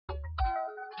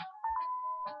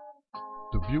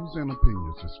The views and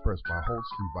opinions expressed by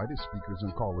hosts, invited speakers,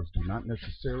 and callers do not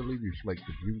necessarily reflect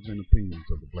the views and opinions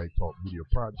of the Black Talk Media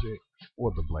Project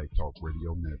or the Black Talk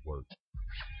Radio Network.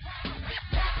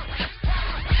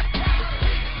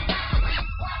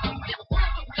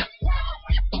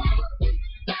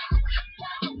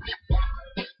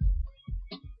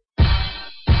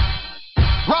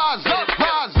 Rise up,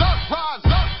 rise up, rise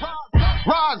up,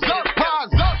 rise up,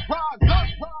 rise up, rise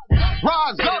up,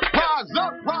 rise up, rise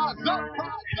up, rise up.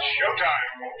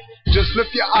 Showtime. Just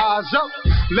lift your eyes up,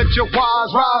 let your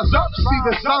wise rise up. See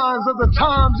the signs of the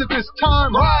times. If it's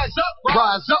time, rise up,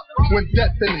 rise up. When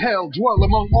death and hell dwell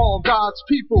among all God's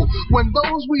people, when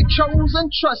those we chose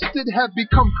and trusted have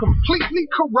become completely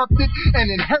corrupted and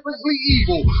inherently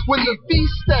evil, when the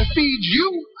feast that feeds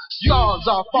you starves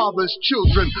our father's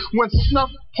children, when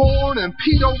snuff, porn, and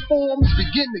pedo forms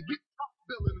begin to get top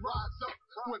and rise up.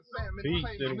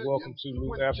 Peace and welcome to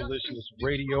New Abolitionist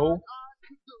Radio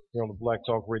here on the Black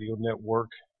Talk Radio Network.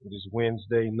 It is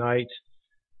Wednesday night,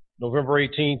 November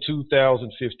 18,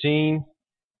 2015.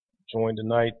 Joined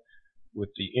tonight with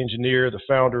the engineer, the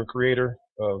founder and creator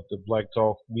of the Black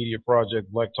Talk Media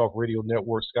Project, Black Talk Radio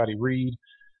Network, Scotty Reed.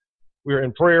 We are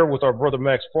in prayer with our brother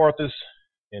Max Parthas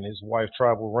and his wife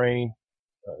Tribal Rain.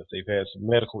 They've had some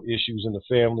medical issues in the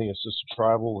family, and Sister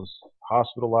Tribal is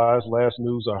hospitalized. Last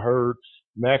news I heard,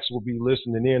 Max will be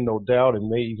listening in, no doubt, and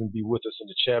may even be with us in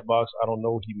the chat box. I don't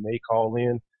know. He may call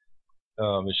in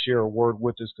and share a word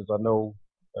with us, because I know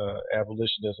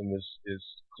abolitionism is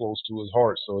close to his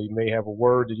heart. So he may have a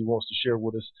word that he wants to share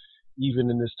with us,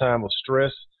 even in this time of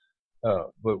stress.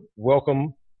 But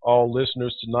welcome all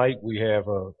listeners tonight. We have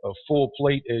a full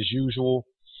plate as usual,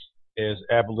 as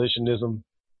abolitionism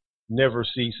never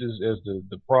ceases, as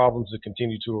the problems that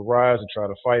continue to arise and try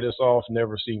to fight us off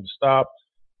never seem to stop.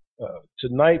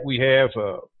 Tonight we have,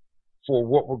 for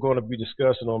what we're going to be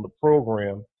discussing on the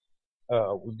program,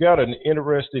 we've got an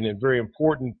interesting and very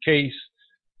important case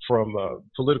from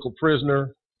political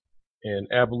prisoner and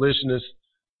abolitionist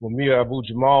Mumia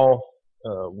Abu-Jamal.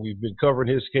 We've been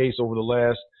covering his case over the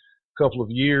last couple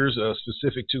of years,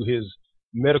 specific to his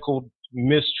medical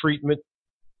mistreatment.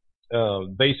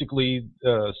 Basically,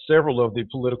 several of the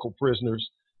political prisoners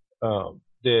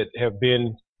that have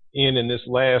been in this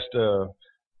last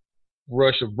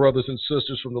rush of brothers and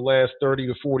sisters from the last 30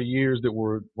 to 40 years that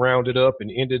were rounded up and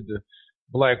ended the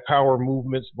Black Power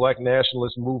movements, Black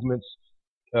nationalist movements,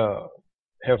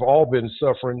 have all been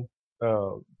suffering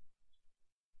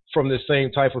from this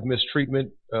same type of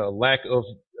mistreatment, lack of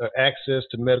access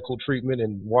to medical treatment,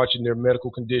 and watching their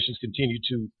medical conditions continue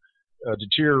to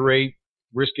deteriorate,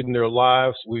 risking their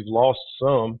lives. We've lost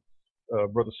some,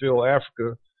 Brother Phil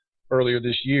Africa, earlier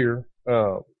this year.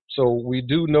 So we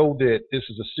do know that this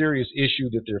is a serious issue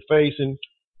that they're facing,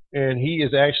 and he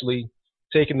is actually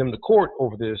taking them to court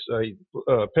over this.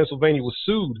 Pennsylvania was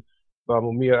sued by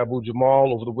Mumia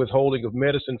Abu-Jamal over the withholding of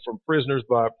medicine from prisoners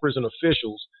by prison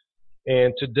officials.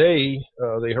 And today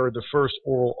they heard the first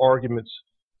oral arguments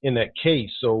in that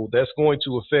case. So that's going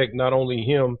to affect not only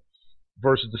him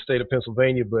versus the state of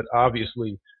Pennsylvania, but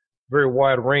obviously very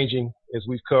wide-ranging, as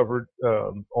we've covered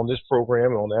on this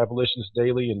program, on Abolitionist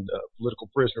Daily and Political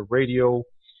Prisoner Radio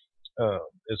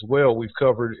as well. We've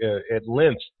covered at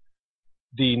length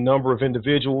the number of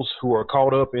individuals who are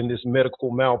caught up in this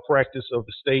medical malpractice of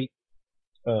the state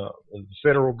and the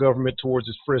federal government towards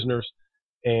its prisoners,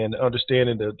 and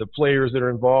understanding the players that are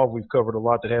involved. We've covered a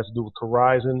lot that has to do with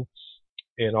Corizon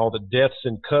and all the deaths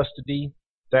in custody.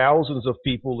 Thousands of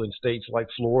people in states like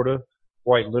Florida,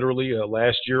 quite literally,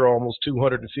 last year almost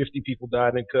 250 people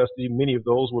died in custody. Many of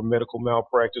those were medical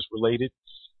malpractice related.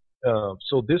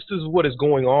 So this is what is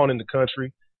going on in the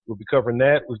country. We'll be covering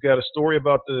that. We've got a story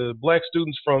about the black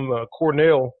students from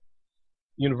Cornell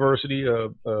University, a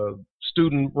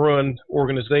student-run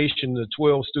organization, the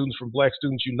 12 students from Black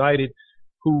Students United,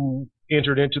 who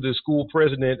entered into the school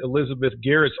president Elizabeth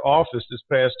Garrett's office this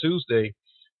past Tuesday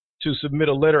to submit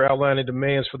a letter outlining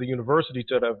demands for the university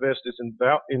to divest its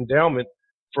endowment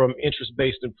from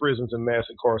interest-based in prisons and mass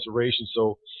incarceration.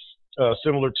 So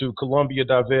similar to Columbia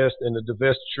divest and the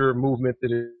divestiture movement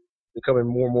that is becoming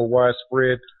more and more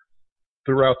widespread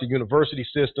throughout the university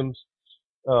systems,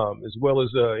 as well as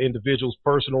individuals'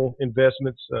 personal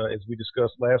investments, as we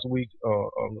discussed last week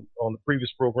on the previous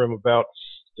program about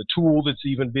the tool that's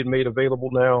even been made available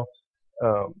now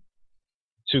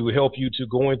to help you to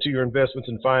go into your investments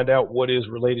and find out what is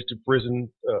related to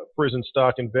prison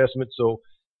stock investment. So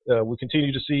we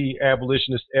continue to see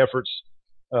abolitionist efforts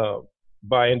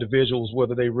by individuals,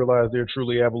 whether they realize they're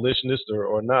truly abolitionists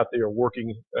or not. They are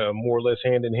working more or less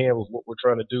hand in hand with what we're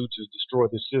trying to do to destroy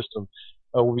this system.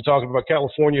 We'll be talking about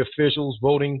California officials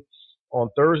voting on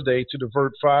Thursday to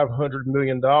divert $500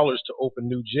 million to open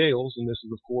new jails. And this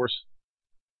is, of course,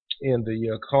 in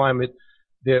the climate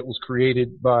that was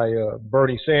created by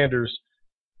Bernie Sanders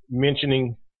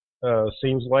mentioning,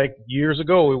 seems like years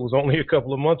ago, it was only a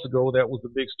couple of months ago, that was the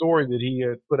big story, that he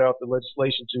had put out the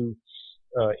legislation to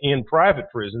end private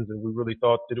prisons. And we really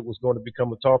thought that it was going to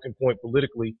become a talking point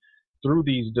politically through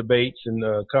these debates and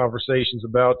conversations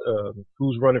about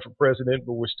who's running for president,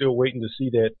 but we're still waiting to see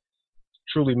that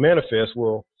truly manifest.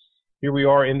 Well, here we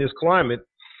are in this climate.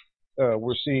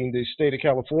 We're seeing the state of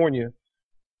California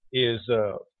is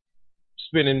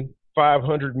spending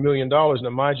 $500 million. Now,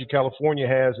 mind you, California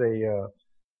has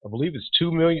I believe it's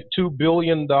 $2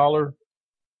 billion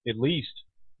at least.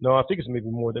 No, I think it's maybe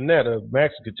more than that.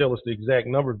 Max could tell us the exact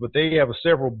numbers, but they have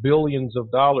several billions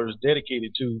of dollars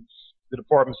dedicated to the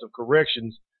Departments of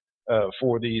Corrections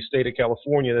for the state of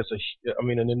California. That's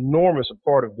an enormous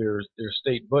part of their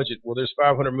state budget. Well, there's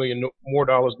 $500 million more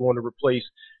dollars going to replace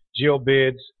jail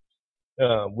beds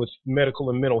with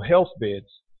medical and mental health beds.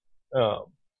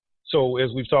 So as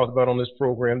we've talked about on this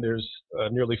program, there's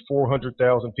nearly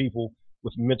 400,000 people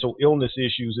with mental illness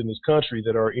issues in this country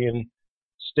that are in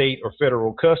state or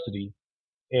federal custody,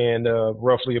 and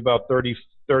roughly about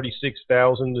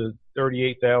 36,000 to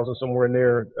 38,000, somewhere in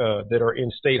there, that are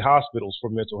in state hospitals for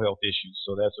mental health issues.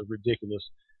 So that's a ridiculous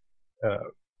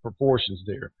proportions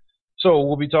there. So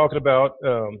we'll be talking about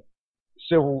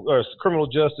criminal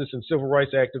justice and civil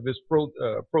rights activists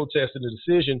protesting the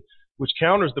decision, which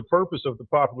counters the purpose of the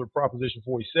popular Proposition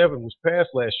 47, which passed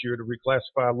last year to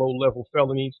reclassify low-level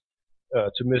felonies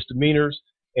to misdemeanors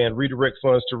and redirect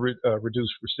funds to reduce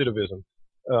recidivism.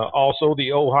 Also,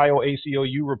 the Ohio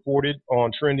ACLU reported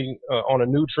on a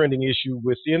new trending issue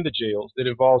within the jails that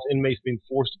involves inmates being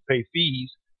forced to pay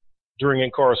fees during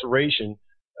incarceration.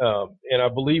 And I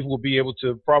believe we'll be able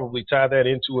to probably tie that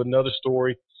into another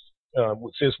story,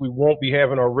 since we won't be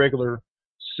having our regular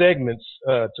segments.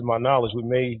 To my knowledge,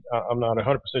 I'm not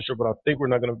 100% sure, but I think we're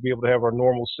not going to be able to have our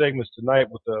normal segments tonight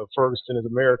with Ferguson is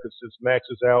America, since Max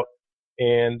is out.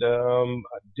 And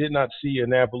I did not see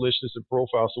an abolitionist in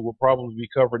profile, so we'll probably be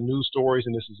covering news stories,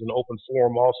 and this is an open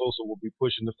forum also, so we'll be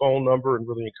pushing the phone number and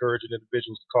really encouraging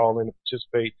individuals to call in and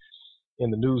participate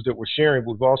in the news that we're sharing.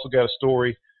 But we've also got a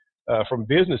story from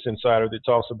Business Insider that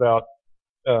talks about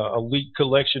a leaked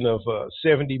collection of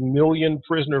 70 million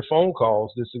prisoner phone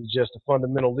calls. This is just the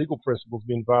fundamental legal principles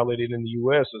being violated in the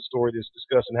U.S., a story that's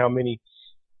discussing how many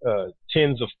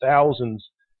tens of thousands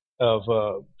of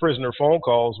prisoner phone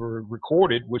calls were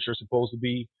recorded, which are supposed to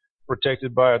be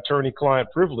protected by attorney-client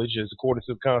privilege, as according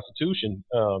to the Constitution.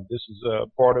 This is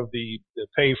part of the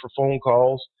pay for phone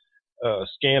calls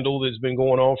scandal that's been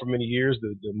going on for many years.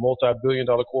 The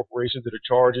multi-billion-dollar corporations that are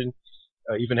charging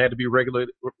even had to be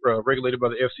regulated by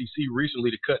the FCC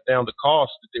recently to cut down the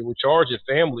costs that they were charging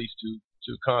families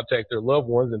to contact their loved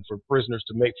ones and for prisoners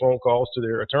to make phone calls to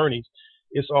their attorneys.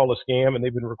 It's all a scam, and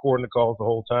they've been recording the calls the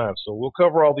whole time. So we'll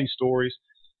cover all these stories.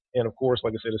 And, of course,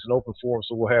 like I said, it's an open forum,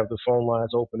 so we'll have the phone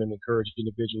lines open and encourage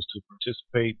individuals to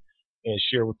participate and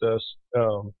share with us.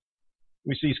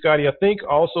 We see, Scotty, I think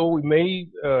also we may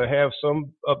have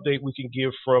some update we can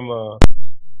give from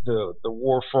the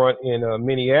war front in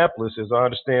Minneapolis. As I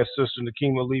understand, Sister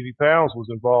Nakima Levy-Pounds was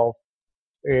involved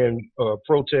in a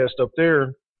protest up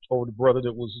there over the brother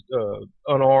that was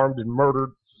unarmed and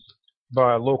murdered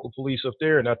by local police up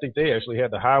there, and I think they actually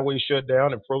had the highway shut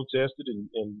down and protested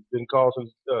and been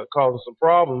causing some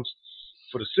problems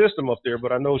for the system up there.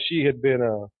 But I know she had been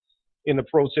in the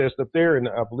protest up there, and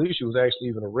I believe she was actually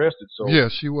even arrested. So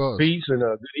yes, she was. Peace and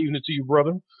good evening to you,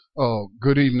 brother.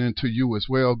 Good evening to you as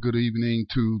well. Good evening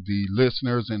to the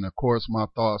listeners, and of course my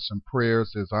thoughts and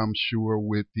prayers, as I'm sure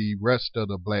with the rest of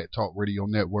the Black Talk Radio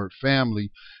Network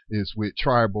family, is with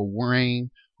Tribal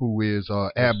Rain, who is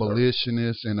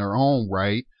abolitionist in her own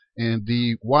right, and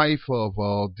the wife of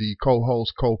the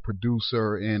co-host,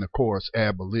 co-producer, and of course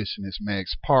abolitionist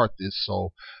Max Parthis.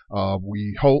 So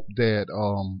we hope that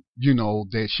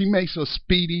that she makes a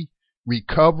speedy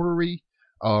recovery.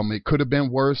 It could have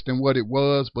been worse than what it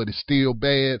was, but it's still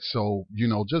bad. So,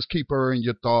 just keep her in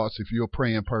your thoughts. If you're a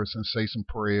praying person, say some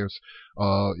prayers.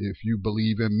 If you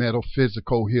believe in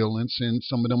metaphysical healing, send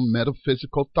some of them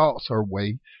metaphysical thoughts her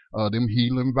way, them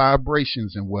healing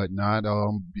vibrations and whatnot,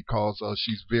 because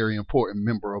she's a very important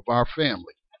member of our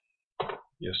family.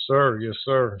 Yes, sir. Yes,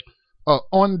 sir.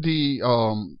 On the,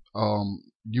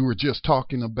 you were just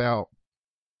talking about,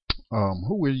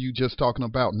 who were you just talking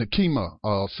about? Nakima,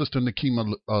 Sister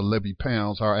Nakima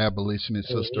Levy-Pounds, our abolitionist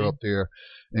sister up there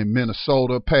in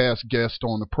Minnesota, past guest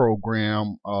on the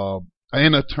program,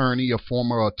 an attorney, a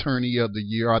former attorney of the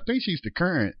year. I think she's the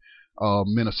current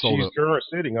Minnesota. She's current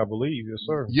sitting, I believe. Yes,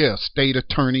 sir. Yeah, state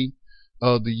attorney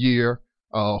of the year,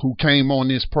 who came on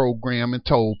this program and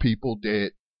told people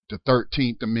that the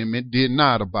 13th Amendment did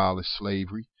not abolish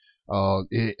slavery.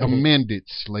 It amended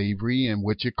slavery, and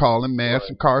what you're calling mass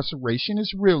incarceration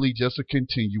is really just a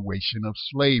continuation of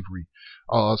slavery.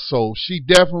 So she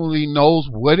definitely knows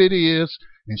what it is,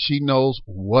 and she knows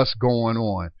what's going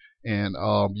on. And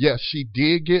yes, she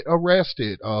did get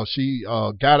arrested. She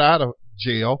got out of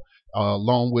jail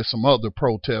along with some other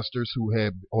protesters who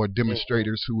had, or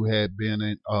demonstrators who had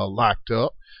been locked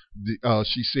up.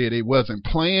 She said it wasn't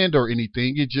planned or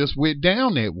anything. It just went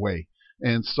down that way.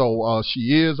 And so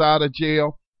she is out of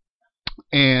jail,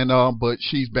 and but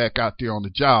she's back out there on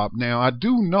the job. Now, I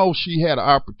do know she had an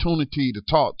opportunity to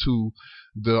talk to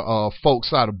the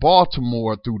folks out of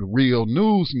Baltimore through the Real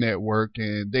News Network,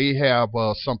 and they have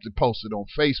something posted on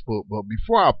Facebook. But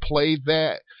before I play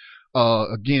that,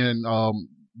 again,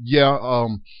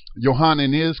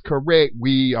 Yohanan is correct.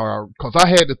 We are, because I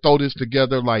had to throw this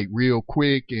together like real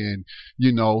quick, and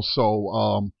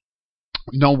so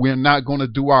no, we're not going to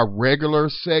do our regular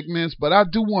segments, but I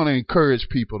do want to encourage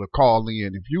people to call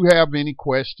in. If you have any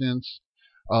questions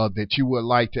that you would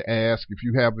like to ask, if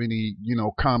you have any,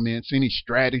 comments, any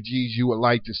strategies you would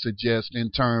like to suggest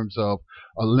in terms of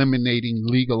eliminating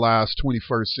legalized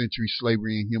 21st century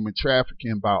slavery and human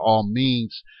trafficking, by all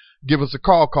means, give us a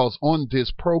call, because on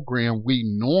this program, we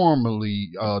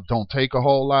normally don't take a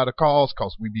whole lot of calls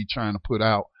because we be trying to put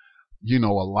out, a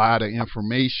lot of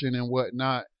information and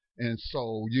whatnot. And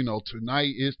so,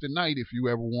 tonight is the night if you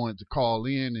ever wanted to call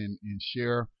in and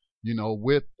share,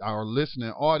 with our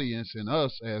listening audience and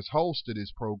us as hosts of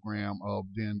this program,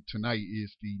 then tonight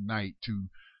is the night to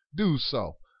do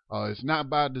so. It's not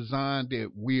by design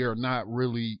that we are not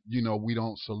really, we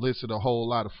don't solicit a whole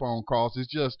lot of phone calls. It's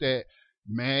just that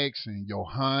Max and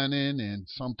Yohanan and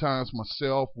sometimes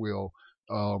myself will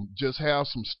just have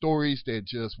some stories that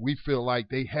just we feel like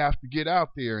they have to get out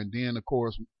there. And then, of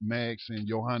course, Max and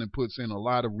Yohanan puts in a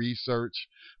lot of research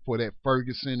for that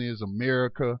Ferguson is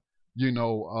America,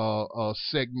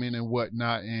 segment and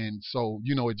whatnot. And so,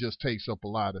 it just takes up a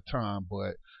lot of time.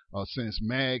 But since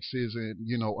Max isn't,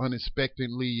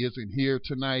 unexpectedly isn't here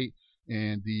tonight,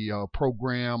 and the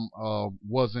program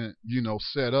wasn't,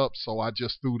 set up, so I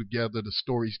just threw together the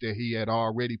stories that he had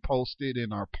already posted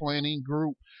in our planning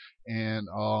group. And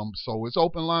so it's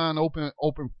open line, open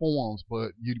forums,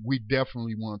 but we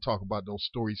definitely want to talk about those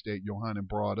stories that Yohanan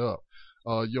brought up.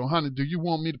 Yohanan, do you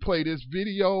want me to play this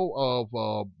video of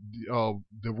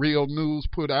the Real News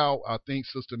put out? I think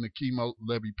Sister Nekima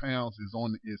Levy Pounds is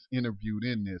interviewed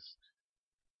in this.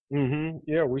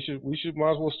 Yeah, we should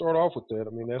might as well start off with that. I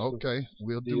mean, that's okay.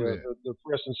 We'll do that. The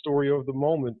pressing story of the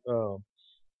moment.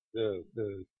 The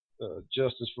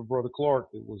justice for Brother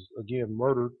Clark that was again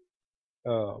murdered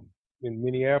in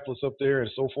Minneapolis up there,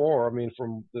 and so far, I mean,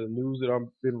 from the news that I've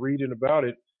been reading about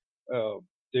it,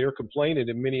 they're complaining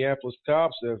that Minneapolis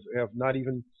cops have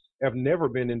never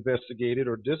been investigated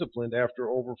or disciplined after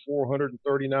over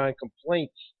 439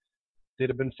 complaints that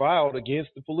have been filed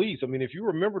against the police. I mean, if you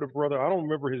remember the brother, I don't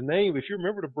remember his name. If you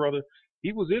remember the brother,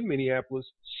 he was in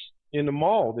Minneapolis in the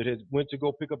mall that had went to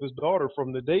go pick up his daughter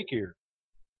from the daycare.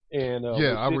 And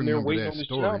I remember there waiting that on this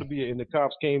story. child to be, and the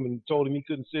cops came and told him he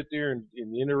couldn't sit there and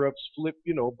interrupt, flip,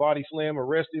 body slam,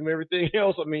 arrest him, everything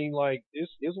else. I mean, like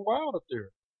it's wild up there.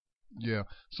 Yeah.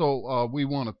 So we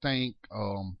want to thank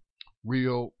the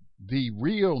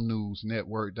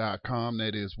realnewsnetwork.com.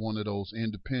 That is one of those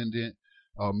independent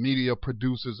media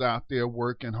producers out there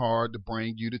working hard to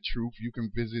bring you the truth. You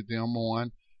can visit them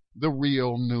on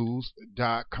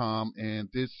therealnews.com, and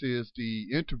this is the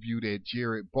interview that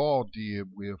Jared Ball did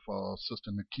with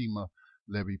Sister Nekima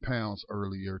Levy Pounds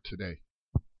earlier today.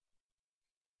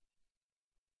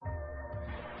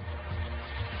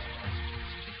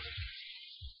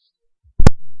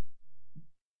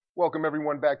 Welcome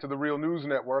everyone back to the Real News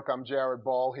Network. I'm Jared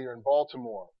Ball here in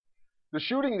Baltimore. The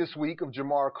shooting this week of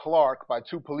Jamar Clark by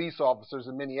two police officers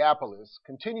in Minneapolis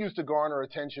continues to garner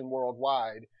attention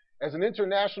worldwide as an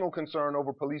international concern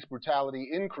over police brutality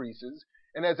increases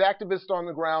and as activists on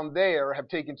the ground there have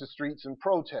taken to streets in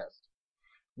protest.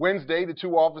 Wednesday, the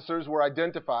two officers were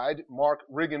identified, Mark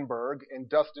Riggenberg and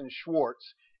Dustin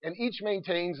Schwartz, and each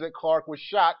maintains that Clark was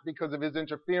shot because of his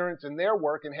interference in their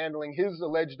work in handling his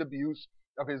alleged abuse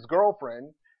of his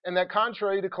girlfriend, and that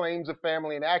contrary to claims of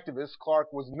family and activists,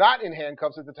 Clark was not in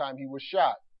handcuffs at the time he was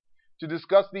shot. To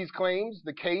discuss these claims,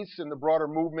 the case, and the broader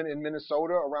movement in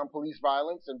Minnesota around police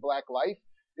violence and black life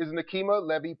is Nekima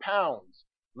Levy Pounds.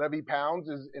 Levy Pounds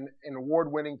is an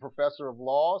award-winning professor of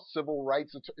law, is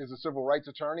a civil rights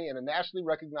attorney, and a nationally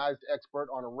recognized expert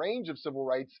on a range of civil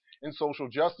rights and social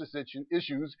justice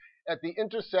issues at the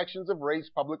intersections of race,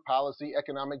 public policy,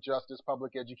 economic justice,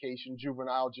 public education,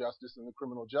 juvenile justice, and the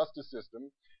criminal justice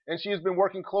system. And she has been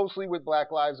working closely with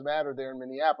Black Lives Matter there in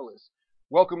Minneapolis.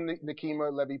 Welcome,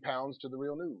 Nekima Levy Pounds, to The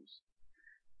Real News.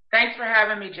 Thanks for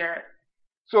having me, Jared.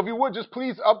 So if you would, just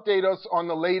please update us on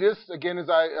the latest. Again, as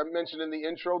I mentioned in the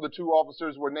intro, the 2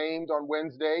 officers were named on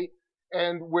Wednesday,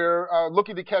 and we're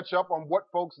looking to catch up on what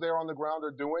folks there on the ground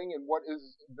are doing and what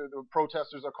is the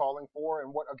protesters are calling for,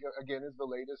 and what, again, is the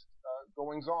latest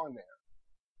goings-on there.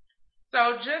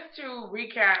 So just to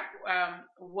recap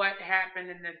what happened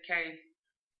in this case,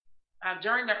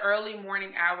 during the early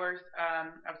morning hours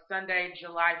of Sunday,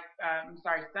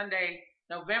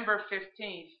 November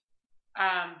 15th,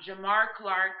 Jamar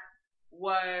Clark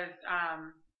was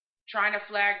trying to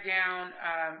flag down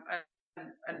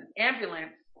an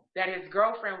ambulance that his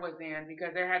girlfriend was in because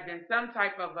there had been some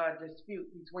type of a dispute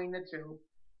between the two,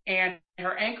 and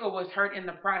her ankle was hurt in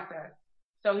the process.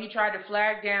 So he tried to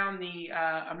flag down the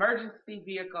emergency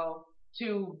vehicle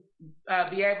to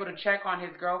be able to check on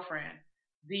his girlfriend.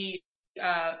 The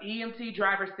EMT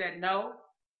driver said no.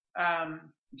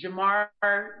 Jamar,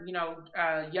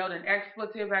 yelled an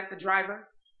expletive at the driver.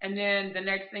 And then the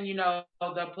next thing you know,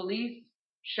 the police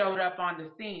showed up on the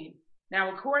scene.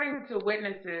 Now, according to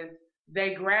witnesses,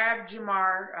 they grabbed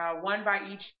Jamar, one by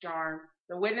each arm.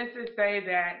 The witnesses say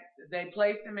that they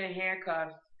placed him in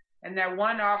handcuffs and that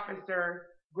one officer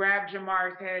grabbed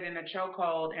Jamar's head in a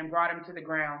chokehold and brought him to the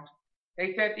ground.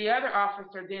 They said the other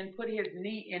officer then put his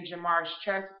knee in Jamar's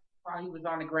chest while he was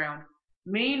on the ground.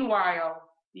 Meanwhile,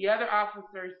 the other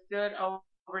officer stood over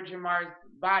Jamar's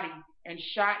body and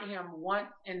shot him once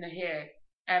in the head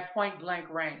at point-blank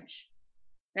range.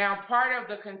 Now, part of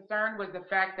the concern was the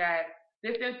fact that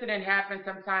this incident happened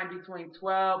sometime between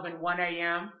 12 and 1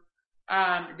 a.m.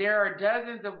 There are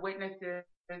dozens of witnesses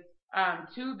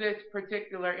to this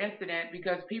particular incident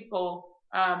because people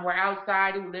were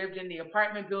outside who lived in the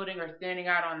apartment building or standing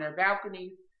out on their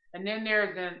balconies. And then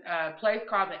there's a place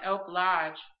called the Elk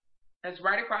Lodge that's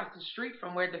right across the street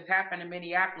from where this happened in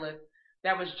Minneapolis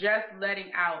that was just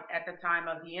letting out at the time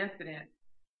of the incident.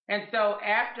 And so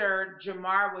after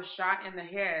Jamar was shot in the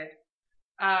head,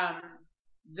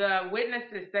 the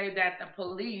witnesses say that the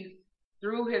police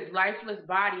threw his lifeless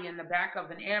body in the back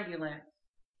of an ambulance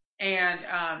and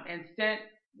sent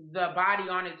the body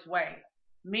on its way.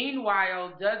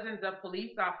 Meanwhile, dozens of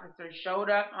police officers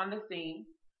showed up on the scene.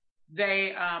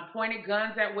 They pointed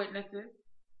guns at witnesses,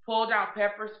 pulled out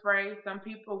pepper spray. Some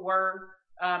people were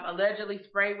allegedly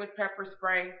sprayed with pepper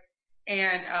spray,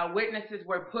 and witnesses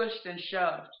were pushed and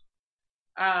shoved.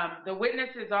 The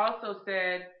witnesses also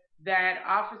said that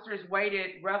officers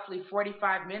waited roughly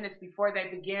 45 minutes before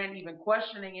they began even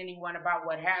questioning anyone about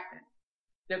what happened.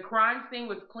 The crime scene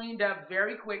was cleaned up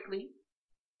very quickly,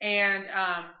 and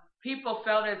people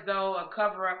felt as though a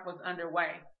cover-up was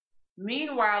underway.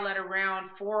 Meanwhile, at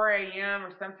around 4 a.m.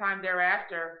 or sometime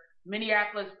thereafter,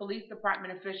 Minneapolis Police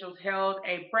Department officials held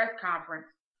a press conference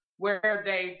where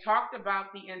they talked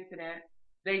about the incident.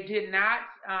 They did not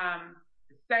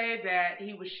say that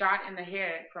he was shot in the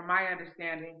head, from my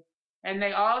understanding, and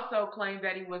they also claimed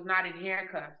that he was not in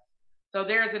handcuffs. So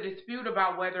there's a dispute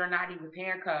about whether or not he was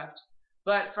handcuffed.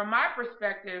 But from my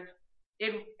perspective,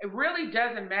 it really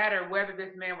doesn't matter whether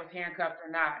this man was handcuffed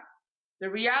or not. The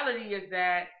reality is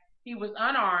that he was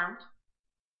unarmed,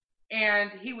 and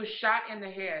he was shot in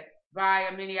the head by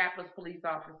a Minneapolis police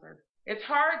officer. It's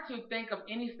hard to think of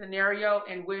any scenario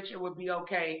in which it would be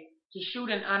okay to shoot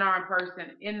an unarmed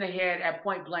person in the head at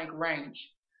point-blank range.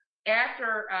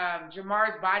 After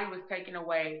Jamar's body was taken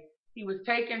away, he was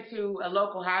taken to a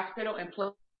local hospital and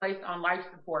placed on life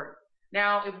support.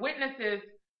 Now, if witnesses'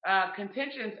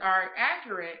 contentions are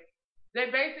accurate, they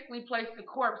basically placed the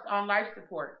corpse on life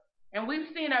support. And we've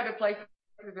seen other places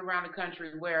around the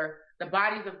country where the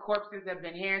bodies of corpses have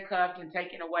been handcuffed and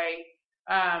taken away.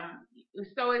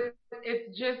 So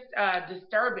it's just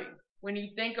disturbing when you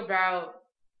think about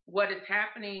what is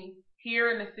happening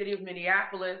here in the city of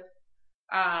Minneapolis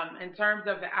in terms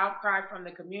of the outcry from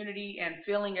the community and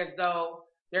feeling as though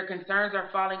their concerns are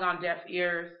falling on deaf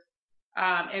ears.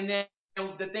 And then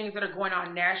the things that are going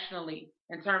on nationally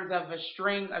in terms of a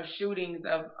string of shootings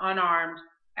of unarmed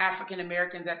African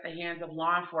Americans at the hands of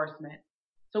law enforcement.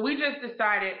 So we just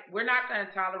decided we're not going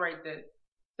to tolerate this.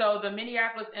 So the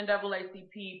Minneapolis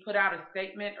NAACP put out a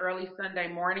statement early Sunday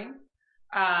morning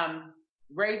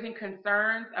raising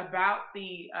concerns about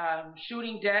the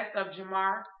shooting death of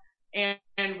Jamar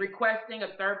and requesting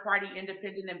a third-party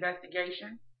independent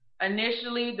investigation.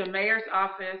 Initially, the mayor's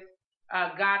office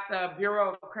got the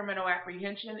Bureau of Criminal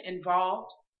Apprehension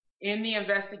involved in the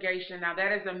investigation. Now,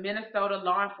 that is a Minnesota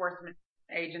law enforcement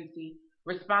agency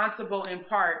responsible in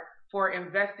part for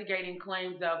investigating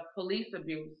claims of police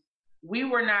abuse. We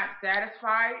were not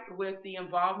satisfied with the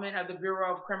involvement of the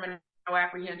Bureau of Criminal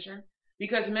Apprehension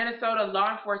because Minnesota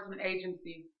law enforcement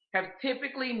agencies have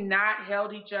typically not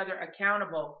held each other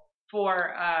accountable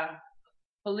for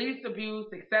police abuse,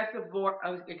 excessive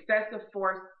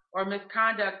force, or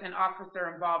misconduct in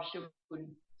officer-involved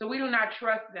shooting. So we do not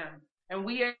trust them, and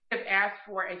we have asked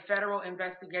for a federal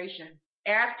investigation.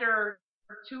 After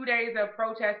 2 days of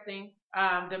protesting,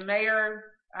 the mayor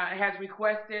has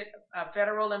requested a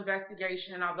federal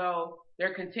investigation, although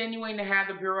they're continuing to have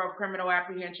the Bureau of Criminal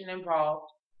Apprehension involved.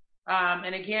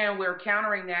 And again, we're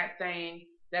countering that, saying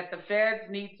that the feds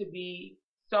need to be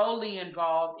solely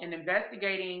involved in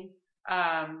investigating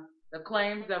the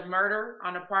claims of murder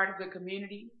on the part of the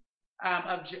community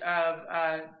of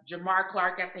Jamar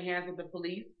Clark at the hands of the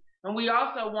police. And we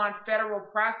also want federal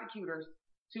prosecutors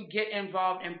to get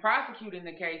involved in prosecuting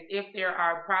the case if there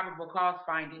are probable cause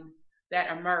findings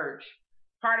that emerge.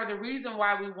 Part of the reason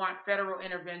why we want federal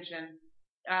intervention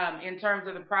in terms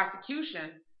of the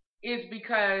prosecution is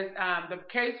because the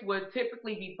case would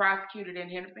typically be prosecuted in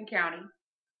Hennepin County,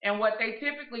 and what they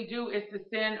typically do is to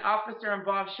send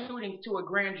officer-involved shootings to a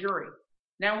grand jury.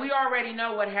 Now, we already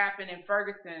know what happened in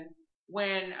Ferguson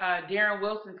when Darren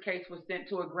Wilson's case was sent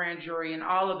to a grand jury and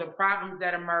all of the problems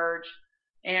that emerged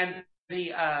and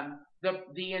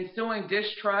the ensuing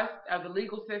distrust of the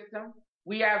legal system.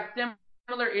 We have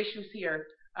similar issues here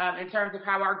in terms of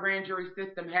how our grand jury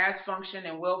system has functioned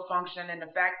and will function, and the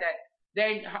fact that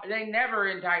they never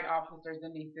indict officers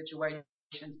in these situations.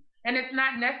 And it's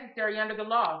not necessary under the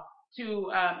law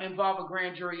to involve a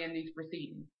grand jury in these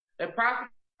proceedings. If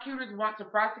prosecutors want to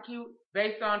prosecute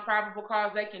based on probable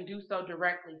cause, they can do so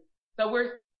directly. So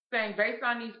we're saying, based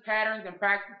on these patterns and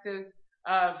practices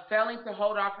of failing to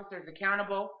hold officers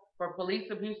accountable for police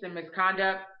abuse and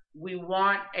misconduct, we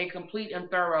want a complete and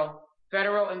thorough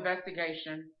federal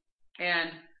investigation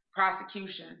and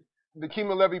prosecution.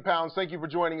 Nekima Levy-Pounds, thank you for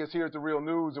joining us here at The Real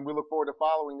News, and we look forward to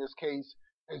following this case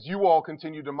as you all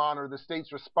continue to monitor the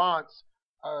state's response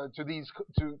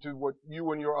to what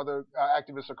you and your other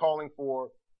activists are calling for,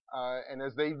 and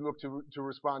as they look to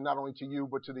respond not only to you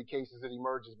but to the cases that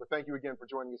emerges. But thank you again for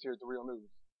joining us here at The Real News.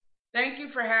 Thank you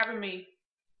for having me.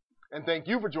 And thank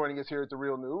you for joining us here at The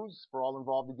Real News. For all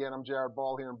involved, again, I'm Jared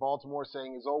Ball here in Baltimore,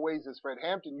 saying, as always, as Fred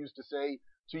Hampton used to say,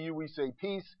 to you we say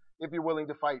peace if you're willing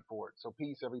to fight for it. So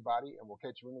peace, everybody, and we'll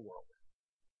catch you in the world.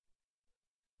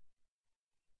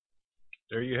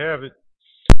 There you have it.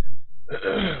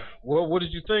 Well, what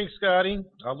did you think, Scotty?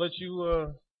 I'll let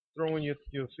you throw in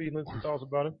your feelings and thoughts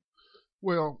about it.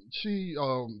 Well, she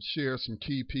shared some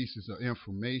key pieces of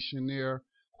information there.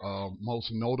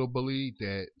 Most notably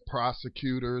that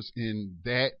prosecutors in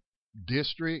that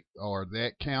district or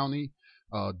that county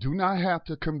do not have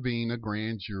to convene a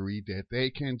grand jury, that they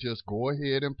can just go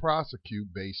ahead and prosecute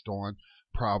based on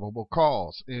probable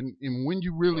cause. And when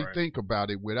you really think about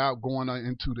it, without going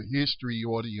into the history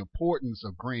or the importance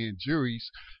of grand juries,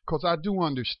 because I do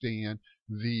understand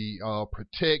the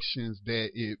protections that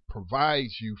it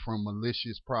provides you from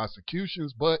malicious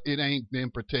prosecutions, but it ain't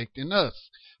been protecting us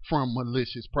from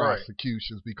malicious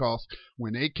prosecutions, because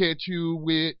when they catch you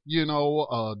with,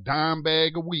 a dime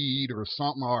bag of weed or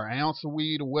something, or an ounce of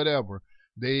weed or whatever,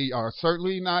 they are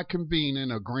certainly not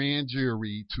convening a grand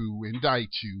jury to indict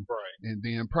you and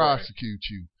then prosecute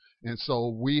you. And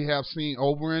so we have seen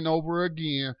over and over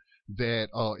again that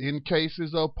in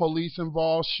cases of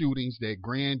police-involved shootings, that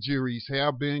grand juries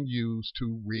have been used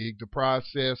to rig the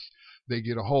process. They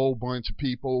get a whole bunch of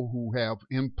people who have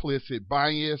implicit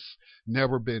bias,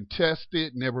 never been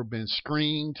tested, never been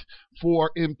screened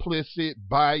for implicit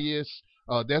bias.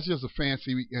 That's just a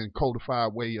fancy and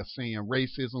codified way of saying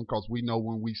racism, because we know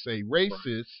when we say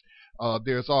racist,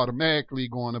 there's automatically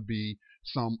going to be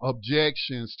some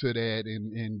objections to that,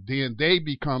 and then they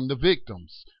become the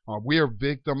victims. We're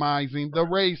victimizing the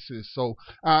racists. So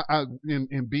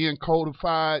in being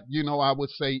codified, I would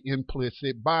say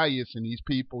implicit bias. And these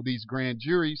people, these grand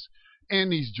juries,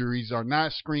 and these juries are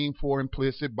not screened for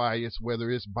implicit bias, whether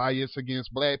it's bias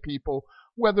against black people,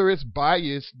 whether it's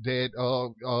bias that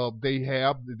they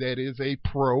have that is a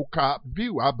pro-cop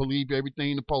view. I believe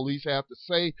everything the police have to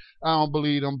say. I don't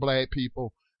believe them black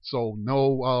people. So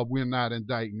no, we're not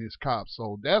indicting this cop.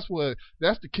 So that's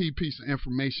the key piece of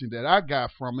information that I got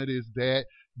from it, is that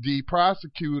the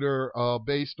prosecutor,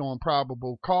 based on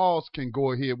probable cause, can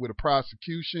go ahead with a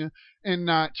prosecution and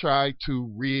not try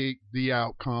to rig the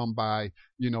outcome by,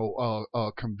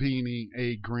 convening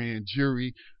a grand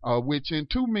jury, which in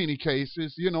too many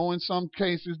cases, in some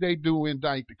cases they do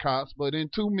indict the cops, but in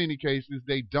too many cases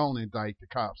they don't indict the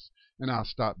cops. And I'll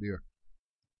stop there.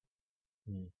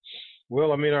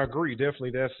 Well, I mean, I agree.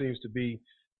 Definitely, that seems to be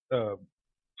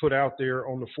put out there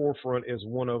on the forefront as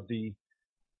one of the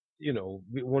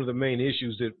main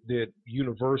issues that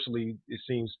universally it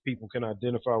seems people can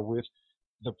identify with.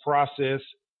 The process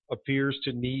appears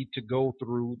to need to go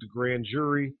through the grand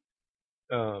jury,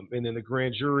 and then the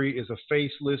grand jury is a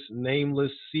faceless,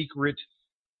 nameless,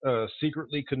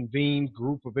 secretly convened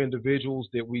group of individuals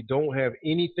that we don't have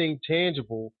anything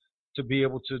tangible to be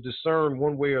able to discern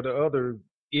one way or the other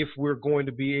if we're going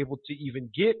to be able to even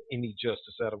get any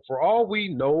justice out of them. For all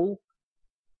we know,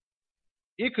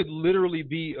 it could literally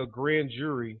be a grand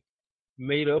jury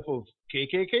made up of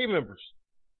KKK members.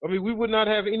 I mean, we would not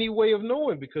have any way of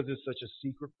knowing because it's such a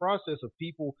secret process of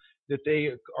people that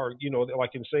they are,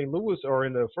 like in St. Louis or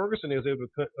in Ferguson, they was able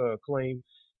to claim,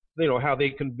 how they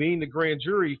convene the grand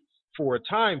jury for a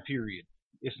time period.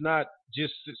 It's not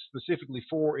just specifically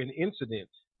for an incident.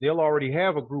 They'll already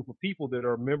have a group of people that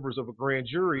are members of a grand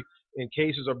jury and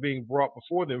cases are being brought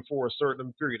before them for a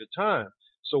certain period of time.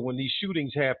 So when these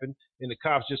shootings happen and the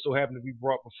cops just so happen to be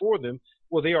brought before them,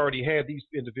 well, they already had these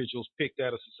individuals picked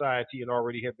out of society and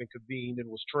already have been convened and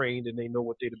was trained and they know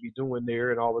what they're to be doing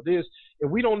there and all of this. And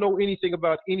we don't know anything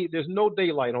about there's no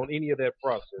daylight on any of that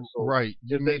process. So right.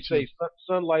 As they say,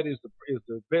 sunlight is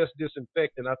the best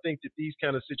disinfectant. I think that these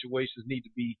kind of situations need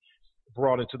to be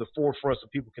brought into the forefront so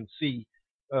people can see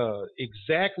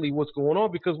exactly what's going on,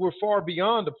 because we're far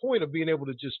beyond the point of being able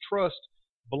to just trust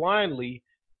blindly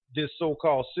this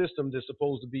so-called system that's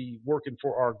supposed to be working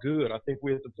for our good. I think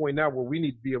we're at the point now where we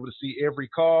need to be able to see every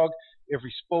cog,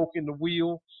 every spoke in the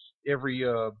wheel, every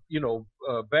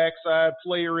backside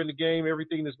player in the game,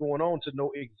 everything that's going on, to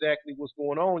know exactly what's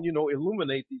going on,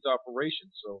 illuminate these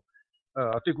operations. So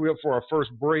I think we're up for our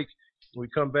first break. When we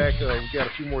come back, we got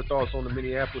a few more thoughts on the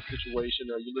Minneapolis situation.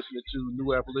 You're listening to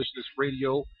New Abolitionist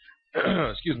Radio.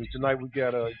 Excuse me. Tonight we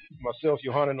got myself,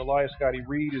 Yohanan Elias, Scotty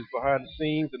Reed is behind the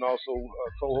scenes and also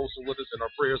co-hosting with us, and our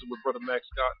prayers are with Brother Max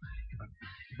Scott,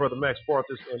 Brother Max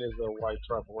Parthas, and his wife,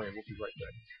 Trapper Rain. We'll be right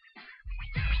back.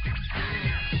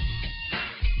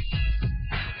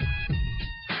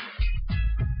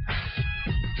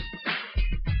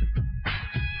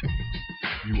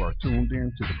 You are tuned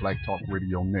in to the Black Talk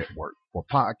Radio Network. For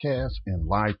podcasts and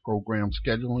live program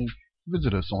scheduling,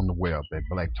 visit us on the web at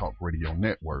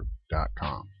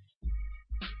blacktalkradionetwork.com.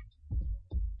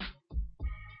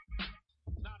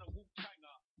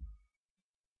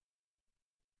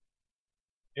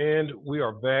 And we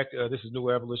are back. This is New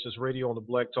Abolitionist Radio on the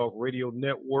Black Talk Radio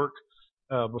Network.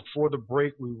 Before the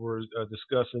break, we were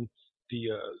discussing the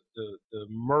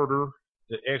murder,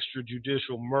 the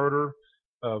extrajudicial murder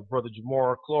of Brother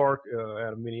Jamar Clark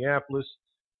out of Minneapolis.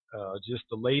 Just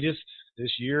the latest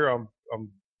this year. I'm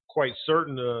quite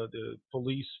certain the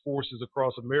police forces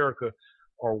across America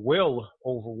are well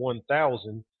over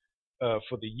 1,000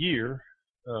 for the year.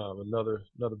 Another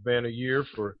banner year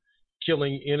for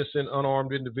killing innocent,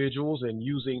 unarmed individuals and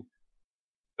using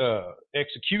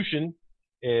execution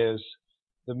as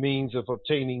the means of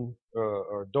obtaining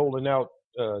or doling out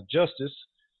justice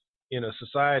in a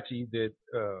society that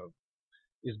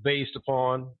is based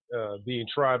upon being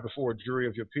tried before a jury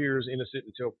of your peers, innocent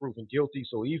until proven guilty.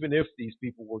 So even if these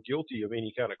people were guilty of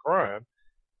any kind of crime,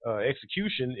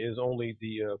 execution is only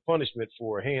the punishment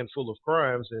for a handful of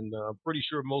crimes. And I'm pretty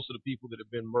sure most of the people that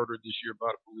have been murdered this year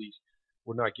by the police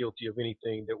were not guilty of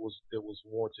anything that was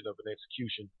warranted of an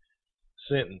execution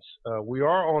sentence. We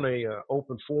are on a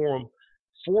open forum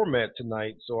format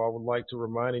tonight, so I would like to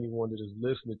remind anyone that is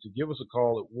listening to give us a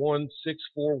call at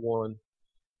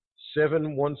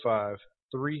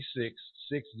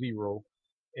 1-641-715-3660,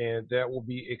 and that will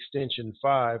be extension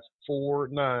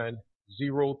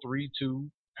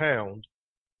 549032 pound.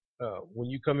 When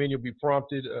you come in, you'll be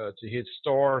prompted to hit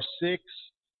 *6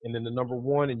 and then the number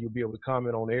 1, and you'll be able to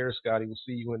comment on air. Scotty will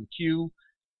see you in the queue.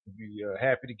 We'll be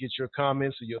happy to get your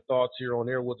comments or your thoughts here on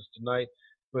air with us tonight.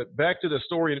 But back to the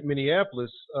story in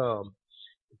Minneapolis. In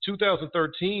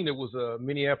 2013, it was a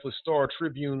Minneapolis Star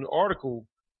Tribune article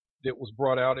that was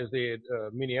brought out as they had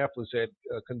Minneapolis had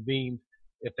convened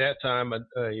at that time.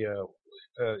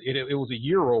 It was a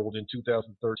year old in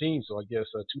 2013, so I guess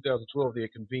 2012 they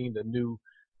had convened a new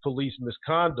police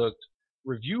misconduct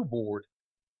review board,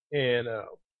 and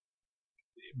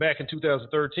back in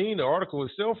 2013, the article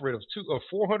itself read of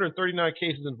 439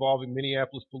 cases involving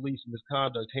Minneapolis police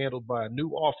misconduct handled by a new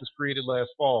office created last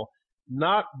fall.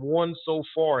 Not one so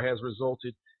far has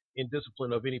resulted in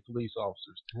discipline of any police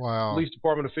officers. Wow. Police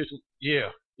department officials, yeah.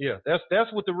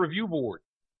 That's what the review board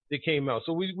that came out.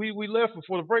 So we left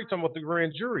before the break talking about the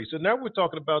grand jury. So now we're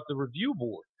talking about the review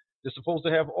board. They're supposed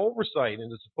to have oversight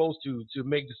and they're supposed to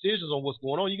make decisions on what's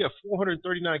going on. You got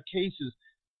 439 cases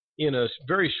in a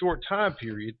very short time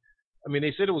period. I mean,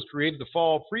 they said it was created the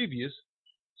fall previous.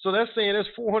 So that's saying that's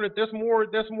 400. That's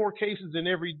more cases than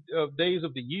every days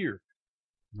of the year.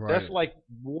 Right. That's like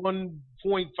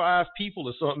 1.5 people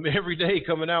or something every day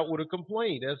coming out with a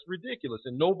complaint. That's ridiculous.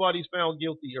 And nobody's found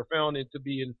guilty or found it to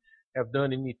be have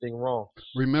done anything wrong.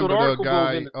 Remember so the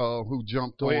guy who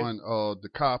jumped on the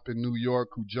cop in New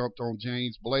York who jumped on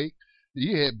James Blake?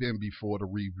 He had been before the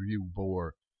review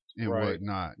board and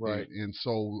whatnot. Right. And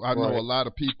so I know a lot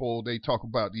of people, they talk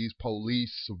about these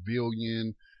police,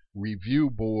 civilian review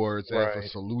boards as a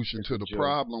solution to the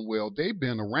problem. Well, they've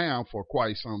been around for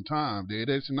quite some time.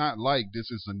 It's not like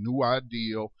this is a new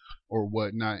ideal or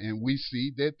whatnot. And we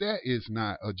see that is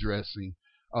not addressing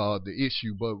the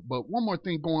issue. But one more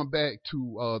thing, going back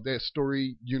to that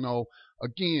story,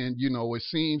 again, it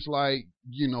seems like,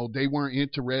 they weren't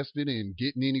interested in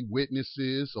getting any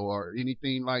witnesses or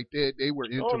anything like that. They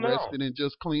were interested in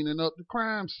just cleaning up the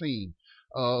crime scene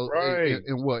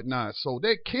and whatnot. So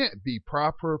that can't be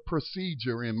proper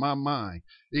procedure in my mind.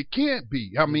 It can't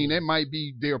be. I mean, that might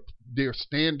be their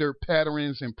standard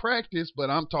patterns and practice, but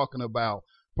I'm talking about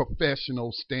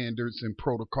professional standards and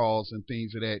protocols and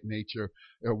things of that nature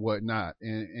or whatnot.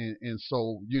 And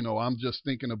so, I'm just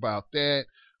thinking about that.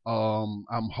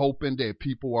 I'm hoping that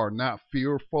people are not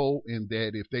fearful and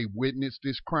that if they witness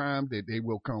this crime, that they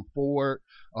will come forward.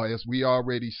 As we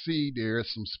already see, there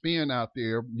is some spin out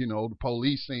there, the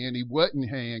police saying he wasn't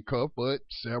handcuffed, but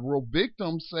several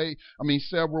witnesses say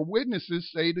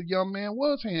the young man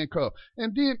was handcuffed.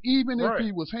 And then even if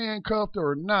he was handcuffed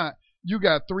or not, you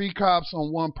got 3 cops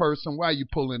on one person. Why you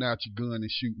pulling out your gun and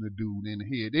shooting a dude in the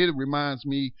head? It reminds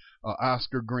me of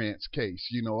Oscar Grant's case.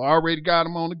 Already got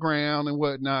him on the ground and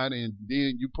whatnot, and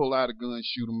then you pull out a gun and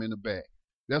shoot him in the back.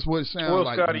 That's what it sounds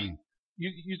like Scotty, to me.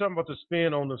 You talking about the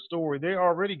spin on the story. They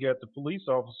already got the police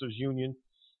officers union.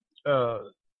 Chief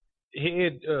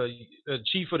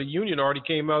of the union already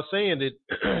came out saying that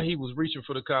he was reaching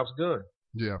for the cop's gun.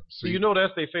 Yeah. So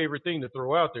that's their favorite thing to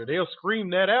throw out there. They'll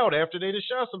scream that out after they just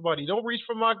shot somebody. Don't reach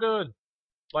for my gun.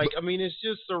 It's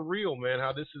just surreal, man, how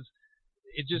it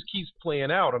just keeps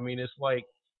playing out. I mean, it's like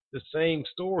the same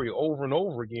story over and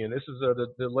over again. This is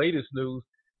the latest news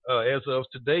as of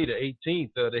today, the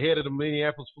 18th. The head of the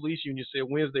Minneapolis Police Union said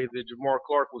Wednesday that Jamar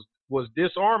Clark was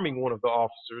disarming one of the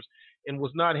officers and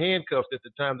was not handcuffed at the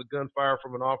time the gunfire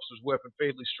from an officer's weapon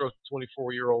fatally struck the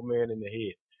 24-year-old man in the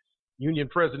head. Union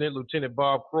President Lieutenant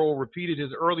Bob Kroll repeated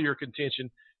his earlier contention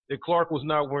that Clark was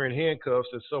not wearing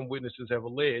handcuffs, as some witnesses have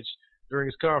alleged, during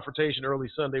his confrontation early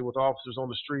Sunday with officers on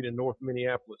the street in North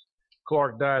Minneapolis.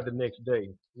 Clark died the next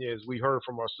day. As we heard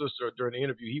from our sister during the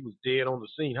interview, he was dead on the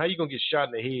scene. How you going to get shot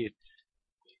in the head?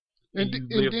 And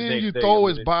then you throw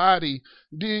his body,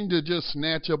 then to just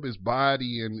snatch up his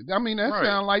body. And that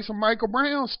sounds like some Michael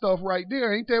Brown stuff right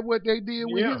there. Ain't that what they did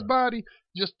with his body?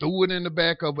 Just threw it in the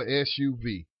back of an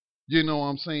SUV. You know what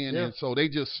I'm saying? Yeah. And so they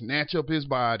just snatch up his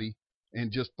body and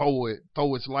just throw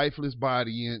his lifeless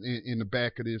body in the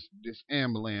back of this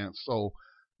ambulance. So,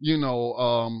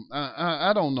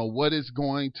 I don't know what it's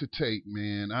going to take,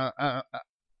 man.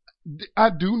 I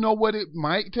do know what it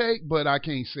might take, but I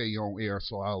can't say on air,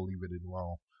 so I'll leave it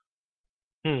alone.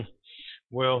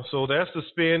 Well, so that's the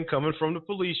spin coming from the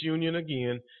police union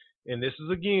again. And this is,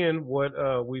 again, what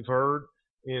we've heard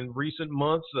in recent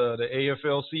months. The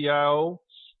AFL-CIO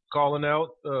calling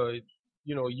out,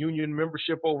 union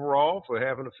membership overall for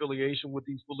having affiliation with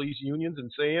these police unions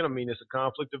and saying, it's a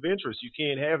conflict of interest. You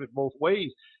can't have it both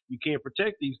ways. You can't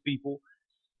protect these people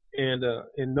and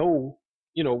know,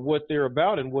 what they're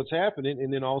about and what's happening.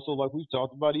 And then also, like we've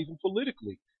talked about, even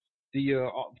politically,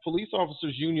 the police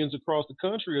officers unions across the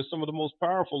country are some of the most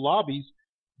powerful lobbies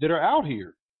that are out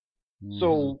here. Mm-hmm.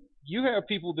 So you have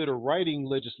people that are writing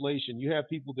legislation. You have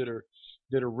people that are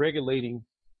regulating,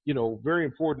 very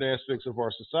important aspects of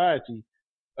our society,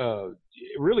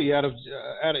 really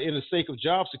in the sake of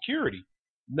job security.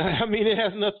 It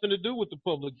has nothing to do with the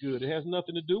public good. It has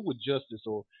nothing to do with justice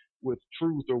or with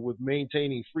truth or with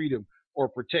maintaining freedom or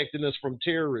protecting us from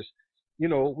terrorists.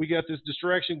 We got this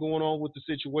distraction going on with the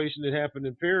situation that happened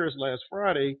in Paris last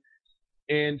Friday,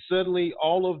 and suddenly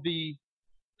all of the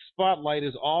spotlight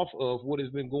is off of what has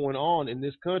been going on in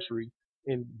this country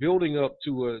and building up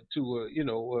to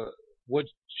what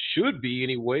should be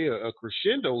anyway a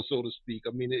crescendo, so to speak.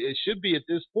 I mean, it should be at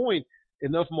this point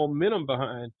enough momentum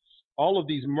behind all of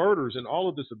these murders and all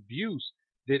of this abuse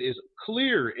that is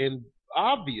clear and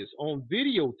obvious on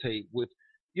videotape with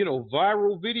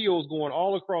viral videos going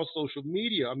all across social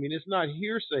media. I mean, it's not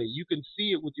hearsay. You can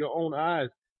see it with your own eyes,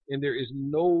 and there is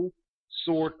no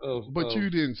sort of. But you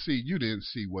didn't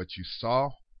see what you saw.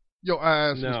 Your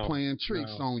eyes was playing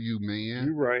tricks on you, man.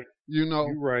 You're right.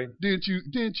 You're right. Didn't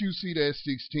you see that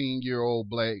 16-year-old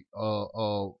black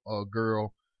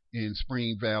girl in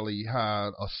Spring Valley High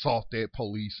assault that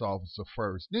police officer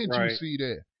first? Didn't you see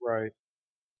that?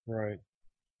 Right.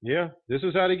 Yeah, this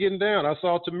is how they're getting down. I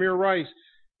saw Tamir Rice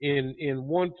in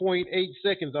 1.8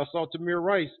 seconds. I saw Tamir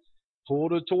Rice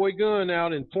pulled a toy gun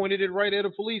out and pointed it right at a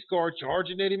police car,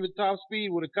 charging at him at top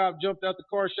speed. When a cop jumped out the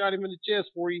car, shot him in the chest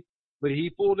for you, but he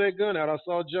pulled that gun out. I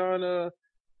saw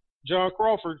John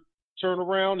Crawford turn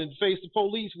around and face the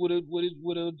police with what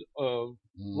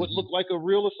looked like a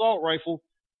real assault rifle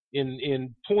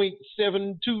in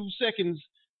 0.72 seconds.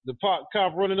 The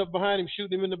cop running up behind him,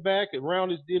 shooting him in the back,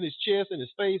 around in his chest and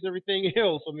his face, everything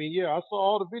else. I mean, yeah, I saw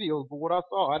all the videos, but what I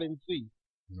saw, I didn't see.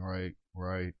 Right.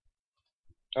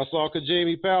 I saw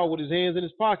Kajami Powell with his hands in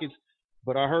his pockets,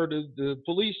 but I heard the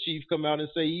police chief come out and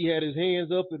say he had his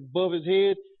hands up above his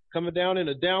head, coming down in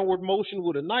a downward motion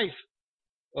with a knife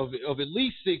of at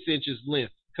least 6 inches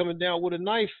length, coming down with a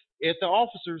knife at the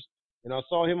officers. And I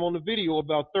saw him on the video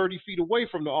about 30 feet away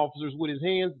from the officers with his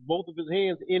hands, both of his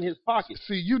hands in his pockets.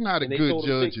 See, you're not a good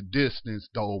judge of distance,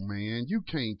 though, man. You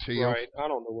can't tell. Right. I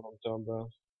don't know what I'm talking about.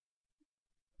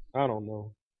 I don't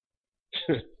know.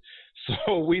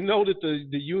 So we know that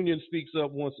the union speaks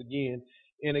up once again.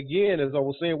 And again, as I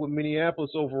was saying with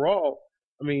Minneapolis overall,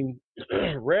 I mean,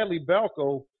 Radley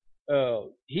Balco,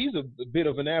 he's a bit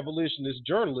of an abolitionist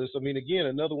journalist. I mean, again,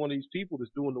 another one of these people that's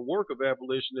doing the work of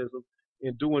abolitionism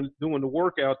and doing the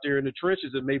work out there in the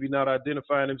trenches and maybe not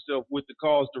identifying himself with the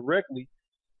cause directly.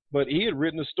 But he had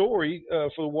written a story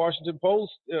for the Washington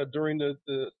Post during the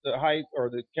hype or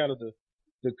the kind of the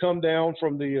come down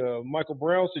from the Michael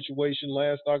Brown situation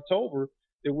last October.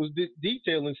 It was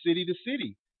detailing city to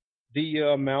city the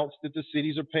amounts that the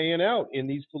cities are paying out in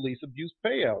these police abuse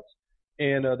payouts.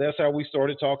 And that's how we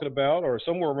started talking about, or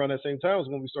somewhere around that same time was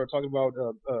when we started talking about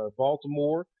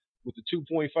Baltimore with the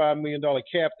 $2.5 million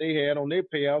cap they had on their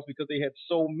payouts because they had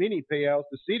so many payouts.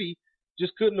 The city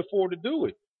just couldn't afford to do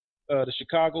it. The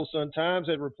Chicago Sun-Times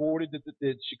had reported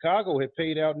that Chicago had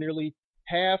paid out nearly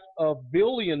 $500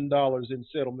 million in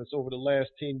settlements over the last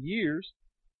 10 years.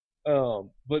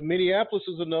 But Minneapolis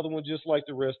is another one just like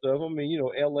the rest of them. I mean,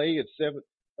 L.A. at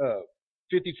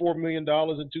 $54 million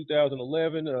in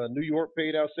 2011. New York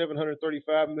paid out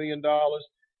 $735 million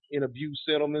in abuse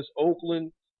settlements.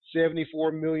 Oakland,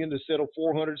 $74 million to settle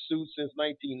 400 suits since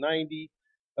 1990.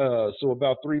 So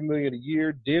about $3 million a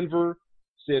year. Denver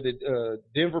said that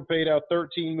Denver paid out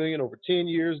 $13 million over 10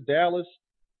 years. Dallas,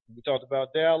 we talked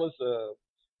about Dallas,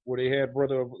 where they had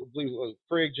brother, I believe,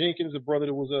 Craig Jenkins, the brother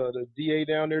that was the DA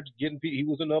down there getting. He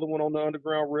was another one on the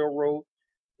Underground Railroad.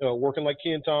 Working like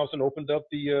Ken Thompson, opened up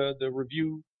the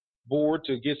review board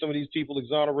to get some of these people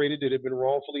exonerated that had been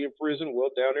wrongfully imprisoned.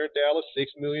 Well, down there in Dallas, $6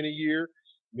 million a year.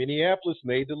 Minneapolis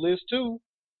made the list too.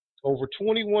 Over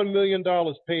 $21 million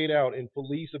paid out in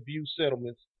police abuse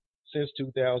settlements since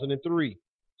 2003.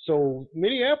 So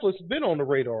Minneapolis has been on the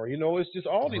radar. It's just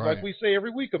all these, like we say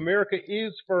every week, America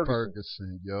is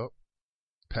Ferguson. Yep.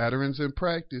 Patterns in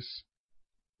practice.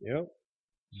 Yep.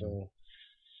 So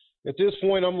at this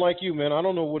point, I'm like you, man. I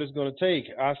don't know what it's going to take.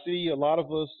 I see a lot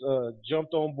of us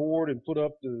jumped on board and put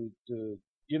up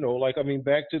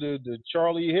back to the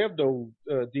Charlie Hebdo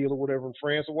deal or whatever in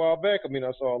France a while back. I mean,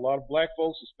 I saw a lot of black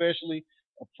folks, especially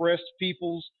oppressed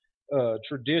peoples,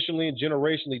 traditionally and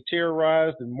generationally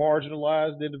terrorized and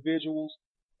marginalized individuals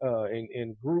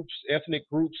and groups, ethnic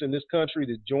groups in this country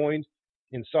that joined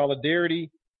in solidarity.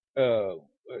 The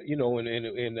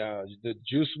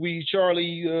Je suis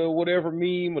Charlie, whatever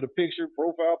meme or the picture,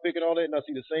 profile pic and all that. And I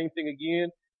see the same thing again.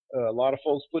 A lot of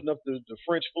folks putting up the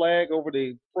French flag over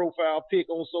the profile pic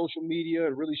on social media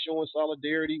and really showing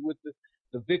solidarity with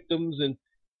the victims. And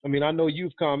I mean, I know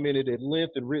you've commented at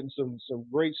length and written some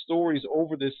great stories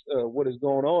over this, what is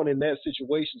going on in that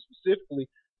situation specifically,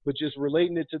 but just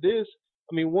relating it to this.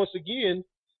 I mean, once again,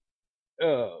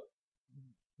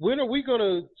 when are we going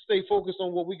to stay focused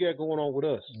on what we got going on with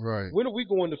us? Right. When are we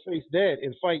going to face that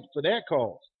and fight for that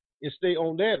cause and stay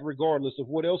on that regardless of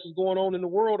what else is going on in the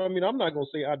world? I mean, I'm not going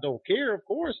to say I don't care. Of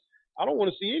course, I don't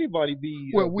want to see anybody be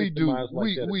well, we do, victimized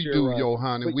like that. we do,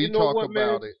 Johanna. But We you know talk what,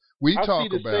 about man? it. We I talk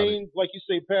see the about same, it. like you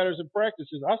say, patterns and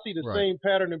practices. I see the Right. same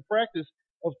pattern and practice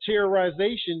of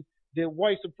terrorization that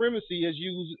white supremacy has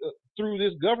used through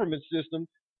this government system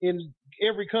in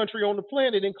every country on the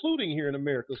planet, including here in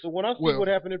America. So when I see what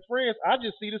happened in France, I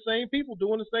just see the same people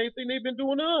doing the same thing they've been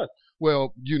doing to us.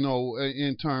 Well, you know,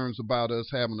 in terms about us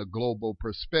having a global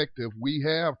perspective, we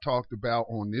have talked about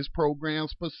on this program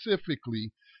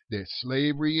specifically that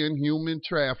slavery and human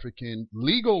trafficking,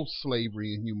 legal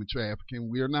slavery and human trafficking,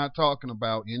 we're not talking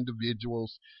about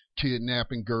individuals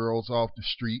kidnapping girls off the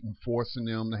street and forcing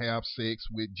them to have sex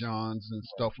with Johns and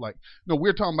stuff like. No,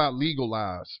 we're talking about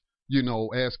legalized, you know,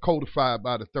 as codified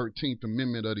by the 13th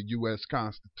Amendment of the U.S.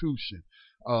 Constitution.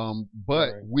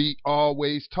 But we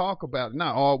always talk about,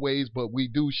 not always, but we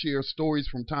do share stories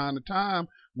from time to time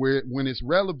where when it's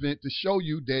relevant to show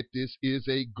you that this is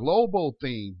a global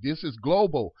thing. This is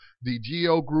global. The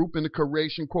GEO Group and the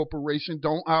Correction Corporation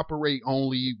don't operate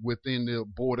only within the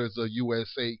borders of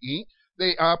USA Inc.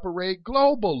 They operate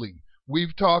globally.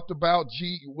 We've talked about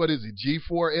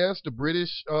G4S, the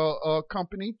British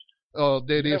company.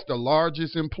 That is the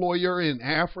largest employer in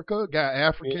Africa. Got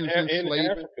Africans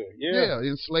enslaving.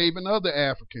 Enslaving other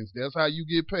Africans. That's how you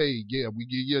get paid. Yeah, we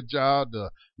give you a job to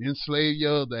enslave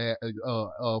your other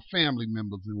family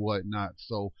members and whatnot.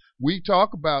 So we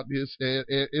talk about this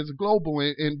as global.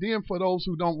 And then for those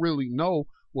who don't really know,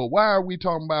 well, why are we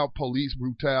talking about police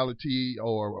brutality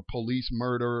or police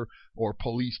murder or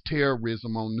police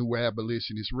terrorism on New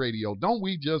Abolitionist Radio? Don't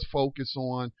we just focus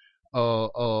on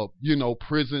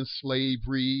prison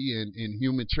slavery and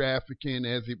human trafficking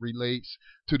as it relates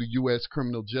to the U.S.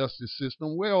 criminal justice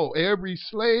system? Well, every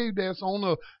slave that's on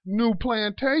a new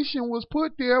plantation was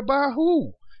put there by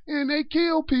who? And they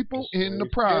kill people in the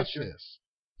process.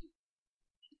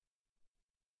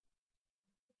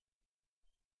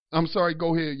 I'm sorry,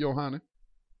 go ahead, Johanna.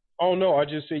 Oh, no, I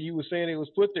just said you were saying it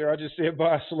was put there. I just said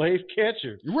by a slave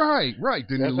catcher. Right.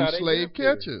 The new slave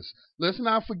catchers. Let's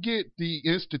not forget the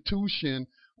institution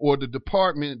or the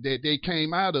department that they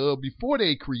came out of before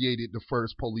they created the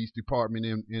first police department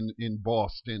in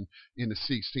Boston in the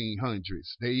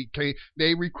 1600s.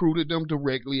 They recruited them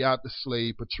directly out the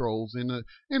slave patrols, and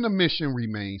the mission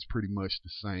remains pretty much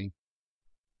the same.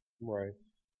 Right.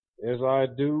 As I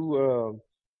do.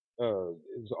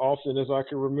 As often as I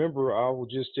can remember, I will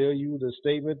just tell you the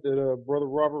statement that Brother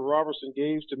Robert Robertson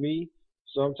gave to me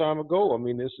some time ago. I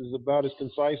mean, this is about as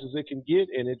concise as it can get,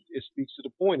 and it speaks to the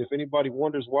point. If anybody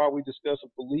wonders why we discuss the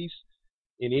police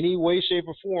in any way, shape,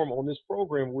 or form on this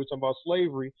program, we're talking about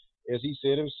slavery, as he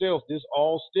said himself, this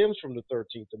all stems from the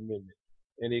 13th Amendment,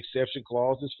 and the exception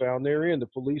clause is found therein. The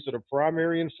police are the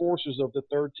primary enforcers of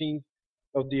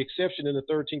the exception in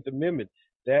the 13th Amendment.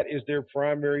 That is their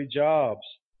primary jobs.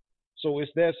 So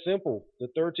it's that simple. The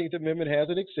 13th Amendment has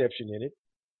an exception in it,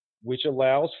 which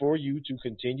allows for you to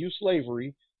continue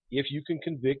slavery if you can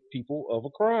convict people of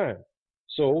a crime.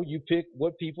 So you pick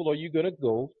what people are you going to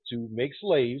go to make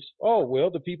slaves. Oh, well,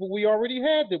 the people we already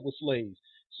had that were slaves.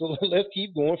 So let's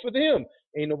keep going for them.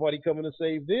 Ain't nobody coming to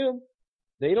save them.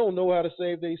 They don't know how to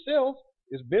save themselves.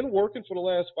 It's been working for the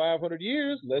last 500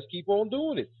 years. Let's keep on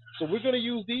doing it. So we're going to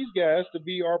use these guys to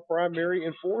be our primary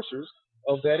enforcers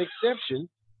of that exception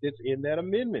that's in that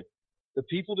amendment. The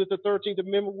people that the 13th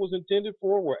Amendment was intended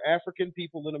for were African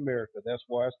people in America. That's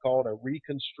why it's called a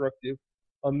reconstructive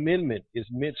amendment. It's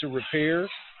meant to repair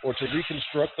or to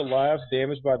reconstruct the lives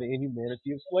damaged by the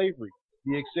inhumanity of slavery.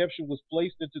 The exception was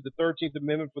placed into the 13th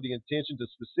Amendment for the intention to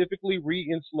specifically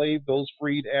re-enslave those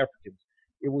freed Africans.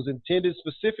 It was intended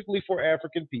specifically for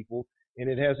African people, and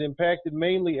it has impacted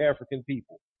mainly African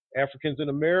people. Africans in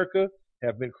America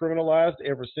have been criminalized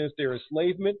ever since their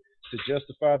enslavement to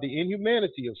justify the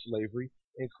inhumanity of slavery,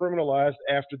 and criminalized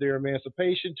after their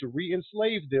emancipation to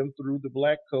re-enslave them through the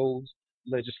Black Codes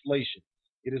legislation.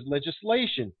 It is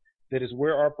legislation that is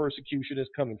where our persecution is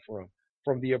coming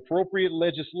from the appropriate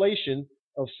legislation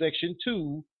of Section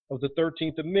 2 of the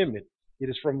 13th Amendment. It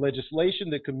is from legislation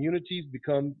that communities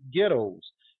become ghettos.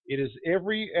 It is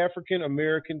every African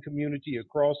American community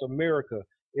across America,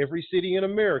 every city in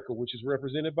America, which is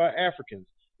represented by Africans,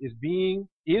 is being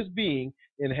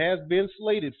and has been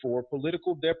slated for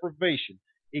political deprivation,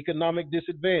 economic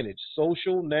disadvantage,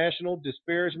 social, national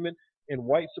disparagement, and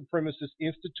white supremacist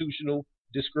institutional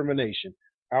discrimination.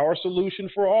 Our solution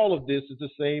for all of this is the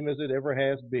same as it ever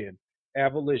has been: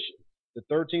 abolition. The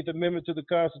 13th Amendment to the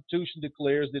Constitution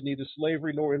declares that neither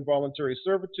slavery nor involuntary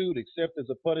servitude, except as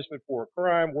a punishment for a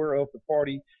crime whereof the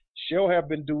party shall have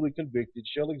been duly convicted,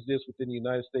 shall exist within the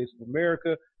United States of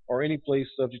America or any place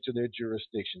subject to their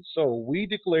jurisdiction. So we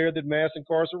declare that mass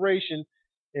incarceration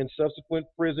and subsequent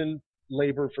prison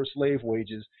labor for slave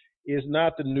wages is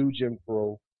not the new Jim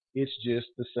Crow. It's just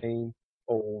the same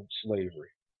old slavery.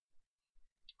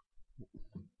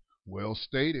 Well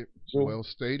stated. So, Well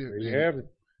stated. There you have it.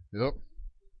 Yep.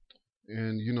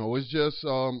 And it's just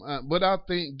but I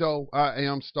think though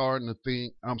I'm starting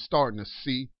to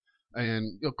see,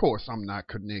 and of course I'm not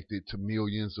connected to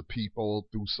millions of people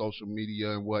through social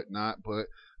media and whatnot, but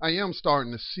I am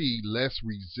starting to see less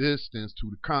resistance to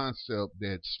the concept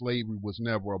that slavery was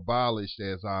never abolished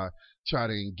as I try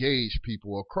to engage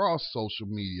people across social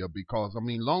media, because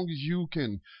long as you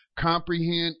can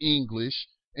comprehend English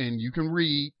and you can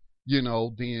read,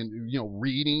 then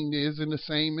reading isn't the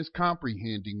same as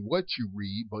comprehending what you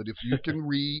read. But if you can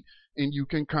read and you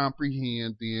can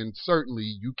comprehend, then certainly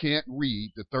you can't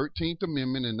read the 13th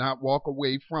Amendment and not walk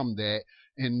away from that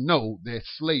and know that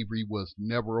slavery was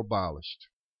never abolished.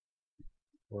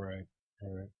 Right.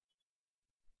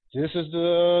 This is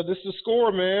the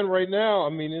score, man. Right now,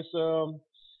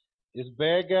 it's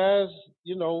bad guys,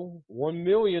 1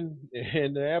 million,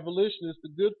 and the abolitionists, the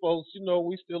good folks,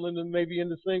 we still maybe in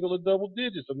the single or double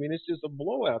digits. It's just a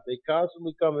blowout. They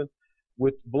constantly coming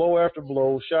with blow after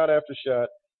blow, shot after shot,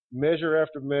 measure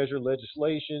after measure,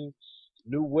 legislation,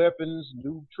 new weapons,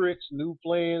 new tricks, new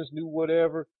plans, new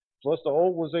whatever. Plus the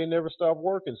old ones, they never stop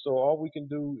working. So all we can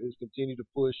do is continue to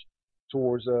push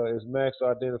towards, as Max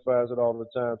identifies it all the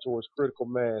time, towards critical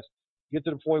mass. Get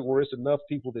to the point where it's enough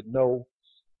people that know,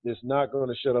 that's not going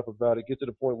to shut up about it. Get to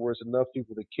the point where it's enough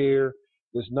people that care,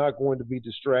 that's not going to be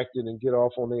distracted and get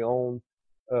off on their own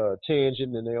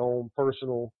tangent and their own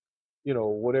personal,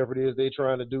 whatever it is they're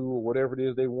trying to do, or whatever it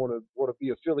is they want to be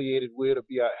affiliated with, or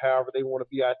be however they want to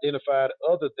be identified,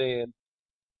 other than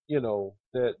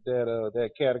that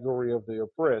category of the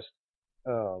oppressed.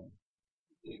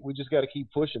 We just got to keep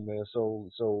pushing, man.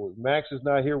 So Max is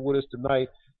not here with us tonight.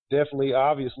 Definitely,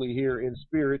 obviously here in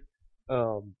spirit.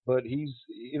 But he's,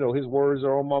 his words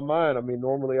are on my mind.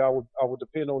 Normally I would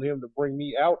depend on him to bring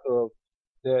me out of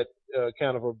that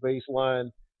kind of a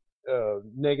baseline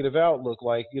negative outlook,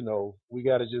 like, we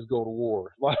got to just go to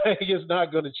war. Like, it's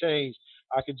not going to change.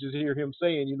 I could just hear him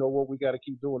saying, we got to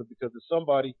keep doing it, because it's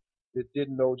somebody that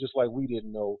didn't know, just like we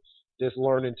didn't know, that's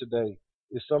learning today.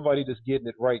 It's somebody that's getting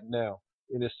it right now,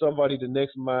 and it's somebody, the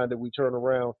next mind that we turn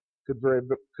around could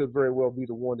very well be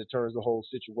the one that turns the whole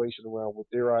situation around with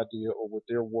their idea or with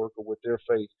their work or with their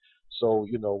faith. So,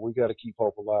 we got to keep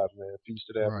hope alive, man. Peace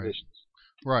to the abolitionists.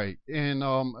 Right. And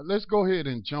let's go ahead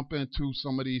and jump into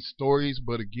some of these stories.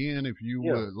 But again, if you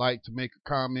would like to make a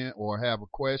comment or have a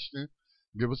question,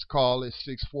 give us a call at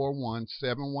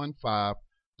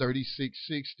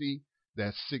 641-715-3660.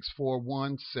 That's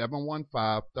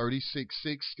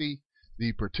 641-715-3660.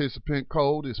 The participant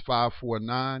code is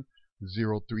 549-032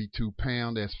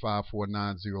 pound. That's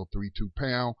 549-032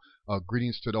 pound.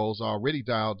 Greetings to those already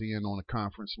dialed in on the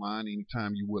conference line.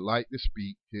 Anytime you would like to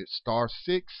speak, hit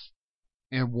 *6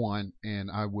 and 1, and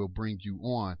I will bring you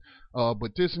on.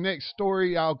 But this next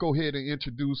story, I'll go ahead and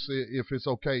introduce it if it's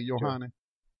okay, Johanna.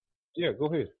 Yeah, go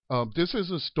ahead. This is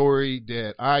a story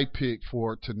that I picked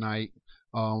for tonight.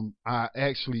 I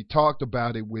actually talked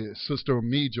about it with Sister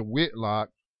Ameja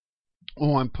Whitlock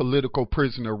on Political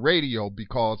Prisoner Radio,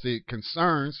 because it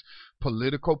concerns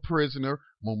political prisoner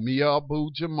Mumia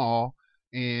Abu-Jamal,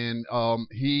 and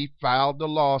he filed a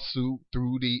lawsuit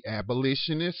through the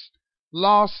Abolitionist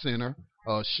Law Center.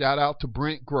 Shout out to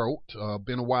Brent Grote.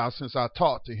 Been a while since I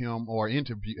talked to him or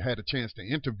had a chance to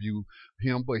interview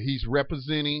him, but he's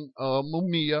representing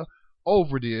Mumia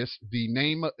over this. The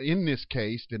name of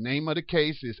the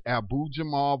case is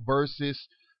Abu-Jamal versus,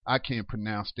 I can't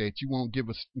pronounce that. You won't give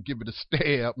it a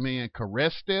stab, man.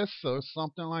 Carestes or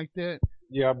something like that?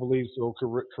 Yeah, I believe so.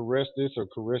 Carestes or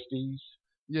Carestes.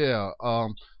 Yeah.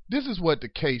 This is what the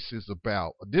case is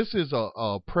about. This is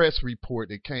a press report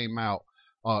that came out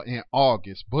in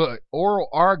August, but oral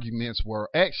arguments were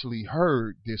actually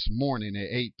heard this morning at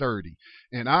 8:30.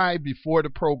 And I, before the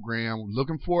program,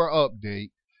 looking for an update,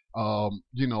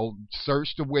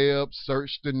 searched the web,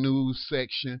 searched the news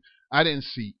section. I didn't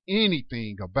see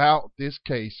anything about this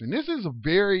case. And this is a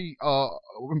very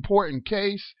important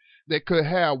case that could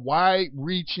have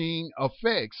wide-reaching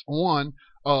effects on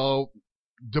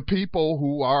the people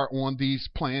who are on these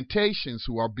plantations,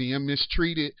 who are being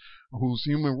mistreated, whose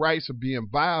human rights are being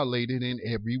violated in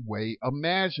every way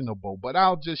imaginable. But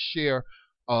I'll just share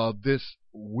this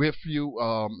with you.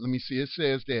 Let me see. It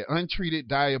says that untreated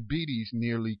diabetes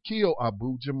nearly killed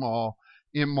Abu-Jamal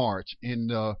in March. In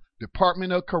the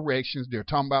Department of Corrections, they're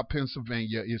talking about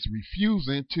Pennsylvania, is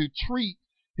refusing to treat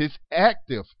his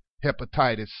active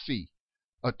hepatitis C.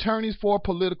 Attorneys for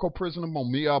political prisoner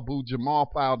Mumia Abu-Jamal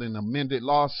filed an amended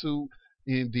lawsuit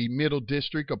in the Middle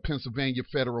District of Pennsylvania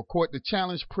Federal Court to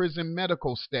challenge prison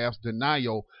medical staff's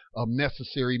denial of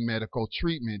necessary medical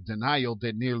treatment, denial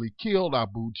that nearly killed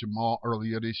Abu-Jamal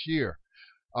earlier this year.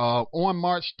 On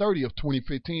March 30th,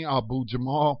 2015,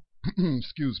 Abu-Jamal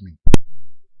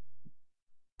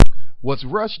was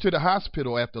rushed to the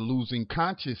hospital after losing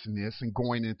consciousness and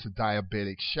going into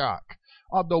diabetic shock.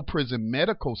 Although prison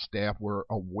medical staff were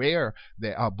aware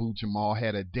that Abu-Jamal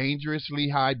had a dangerously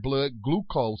high blood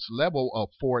glucose level of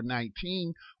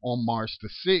 419 on March the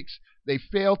 6th, they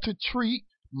failed to treat,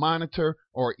 monitor,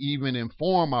 or even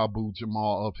inform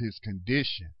Abu-Jamal of his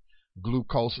condition.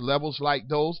 Glucose levels like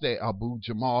those that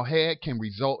Abu-Jamal had can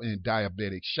result in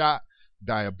diabetic shock,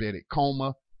 diabetic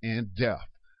coma, and death.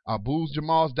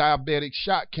 Abu-Jamal's diabetic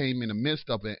shock came in the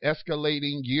midst of an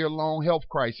escalating year-long health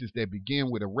crisis that began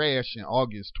with a rash in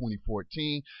August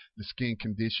 2014. The skin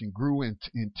condition grew in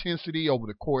intensity over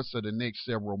the course of the next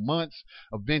several months,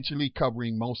 eventually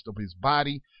covering most of his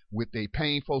body with a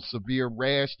painful, severe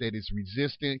rash that is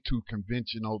resistant to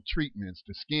conventional treatments.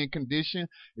 The skin condition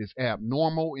is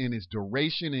abnormal in its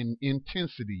duration and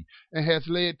intensity and has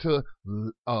led to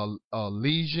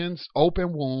lesions,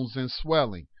 open wounds, and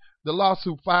swelling. The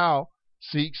lawsuit filed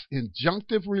seeks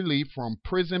injunctive relief from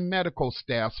prison medical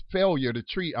staff's failure to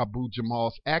treat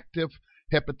Abu-Jamal's active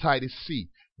hepatitis C.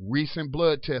 Recent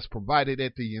blood tests provided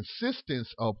at the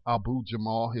insistence of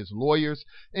Abu-Jamal, his lawyers,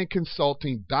 and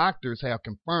consulting doctors have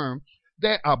confirmed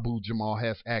that Abu-Jamal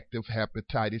has active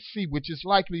hepatitis C, which is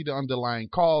likely the underlying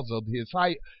cause of his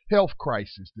health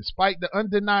crisis. Despite the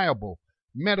undeniable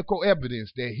medical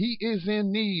evidence that he is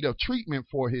in need of treatment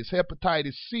for his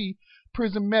hepatitis C,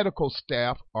 prison medical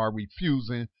staff are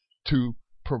refusing to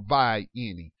provide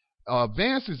any.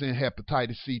 Advances in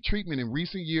hepatitis C treatment in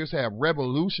recent years have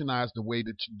revolutionized the way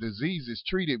the disease is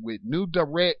treated, with new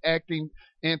direct-acting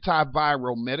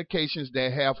antiviral medications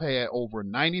that have had over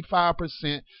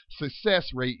 95% success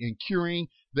rate in curing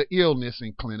the illness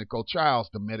in clinical trials.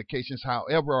 The medications,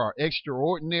 however, are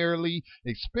extraordinarily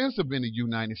expensive in the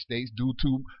United States due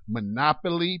to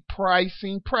monopoly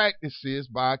pricing practices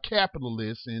by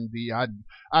capitalists and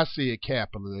I say it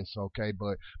capitalists, okay,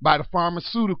 but by the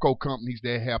pharmaceutical companies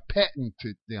that have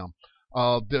patented them.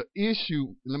 The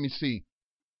issue, let me see.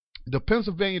 The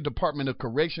Pennsylvania Department of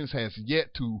Corrections has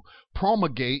yet to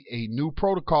promulgate a new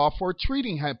protocol for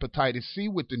treating hepatitis C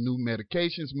with the new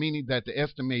medications, meaning that the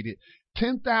estimated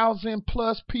 10,000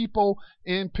 plus people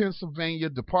in Pennsylvania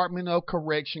Department of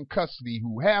Correction custody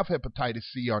who have hepatitis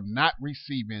C are not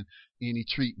receiving any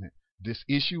treatment. This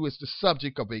issue is the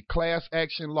subject of a class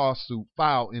action lawsuit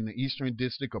filed in the Eastern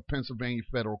District of Pennsylvania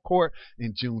Federal Court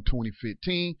in June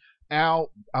 2015.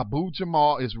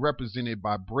 Abu-Jamal is represented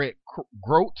by Brett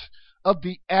Grote of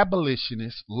the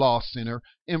Abolitionist Law Center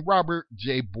and Robert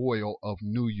J. Boyle of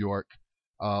New York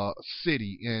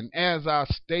City. And as I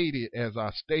stated,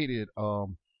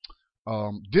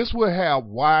 this will have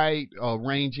wide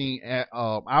ranging.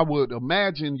 I would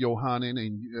imagine, Yohanan,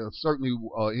 and certainly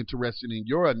interested in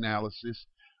your analysis.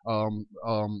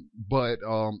 But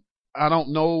I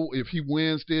don't know if he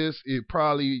wins this. It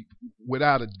probably,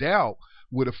 without a doubt,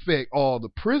 would affect all the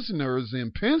prisoners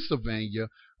in Pennsylvania.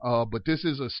 But this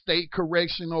is a state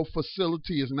correctional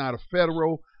facility. It's not a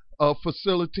federal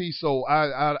facility. So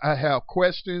I have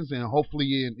questions, and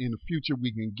hopefully in the future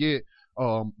we can get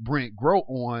Brent Grote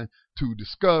on to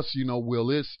discuss, will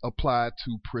this apply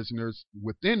to prisoners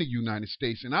within the United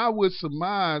States? And I would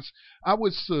surmise, I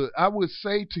would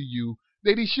say to you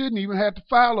that he shouldn't even have to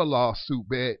file a lawsuit.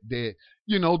 That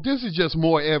this is just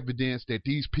more evidence that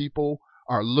these people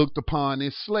are looked upon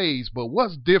as slaves. But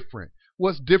what's different?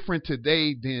 What's different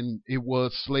today than it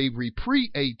was slavery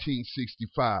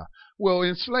pre-1865? Well,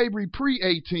 in slavery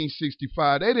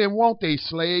pre-1865, they didn't want their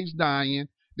slaves dying.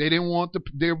 They didn't want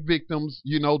their victims,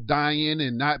 dying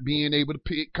and not being able to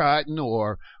pick cotton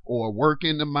or work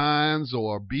in the mines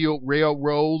or build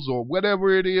railroads or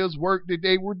whatever it is work that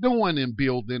they were doing in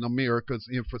building America's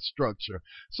infrastructure.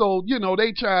 So,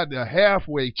 they tried to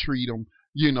halfway treat them,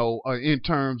 in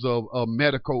terms of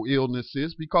medical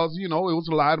illnesses, because, it was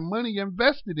a lot of money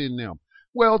invested in them.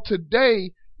 Well,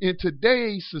 today, in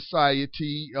today's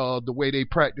society, the way they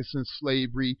practice in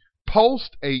slavery,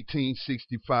 post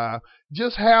 1865,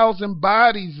 just housing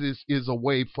bodies is a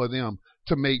way for them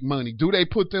to make money. Do they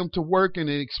put them to work and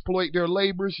exploit their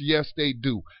laborers? Yes, they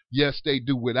do. Yes, they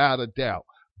do, without a doubt.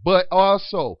 But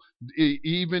also,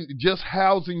 even just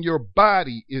housing your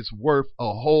body is worth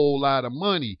a whole lot of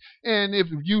money. And if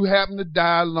you happen to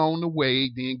die along the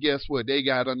way, then guess what? They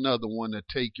got another one to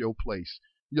take your place.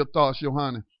 Your thoughts,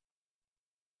 Johanna?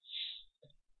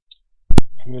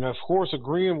 I mean, of course,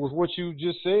 agreeing with what you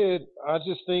just said, I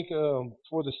just think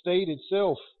for the state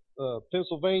itself,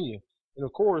 Pennsylvania, and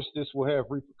of course, this will have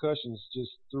repercussions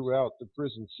just throughout the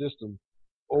prison system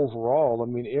overall. I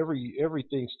mean,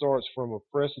 everything starts from a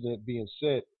precedent being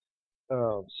set.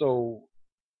 So,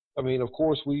 I mean, of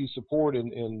course, we support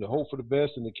and hope for the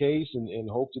best in the case, and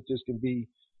hope that this can be,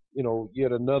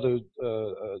 yet another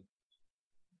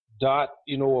dot,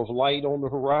 of light on the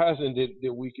horizon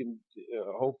that we can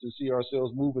hope to see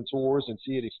ourselves moving towards and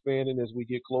see it expanding as we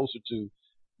get closer to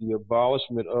the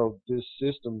abolishment of this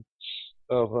system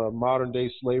of modern day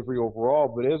slavery overall.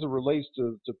 But as it relates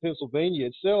to Pennsylvania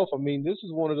itself, I mean, this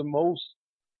is one of the most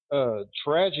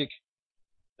tragic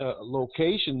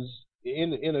locations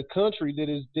in a country that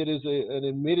is an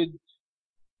admitted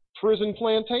prison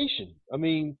plantation. I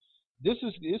mean, this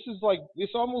is like,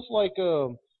 it's almost like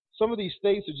some of these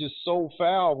states are just so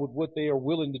foul with what they are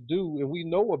willing to do, and we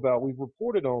know about. We've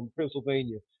reported on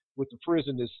Pennsylvania with the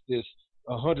prison that's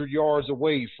 100 yards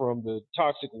away from the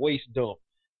toxic waste dump,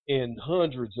 and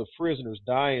hundreds of prisoners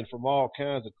dying from all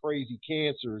kinds of crazy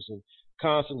cancers and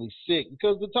constantly sick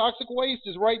because the toxic waste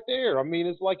is right there. I mean,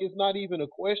 it's like it's not even a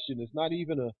question. It's not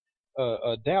even a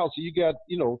doubt. So you got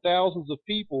thousands of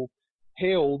people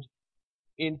held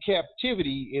in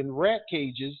captivity in rat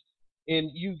cages,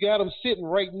 and you got them sitting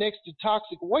right next to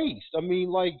toxic waste. I mean,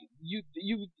 like you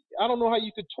I don't know how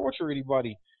you could torture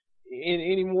anybody in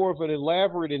any more of an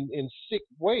elaborate and sick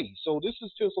way. So this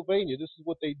is Pennsylvania. This is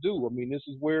what they do. I mean, this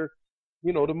is where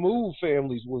the Move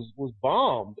families was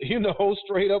bombed,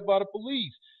 straight up by the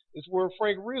police. It's where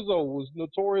Frank Rizzo was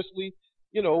notoriously,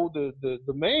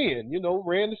 the man,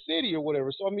 ran the city or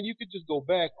whatever. So I mean, you could just go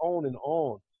back on and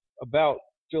on about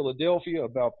Philadelphia,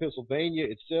 about Pennsylvania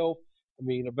itself. I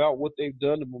mean, about what they've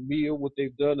done to Mumia, what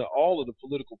they've done to all of the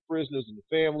political prisoners and the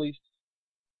families.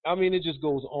 I mean, it just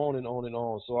goes on and on and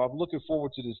on. So I'm looking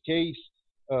forward to this case.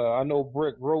 I know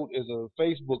Brett Grote is a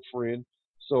Facebook friend.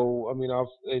 So, I mean, I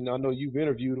know you've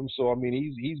interviewed him. So, I mean,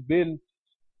 he's been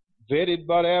vetted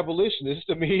by the abolitionists.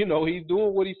 I mean, he's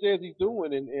doing what he says he's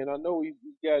doing. And I know he's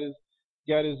got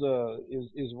his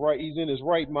right. He's in his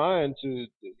right mind as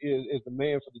the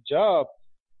man for the job.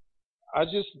 I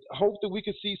just hope that we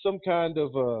could see some kind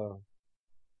of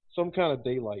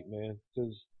daylight, man,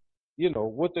 because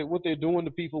what they're doing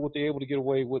to people, what they're able to get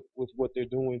away with what they're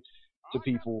doing to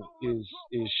people is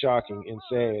shocking and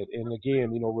sad. And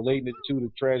again, relating it to the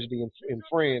tragedy in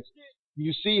France,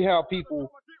 you see how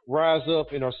people rise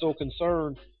up and are so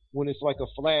concerned when it's like a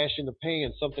flash in the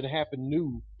pan, something happened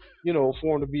new,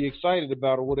 for them to be excited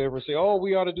about or whatever, and say, oh,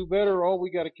 we ought to do better, oh, we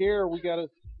got to care, we got to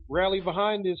rally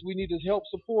behind this, we need to help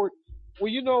support.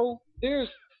 Well, there's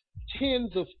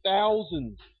tens of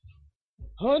thousands,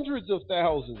 hundreds of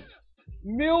thousands,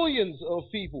 millions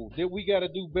of people that we got to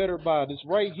do better by. That's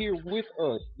right here with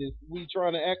us. We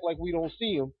trying to act like we don't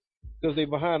see them because they're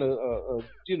behind a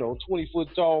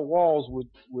 20-foot tall walls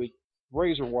with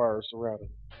razor wires surrounding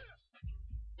them.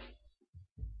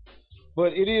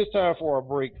 But it is time for our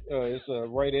break. It's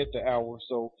right at the hour.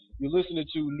 So you're listening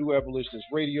to New Abolitionist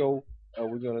Radio.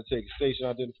 We're going to take station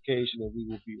identification, and we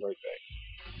will be right back.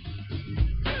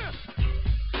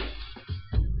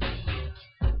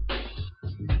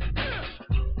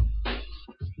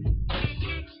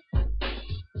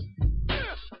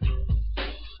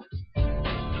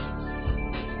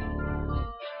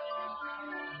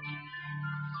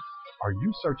 Are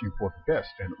you searching for the best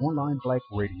in online black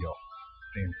radio?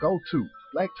 Then go to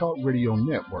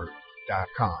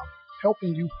blacktalkradionetwork.com,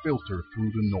 helping you filter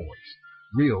through the noise.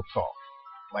 Real talk,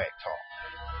 black talk.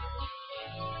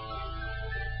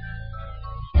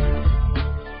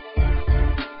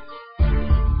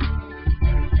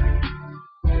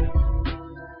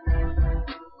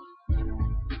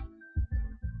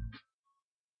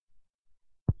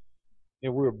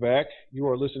 And we're back. You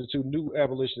are listening to New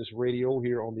Abolitionist Radio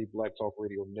here on the Black Talk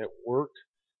Radio Network.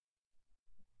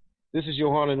 This is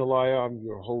Yohanan Elia. I'm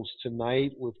your host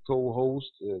tonight with co-host,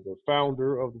 the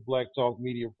founder of the Black Talk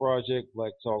Media Project,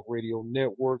 Black Talk Radio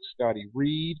Network, Scotty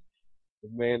Reed, the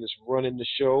man that's running the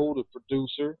show, the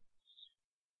producer.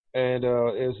 And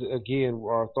as again,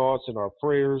 our thoughts and our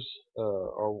prayers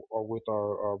are with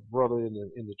our brother in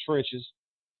the trenches,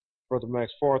 Brother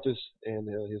Max Farthus, and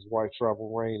his wife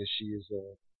Travel Rain, as she has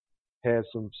had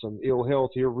some ill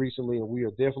health here recently, and we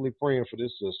are definitely praying for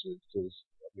this sister because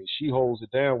she holds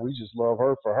it down. We just love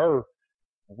her for her.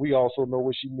 We also know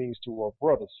what she means to our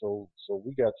brother, so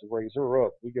we got to raise her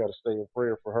up. We got to stay in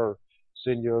prayer for her.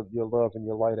 Send your love and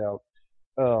your light out.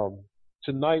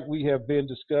 Tonight we have been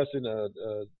discussing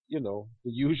the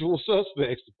usual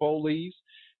suspects, the police,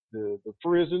 the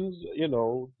prisons,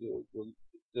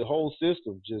 the whole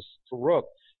system just corrupt.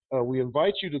 We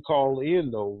invite you to call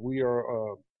in, though. We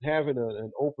are having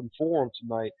an open forum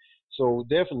tonight. So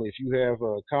definitely, if you have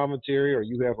a commentary or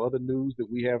you have other news that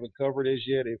we haven't covered as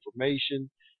yet, information,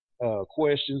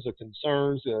 questions or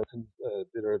concerns that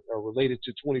are related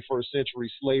to 21st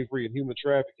century slavery and human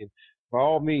trafficking, by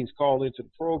all means, call into the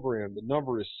program. The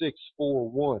number is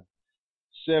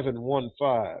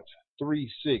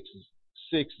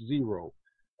 641-715-3660.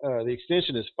 The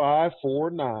extension is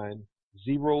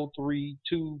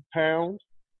 549-032#.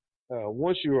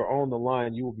 Once you are on the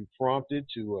line, you will be prompted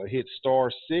to hit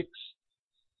 *6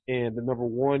 and the number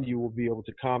 1. You will be able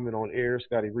to comment on air.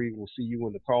 Scotty Reed will see you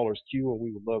in the caller's queue, and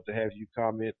we would love to have you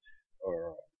comment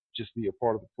or just be a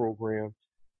part of the program.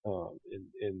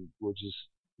 And we'll just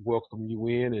welcome you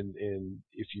in. And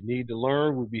if you need to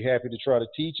learn, we'd be happy to try to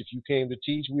teach. If you came to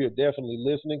teach, we are definitely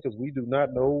listening, because we do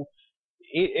not know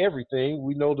everything.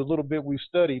 We know the little bit we've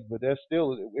studied, but that's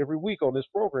still every week on this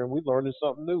program we're learning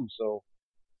something new. So,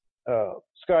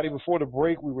 Scotty, before the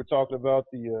break, we were talking about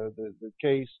the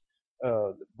case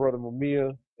Brother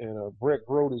Mumia and Brett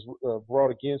Grote is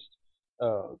brought against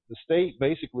the state,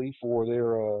 basically, for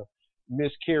their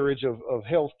miscarriage of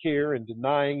health care and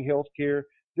denying health care.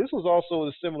 This was also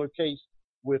a similar case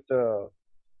with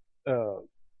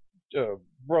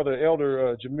Brother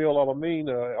Elder Jamil Al-Amin,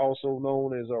 also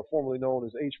known as, formerly known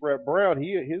as H. Rap Brown.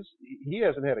 He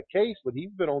hasn't had a case, but he's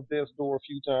been on death's door a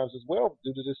few times as well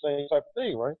due to the same type of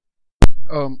thing, right?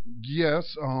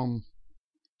 Yes.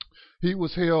 He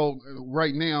was held.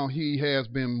 Right now, he has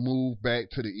been moved back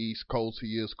to the East Coast.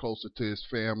 He is closer to his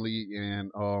family,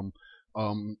 and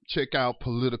check out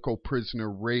Political Prisoner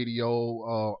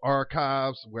Radio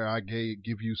archives, where I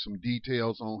give you some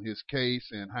details on his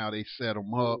case and how they set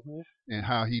him up, and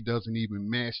how he doesn't even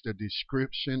match the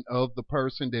description of the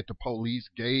person that the police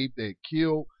gave that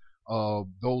killed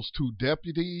those two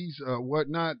deputies,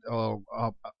 whatnot.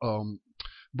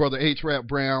 Brother H. Rap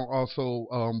Brown also,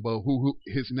 but who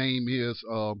his name is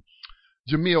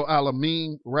Jamil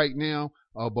Al-Amin right now,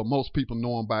 but most people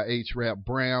know him by H. Rap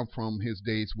Brown from his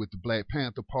days with the Black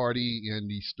Panther Party and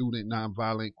the Student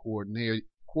Nonviolent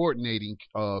Coordinating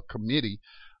Committee.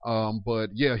 But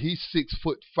yeah, he's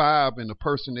 6'5", and the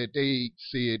person that they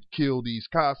said killed these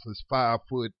cops is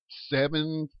 5'7",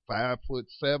 5'7"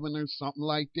 or something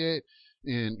like that.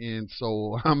 And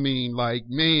so, I mean, like,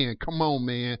 man, come on,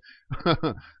 man.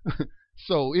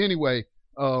 So anyway,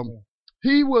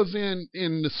 he was in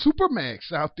the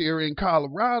Supermax out there in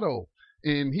Colorado,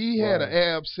 and he had an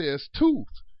abscess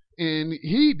tooth, and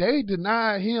they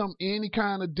denied him any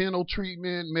kind of dental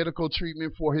treatment, medical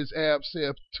treatment for his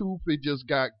abscess tooth. It just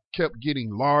kept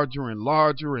getting larger and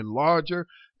larger and larger.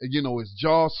 You know, his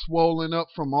jaw swollen up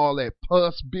from all that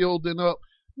pus building up.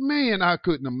 Man, I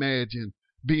couldn't imagine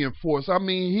being forced. I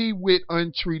mean, he went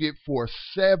untreated for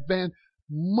 7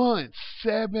 months,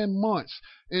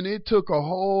 and it took a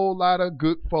whole lot of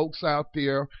good folks out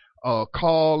there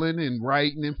calling and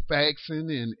writing and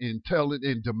faxing and telling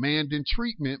and demanding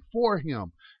treatment for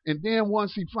him. And then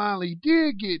once he finally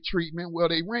did get treatment, well,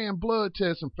 they ran blood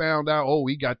tests and found out, oh,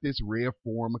 he got this rare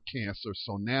form of cancer.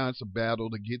 So now it's a battle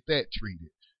to get that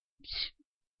treated.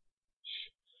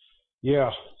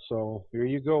 Yeah, so here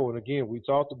you go. And again, we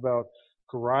talked about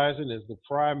Corizon as the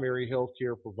primary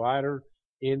healthcare provider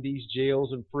in these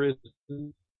jails and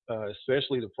prisons,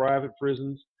 especially the private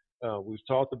prisons. We've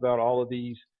talked about all of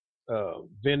these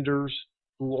vendors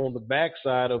who, on the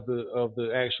backside of the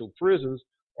actual prisons,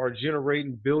 are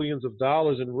generating billions of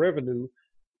dollars in revenue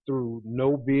through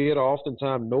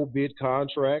oftentimes no bid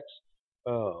contracts.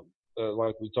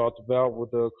 Like we talked about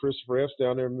with Christopher Epps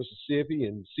down there in Mississippi,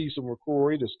 and Cecil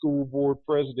McCrory, the school board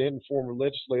president and former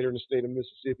legislator in the state of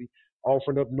Mississippi,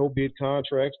 offering up no bid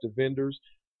contracts to vendors,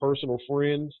 personal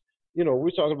friends. You know,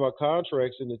 we're talking about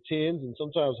contracts in the tens and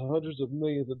sometimes hundreds of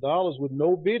millions of dollars with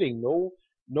no bidding, no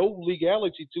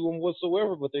legality to them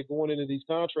whatsoever, but they're going into these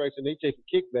contracts and they taking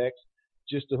kickbacks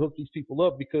just to hook these people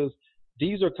up, because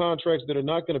these are contracts that are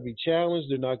not going to be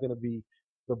challenged. They're not going to be,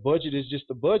 the budget is just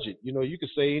the budget. You know, you could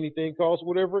say anything costs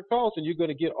whatever it costs, and you're going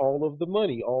to get all of the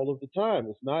money all of the time.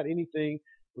 It's not anything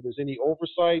where there's any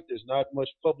oversight. There's not much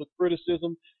public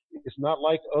criticism. It's not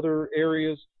like other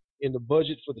areas in the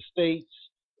budget for the states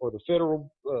or the federal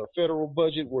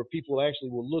budget where people actually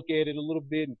will look at it a little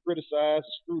bit and criticize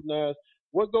and scrutinize.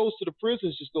 What goes to the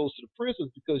prisons just goes to the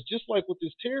prisons, because just like with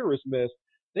this terrorist mess,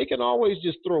 they can always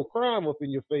just throw crime up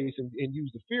in your face and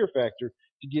use the fear factor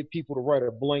to get people to write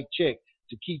a blank check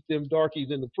to keep them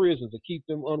darkies in the prisons, to keep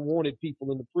them unwanted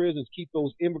people in the prisons, keep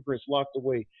those immigrants locked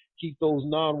away, keep those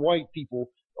non-white people,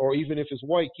 or even if it's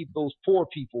white, keep those poor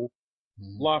people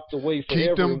locked away forever.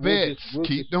 Keep them vets.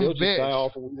 Keep them they'll vets. Just die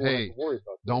off and we won't hey, have to worry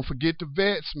about that. Don't forget the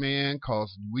vets, man,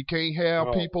 because we can't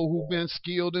have people who've been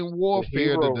skilled in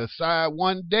warfare to decide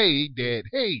one day that,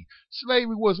 hey,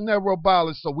 slavery was never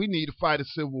abolished, so we need to fight a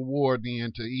civil war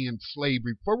then to end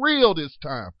slavery for real this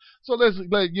time. So let's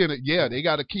they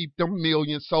got to keep them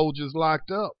million soldiers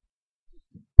locked up.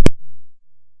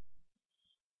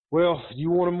 Well, you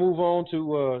want to move on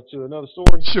to another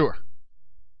story? Sure.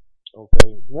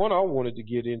 Okay. One I wanted to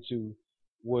get into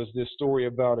was this story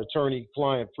about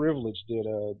attorney-client privilege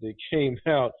that came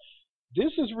out.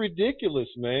 This is ridiculous,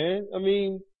 man. I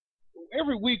mean,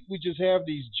 every week we just have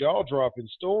these jaw-dropping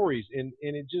stories, and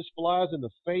it just flies in the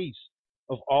face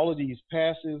of all of these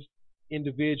passive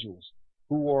individuals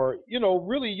who are,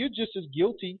 really you're just as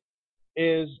guilty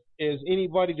as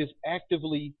anybody that's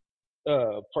actively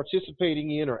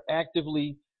participating in or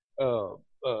actively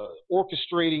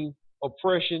orchestrating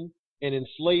oppression and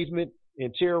enslavement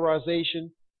and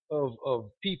terrorization of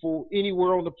people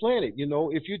anywhere on the planet.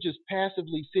 If you're just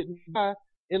passively sitting by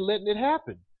and letting it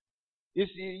happen,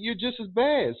 you're just as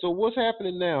bad. So what's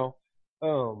happening now?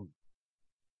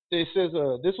 It says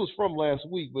this was from last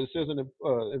week, but it says an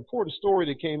important story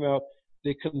that came out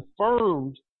that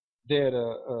confirmed that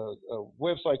a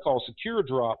website called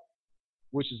SecureDrop,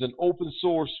 which is an open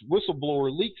source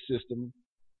whistleblower leak system,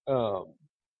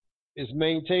 is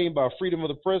maintained by Freedom of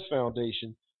the Press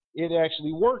Foundation. It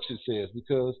actually works, it says,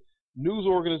 because news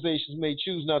organizations may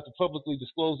choose not to publicly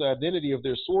disclose the identity of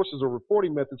their sources or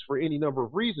reporting methods for any number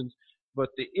of reasons, but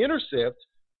The Intercept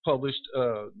published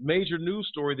a major news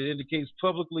story that indicates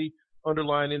publicly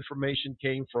underlying information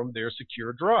came from their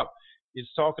SecureDrop.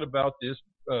 It's talking about this,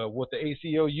 what the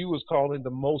ACLU is calling the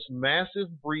most massive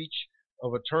breach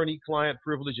of attorney-client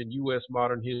privilege in U.S.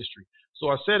 modern history. So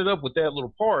I set it up with that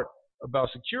little part about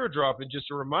SecureDrop, and just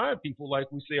to remind people,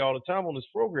 like we say all the time on this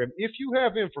program, if you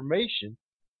have information,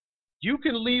 you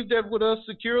can leave that with us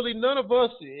securely. None of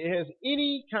us has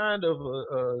any kind of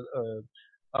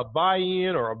a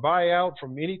buy-in or a buyout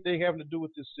from anything having to do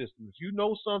with this system. If you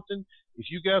know something,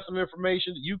 if you got some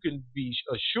information, you can be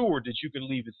assured that you can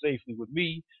leave it safely with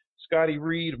me, Scotty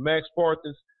Reed, Max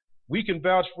Parthas. We can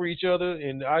vouch for each other,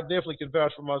 and I definitely can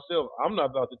vouch for myself. I'm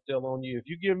not about to tell on you. If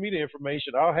you give me the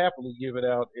information, I'll happily give it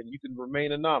out, and you can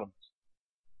remain anonymous,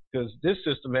 because this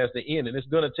system has to end, and it's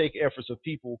going to take efforts of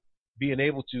people being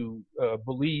able to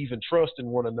believe and trust in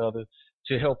one another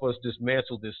to help us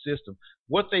dismantle this system.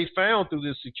 What they found through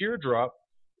this SecureDrop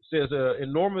says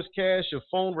enormous cache of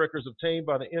phone records obtained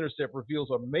by The Intercept reveals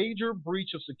a major breach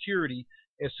of security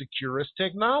at Securus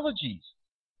Technologies,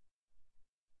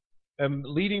 a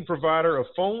leading provider of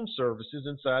phone services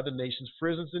inside the nation's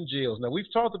prisons and jails. Now,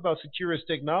 we've talked about Securus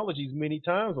Technologies many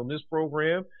times on this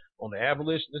program, on the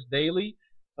Abolitionist Daily,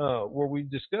 where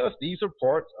we've discussed these are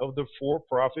parts of the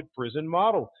for-profit prison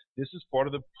model. This is part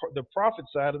of the profit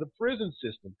side of the prison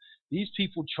system. These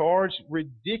people charge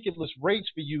ridiculous rates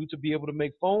for you to be able to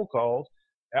make phone calls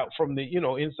out from the,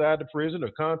 inside the prison, or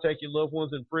contact your loved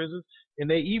ones in prisons. And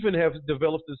they even have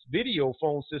developed this video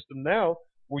phone system now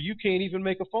where you can't even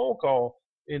make a phone call,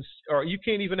 or you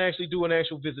can't even actually do an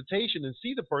actual visitation and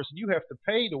see the person. You have to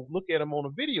pay to look at them on a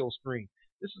video screen.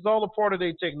 This is all a part of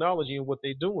their technology and what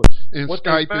they're doing. And what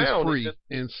Skype is free.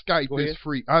 And Skype is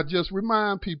free. I just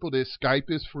remind people that Skype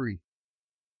is free.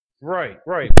 Right.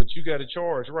 But you got to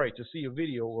charge, to see a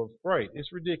video of,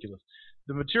 It's ridiculous.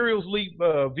 The materials leaked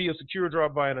via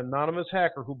SecureDrop by an anonymous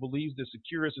hacker who believes that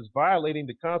Securus is violating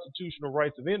the constitutional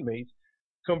rights of inmates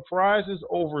comprises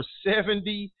over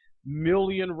 70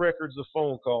 million records of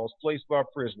phone calls placed by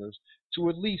prisoners to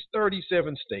at least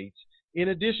 37 states, in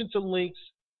addition to links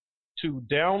to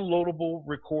downloadable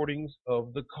recordings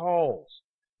of the calls.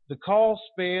 The calls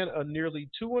span a nearly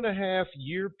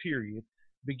 2.5-year period,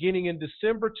 beginning in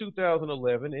December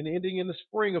 2011 and ending in the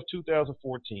spring of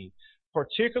 2014.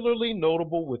 Particularly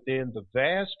notable within the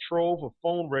vast trove of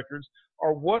phone records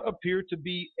are what appear to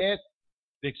be at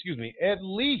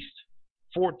least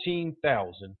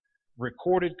 14,000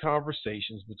 recorded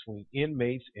conversations between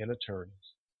inmates and attorneys.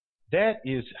 That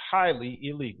is highly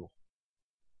illegal.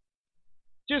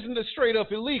 Just straight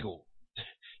up illegal.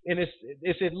 And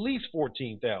it's at least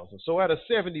 14,000. So out of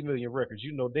 70 million records,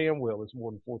 you know damn well it's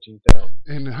more than 14,000.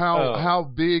 And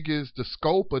how big is the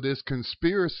scope of this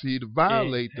conspiracy to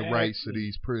violate the rights of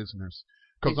these prisoners?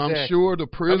 Because I'm sure the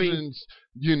prisons,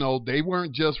 they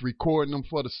weren't just recording them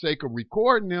for the sake of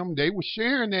recording them. They were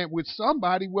sharing that with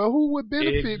somebody. Well, who would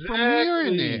benefit from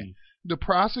hearing that? The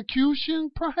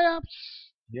prosecution, perhaps?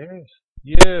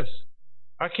 Yes.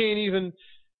 I can't even...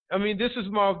 I mean, this is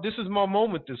my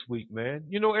moment this week, man.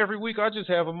 You know, every week I just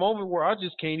have a moment where I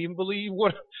just can't even believe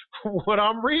what what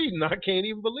I'm reading. I can't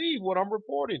even believe what I'm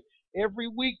reporting. Every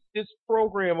week this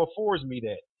program affords me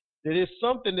that it's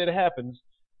something that happens.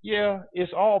 Yeah,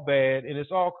 it's all bad and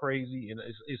it's all crazy and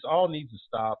it's all needs to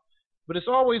stop. But it's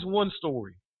always one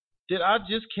story that I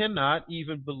just cannot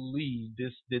even believe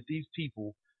this that these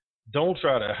people don't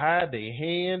try to hide their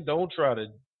hand, to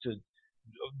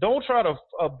don't try to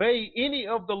obey any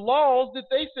of the laws that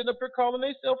they sit up here calling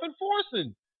themselves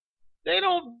enforcing. They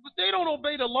don't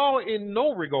obey the law in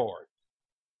no regard.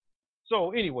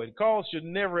 So anyway, the calls should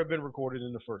never have been recorded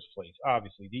in the first place.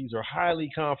 Obviously, these are highly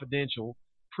confidential,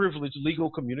 privileged legal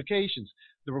communications.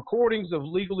 The recordings of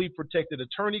legally protected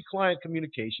attorney-client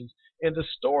communications and the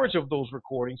storage of those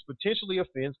recordings potentially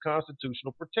offends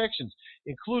constitutional protections,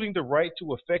 including the right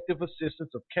to effective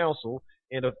assistance of counsel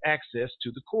and of access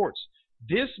to the courts.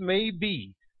 This may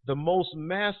be the most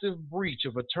massive breach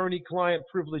of attorney-client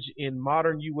privilege in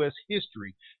modern U.S.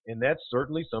 history, and that's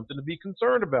certainly something to be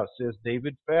concerned about, says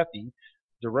David Fathi,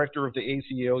 director of the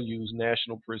ACLU's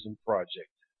National Prison Project.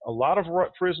 A lot of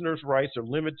prisoners' rights are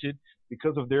limited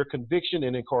because of their conviction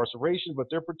and incarceration, but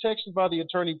their protection by the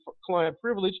attorney-client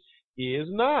privilege is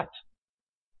not.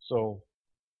 So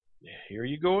here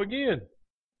you go again.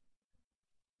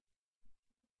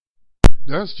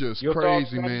 That's just Your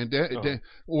crazy, thoughts, man.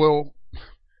 Well,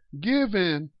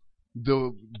 given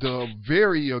the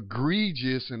very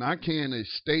egregious, and I can't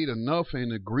state enough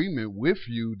in agreement with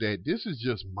you that this is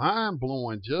just mind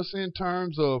blowing, just in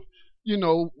terms of, you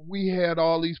know, we had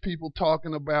all these people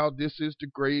talking about this is the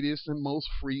greatest and most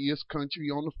freest country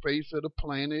on the face of the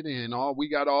planet, and we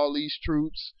got all these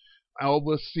troops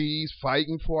overseas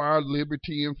fighting for our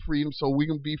liberty and freedom so we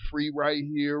can be free right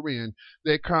here, and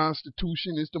that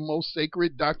Constitution is the most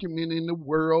sacred document in the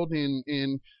world, and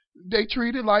they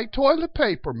treat it like toilet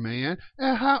paper, man.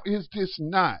 And how is this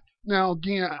not? Now,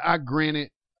 again, I granted,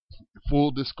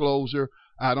 full disclosure,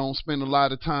 I don't spend a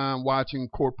lot of time watching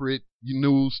corporate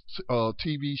news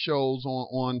TV shows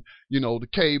on the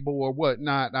cable or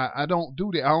whatnot. I don't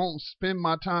do that. I don't spend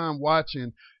my time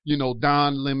watching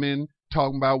Don Lemon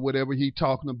talking about whatever he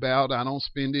talking about. I don't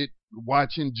spend it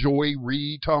watching Joy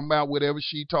Reid talking about whatever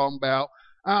she talking about.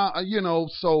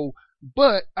 So,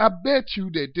 but I bet you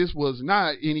that this was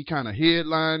not any kind of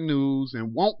headline news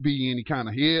and won't be any kind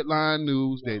of headline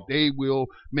news that they will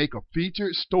make a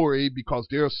featured story because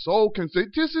they're so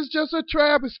concerned. This is just a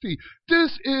travesty.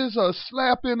 This is a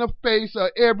slap in the face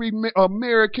of every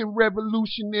American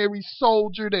revolutionary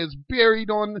soldier that's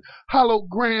buried on hollow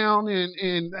ground,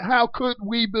 and how could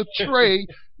we betray,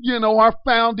 our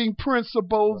founding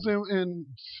principles and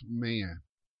man.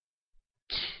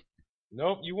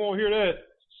 Nope, you won't hear that.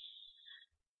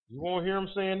 You won't hear him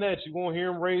saying that. You won't hear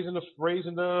him raising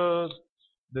the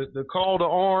call to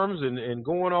arms and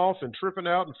going off and tripping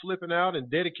out and flipping out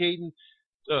and dedicating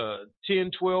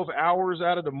 10, 12 hours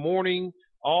out of the morning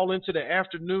all into the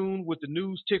afternoon with the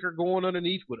news ticker going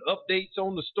underneath with updates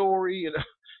on the story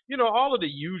and all of the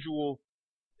usual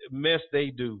mess they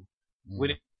do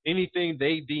with anything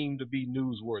they deem to be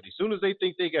newsworthy. As soon as they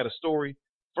think they got a story,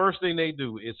 first thing they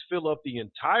do is fill up the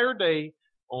entire day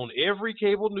on every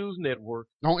cable news network.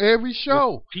 On every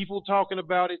show. People talking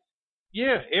about it.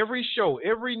 Yeah, every show,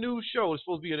 every news show is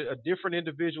supposed to be a different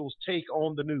individual's take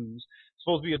on the news. It's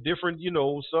supposed to be a different,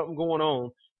 something going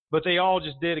on. But they all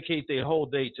just dedicate their whole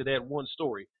day to that one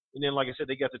story. And then, like I said,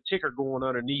 they got the ticker going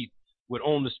underneath with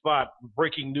on the spot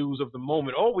breaking news of the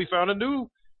moment. Oh, we found a new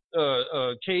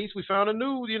case. We found a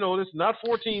new, it's not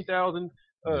 14,000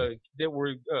 that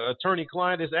were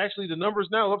attorney-client. It's actually the numbers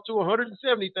now up to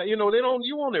 170,000.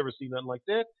 You won't ever see nothing like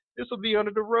that. This will be under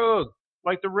the rug,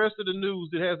 like the rest of the news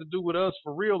that has to do with us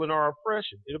for real and our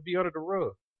oppression. It'll be under the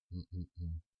rug.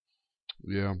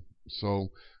 Yeah. So,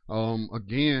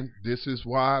 again, this is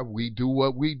why we do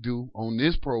what we do on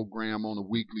this program on a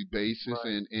weekly basis,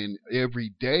 right, and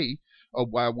every day.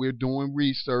 While we're doing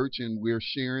research and we're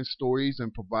sharing stories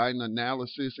and providing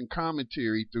analysis and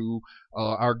commentary through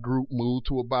our group Move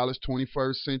to Abolish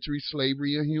 21st Century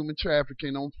Slavery and Human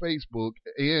Trafficking on Facebook,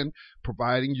 and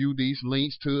providing you these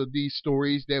links to these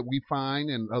stories that we find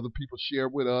and other people share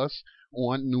with us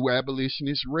on New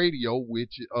Abolitionist Radio,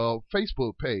 which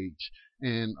Facebook page.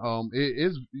 And it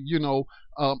is,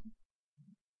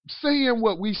 saying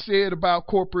what we said about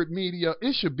corporate media,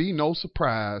 it should be no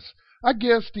surprise. I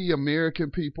guess the American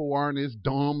people aren't as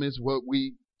dumb as what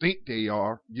we think they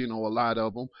are, a lot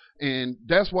of them. And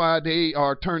that's why they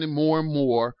are turning more and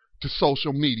more to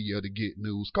social media to get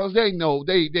news. Because they know,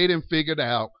 they done figured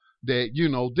out that,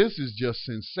 this is just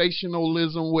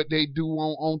sensationalism, what they do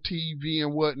on TV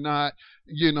and whatnot.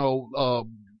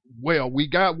 well, we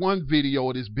got one video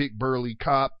of this big burly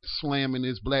cop slamming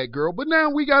this black girl, but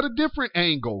now we got a different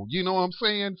angle. You know what I'm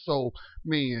saying? So,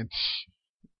 man,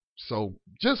 so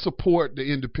just support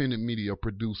the independent media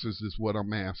producers is what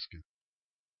I'm asking.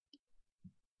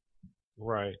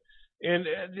 Right. And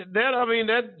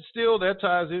that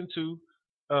ties into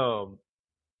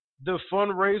the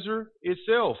fundraiser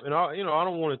itself. And I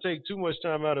don't want to take too much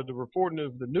time out of the reporting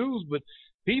of the news, but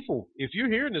people, if you're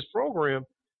hearing this program,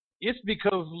 it's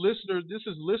because this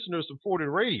is listener supported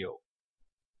radio.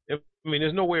 I mean,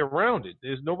 there's no way around it.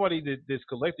 There's nobody that's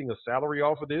collecting a salary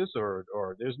off of this, or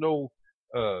there's no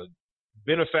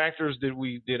benefactors that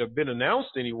have been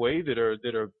announced anyway that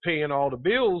are paying all the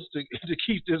bills to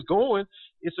keep this going.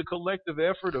 It's a collective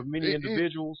effort of many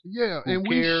individuals. And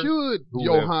we should,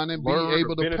 Yohanan, be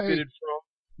able to pay.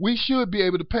 We should be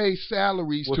able to pay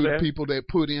salaries to the people that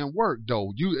put in work,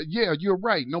 though. You're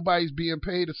right. Nobody's being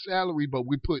paid a salary, but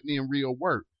we're putting in real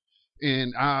work.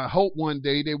 And I hope one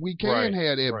day that we can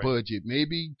have that budget.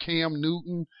 Maybe Cam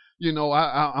Newton,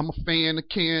 I'm a fan of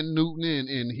Cam Newton,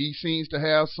 and he seems to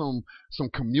have some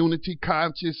community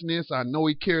consciousness. I know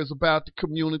he cares about the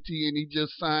community, and he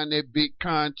just signed that big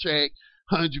contract,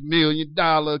 $100 million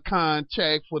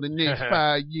contract for the next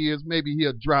 5 years. Maybe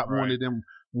he'll drop one of them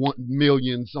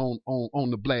millions on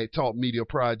the Black Talk Media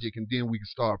Project, and then we can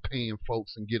start paying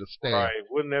folks and get a staff. Right?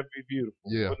 Wouldn't that be beautiful?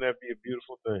 Yeah. Wouldn't that be a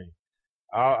beautiful thing?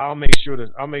 I'll make sure to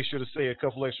say a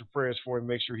couple extra prayers for him.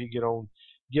 Make sure he get on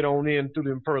in through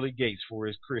them pearly gates for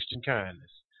his Christian kindness.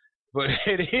 But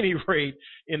at any rate,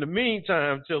 in the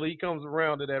meantime, till he comes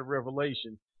around to that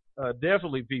revelation,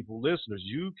 definitely, people, listeners,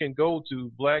 you can go to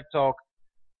Black Talk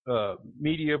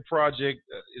Media Project.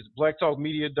 Is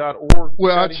blacktalkmedia.org.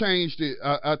 Well, I changed it.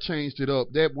 I changed it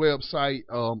up. That website,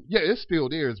 it's still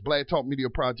there. It's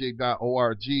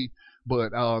blacktalkmediaproject.org.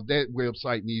 But that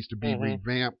website needs to be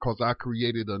revamped because I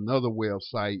created another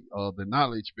website, the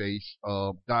knowledge base,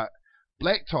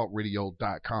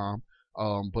 blacktalkradio.com.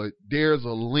 But there's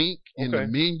a link in the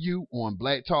menu on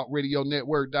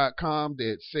blacktalkradionetwork.com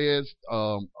that says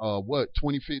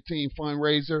 2015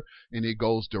 fundraiser, and it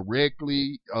goes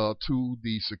directly to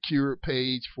the secured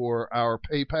page for our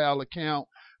PayPal account,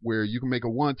 where you can make a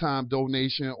one-time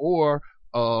donation or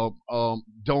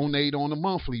donate on a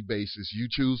monthly basis. You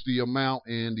choose the amount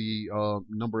and the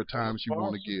number of times you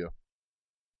want to give.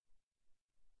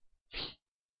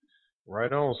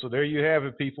 Right on. So there you have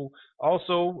it, people.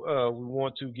 Also, we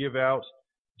want to give out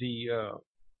the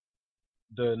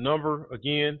number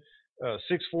again,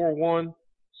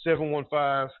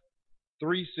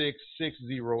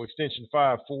 641-715-3660, extension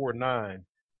 549,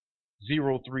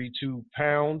 032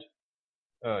 pound.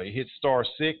 You hit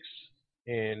 *6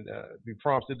 and be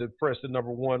prompted to press the number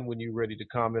 1 when you're ready to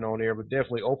comment on air. But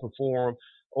definitely open forum,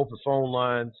 open phone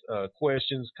lines,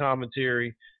 questions,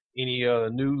 commentary, any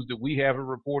news that we haven't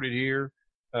reported here.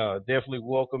 Definitely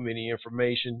welcome any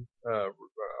information,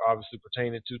 obviously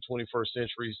pertaining to 21st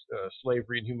century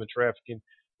slavery and human trafficking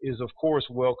is, of course,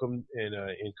 welcome and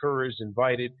encouraged,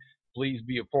 invited. Please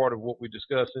be a part of what we're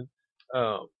discussing.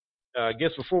 I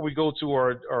guess before we go to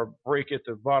our break at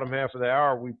the bottom half of the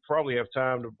hour, we probably have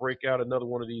time to break out another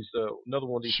one of these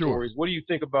stories. What do you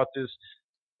think about this?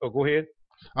 Oh, go ahead.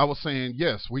 I was saying,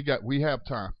 yes, we have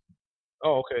time.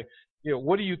 Oh, okay. Yeah,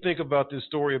 what do you think about this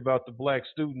story about the Black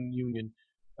Student Union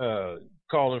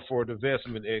calling for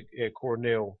divestment at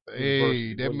Cornell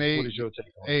University? What is your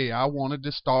take on it? I wanted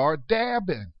to start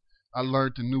dabbing. I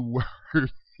learned a new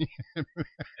word.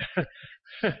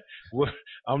 Well,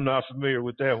 I'm not familiar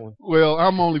with that one. Well,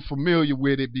 I'm only familiar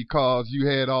with it because you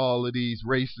had all of these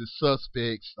racist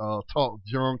suspects talk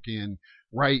junk and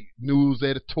write news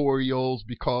editorials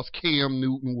because Cam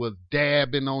Newton was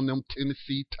dabbing on them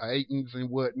Tennessee Titans and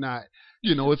whatnot.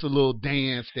 It's a little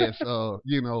dance that's,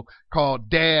 called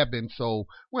dabbing. So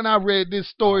when I read this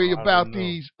story about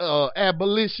these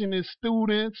abolitionist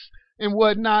students and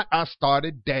whatnot, I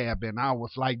started dabbing. I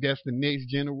was like, that's the next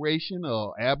generation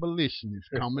of abolitionists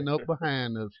coming up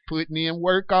behind us, putting in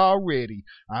work already.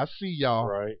 I see y'all.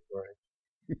 Right.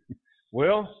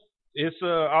 Well, it's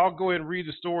I'll go ahead and read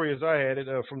the story as I had it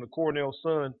from the Cornell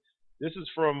Sun. This is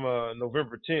from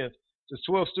November 10th. It says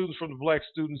 12 students from the Black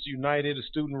Students United, a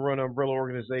student-run umbrella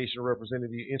organization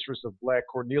representing the interests of Black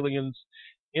Cornellians,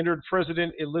 entered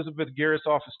President Elizabeth Garrett's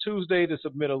office Tuesday to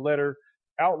submit a letter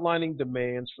outlining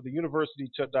demands for the university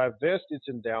to divest its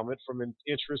endowment from an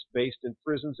interest based in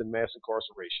prisons and mass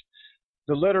incarceration.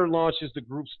 The letter launches the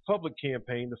group's public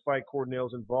campaign to fight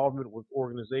Cornell's involvement with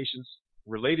organizations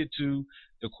related to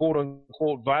the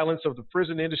quote-unquote violence of the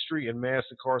prison industry and mass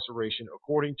incarceration,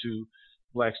 according to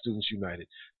Black Students United.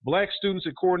 Black students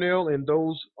at Cornell and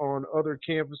those on other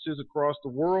campuses across the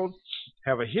world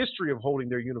have a history of holding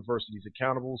their universities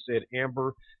accountable, said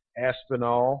Amber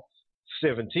Aspinall,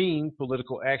 17,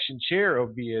 Political Action Chair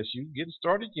of BSU, getting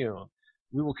started young.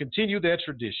 We will continue that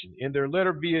tradition. In their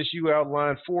letter, BSU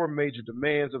outlined 4 major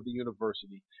demands of the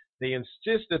university. They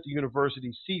insist that the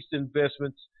university cease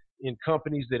investments in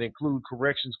companies that include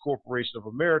Corrections Corporation of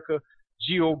America,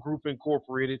 Geo Group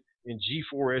Incorporated, and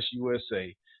G4S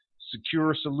USA.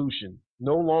 Secure solution.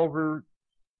 No longer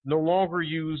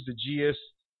use the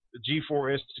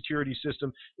G4S security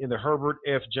system in the Herbert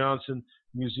F. Johnson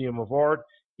Museum of Art.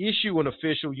 Issue an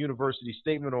official university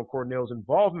statement on Cornell's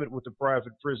involvement with the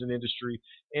private prison industry,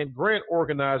 and grant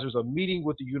organizers a meeting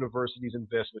with the university's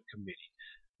investment committee.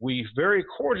 We very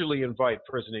cordially invite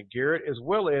President Garrett, as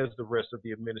well as the rest of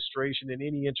the administration and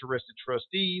any interested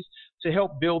trustees, to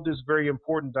help build this very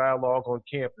important dialogue on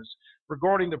campus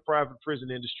regarding the private prison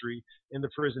industry and the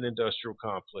prison industrial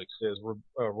complex, says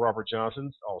Robert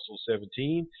Johnson, also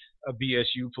 17, a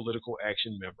BSU political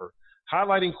action member.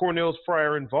 Highlighting Cornell's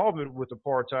prior involvement with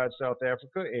apartheid South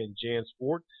Africa and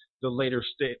JanSport, the letter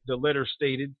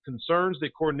stated concerns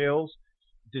that Cornell's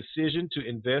decision to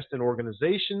invest in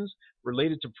organizations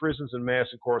related to prisons and mass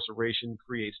incarceration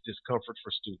creates discomfort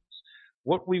for students.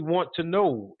 What we want to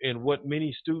know, and what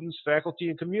many students, faculty,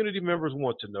 and community members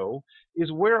want to know,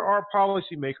 is where our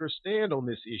policymakers stand on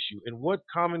this issue and what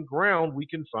common ground we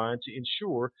can find to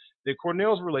ensure that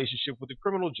Cornell's relationship with the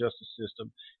criminal justice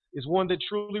system is one that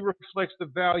truly reflects the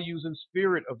values and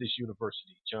spirit of this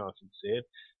university, Johnson said.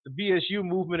 The BSU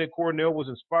movement at Cornell was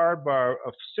inspired by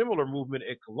a similar movement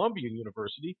at Columbia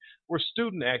University, where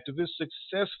student activists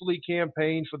successfully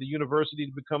campaigned for the university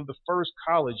to become the first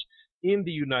college in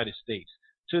the United States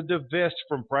to divest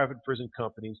from private prison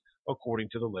companies, according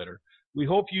to the letter. We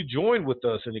hope you join with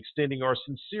us in extending our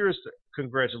sincerest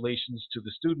congratulations to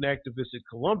the student activists at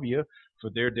Columbia for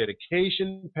their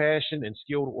dedication, passion, and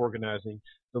skilled organizing,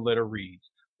 the letter reads.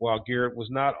 While Garrett was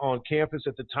not on campus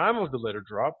at the time of the letter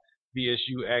drop,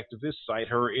 BSU activists cite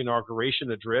her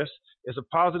inauguration address as a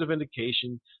positive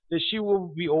indication that she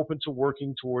will be open to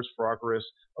working towards progress,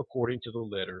 according to the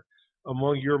letter.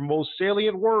 Among your most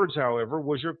salient words, however,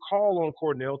 was your call on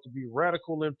Cornell to be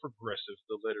radical and progressive,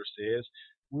 the letter says.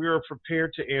 We are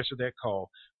prepared to answer that call.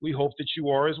 We hope that you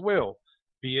are as well.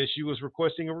 BSU is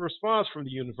requesting a response from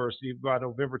the university by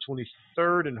November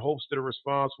 23rd in hopes that a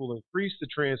response will increase the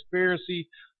transparency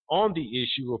on the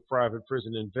issue of private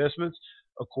prison investments,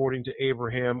 according to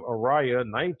Abraham Araya,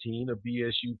 19, a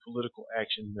BSU political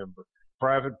action member.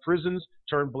 Private prisons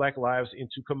turn black lives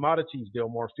into commodities,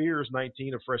 Delmar Fears,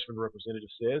 19, a freshman representative,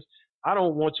 says. I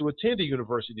don't want to attend a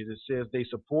university that says they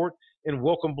support and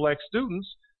welcome black students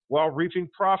while reaping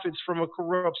profits from a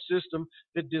corrupt system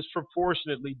that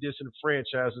disproportionately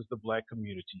disenfranchises the black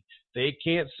community. They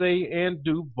can't say and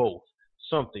do both.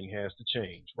 Something has to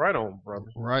change. Right on,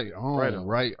 brother. Right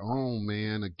on,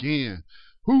 man. Again,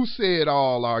 who said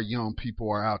all our young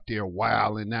people are out there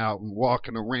wilding out and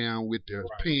walking around with their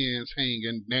pants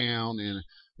hanging down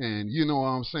and you know what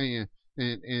I'm saying?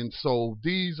 And so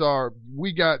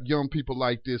we got young people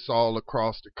like this all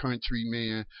across the country,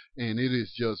 man, and it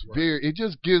is just it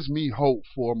just gives me hope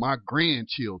for my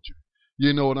grandchildren.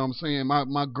 You know what I'm saying?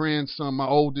 My grandson, my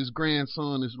oldest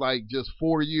grandson is like just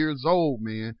 4 years old,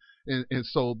 man. And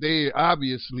so they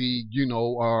obviously, you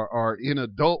know, are in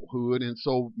adulthood, and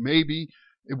so maybe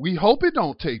we hope it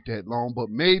don't take that long, but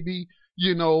maybe,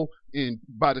 you know,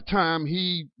 by the time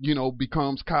he, you know,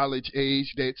 becomes college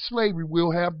age, that slavery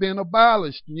will have been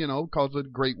abolished, you know, because of the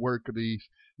great work of these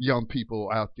young people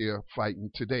out there fighting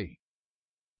today.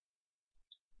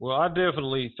 Well, I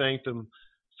definitely thank them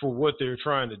for what they're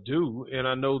trying to do, and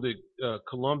I know that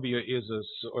Columbia is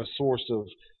a source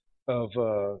of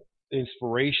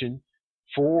inspiration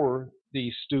for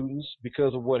these students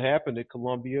because of what happened at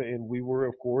Columbia, and we were,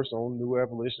 of course, on New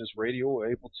Abolitionist Radio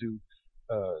able to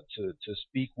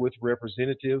speak with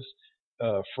representatives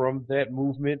from that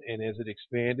movement, and as it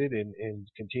expanded and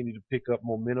continued to pick up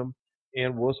momentum,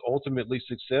 and was ultimately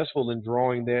successful in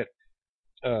drawing that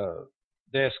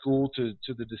school to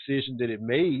the decision that it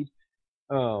made.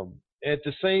 At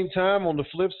the same time, on the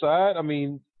flip side, I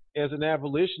mean, as an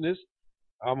abolitionist,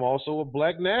 I'm also a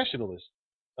black nationalist.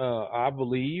 I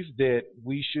believe that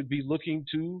we should be looking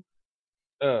to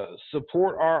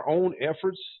support our own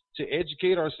efforts to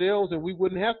educate ourselves, and we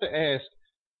wouldn't have to ask.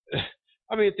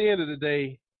 I mean, at the end of the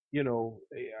day, you know,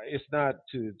 it's not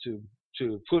to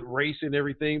put race in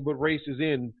everything, but race is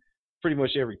in pretty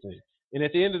much everything. And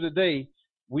at the end of the day,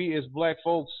 we as black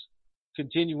folks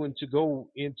continuing to go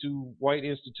into white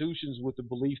institutions with the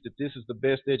belief that this is the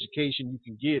best education you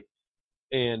can get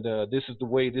and this is the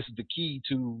way. This is the key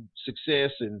to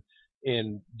success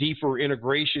and deeper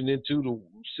integration into the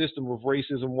system of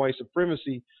racism, white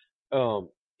supremacy.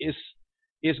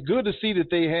 It's good to see that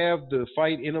they have the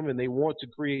fight in them and they want to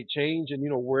create change. And,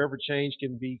 wherever change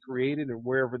can be created and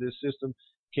wherever this system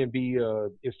can be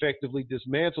effectively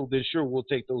dismantled, then sure, we'll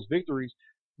take those victories.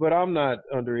 But I'm not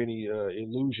under any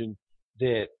illusion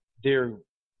that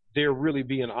they're really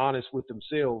being honest with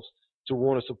themselves to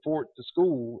want to support the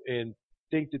school and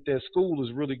think that school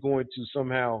is really going to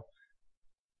somehow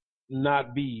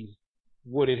not be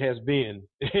what it has been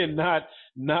and not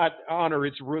honor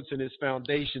its roots and its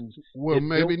foundations. Well,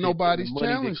 maybe nobody's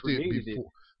challenged it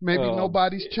before. Maybe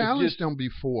nobody's challenged them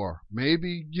before.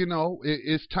 Maybe,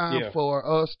 it's time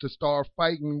for us to start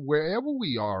fighting wherever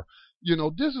we are.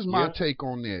 This is my take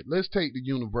on that. Let's take the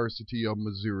University of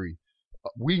Missouri.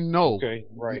 We know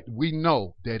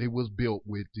that it was built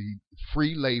with the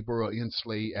free labor of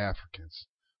enslaved Africans.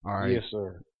 All right. Yes,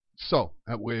 sir. So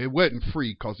it wasn't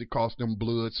free because it cost them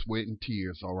blood, sweat, and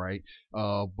tears. All right.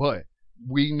 But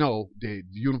we know that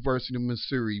the University of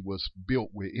Missouri was built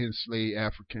with enslaved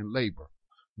African labor.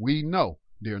 We know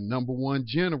their number one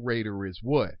generator is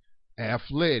what?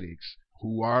 Athletics.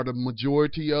 Who are the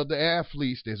majority of the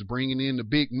athletes that's bringing in the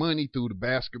big money through the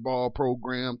basketball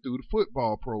program, through the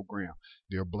football program?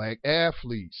 They're black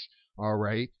athletes, all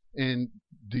right? And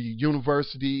the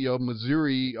University of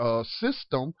Missouri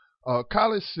system,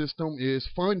 college system, is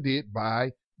funded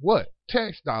by what?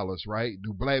 Tax dollars, right?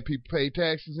 Do black people pay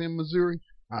taxes in Missouri?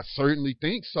 I certainly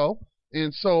think so.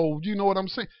 And so, you know what I'm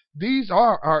saying? These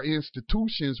are our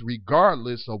institutions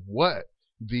regardless of what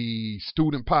the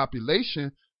student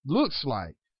population looks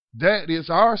like. That is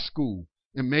our school,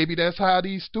 and maybe that's how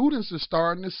these students are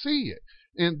starting to see it.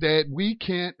 And that we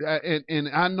can't, and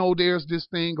I know there's this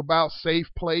thing about safe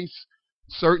place.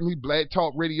 Certainly Black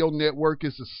Talk Radio Network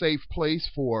is a safe place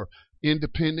for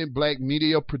independent black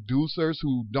media producers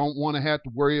who don't want to have to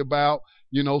worry about,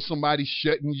 somebody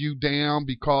shutting you down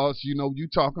because, you're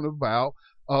talking about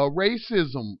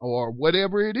racism or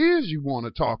whatever it is you want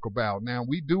to talk about. Now,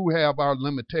 we do have our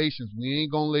limitations. We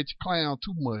ain't going to let you clown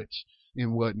too much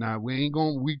and whatnot. We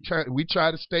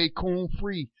try to stay coon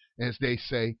free, as they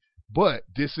say. But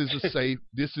this is a safe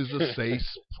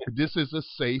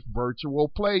virtual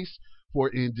place for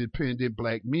independent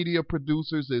black media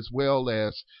producers, as well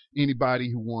as anybody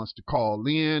who wants to call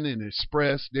in and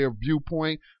express their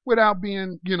viewpoint without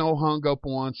being, hung up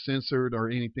on, censored, or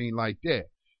anything like that.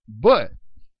 But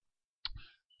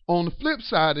on the flip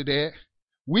side of that,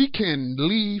 we can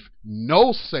leave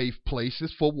no safe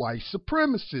places for white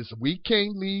supremacists. We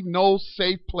can't leave no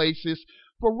safe places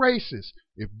for racists.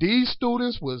 If these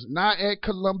students was not at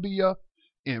Columbia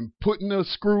and putting the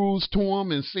screws to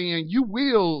them and saying, you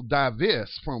will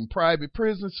divest from private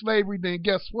prison slavery, then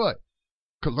guess what?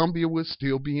 Columbia would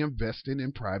still be investing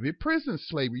in private prison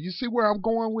slavery. You see where I'm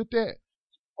going with that?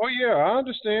 Oh yeah, I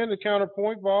understand the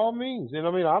counterpoint by all means. And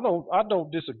I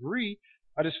don't disagree.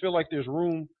 I just feel like there's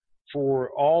room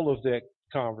for all of that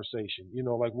conversation.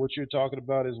 Like what you're talking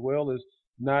about as well is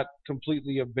not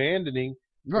completely abandoning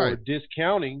or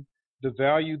discounting the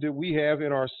value that we have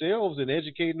in ourselves and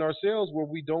educating ourselves, where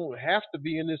we don't have to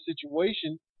be in this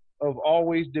situation of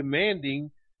always demanding,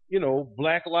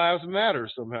 Black Lives Matter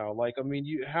somehow. Like,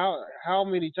 how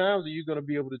many times are you going to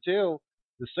be able to tell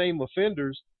the same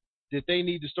offenders that they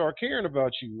need to start caring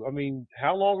about you?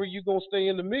 How long are you going to stay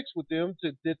in the mix with them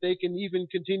that they can even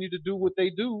continue to do what they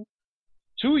do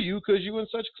to you because you're in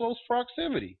such close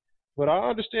proximity? But I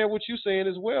understand what you're saying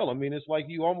as well. It's like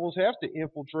you almost have to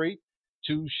infiltrate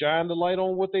to shine the light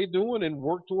on what they're doing and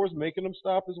work towards making them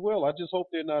stop as well. I just hope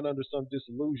they're not under some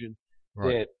disillusion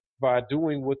that by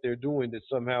doing what they're doing, that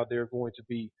somehow they're going to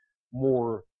be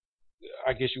more,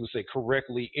 I guess you would say,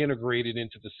 correctly integrated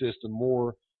into the system,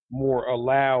 more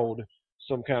allowed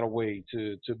some kind of way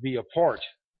to be a part.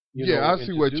 I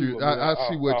see what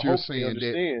you're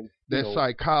saying. That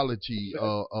psychology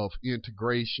of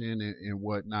integration and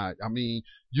whatnot.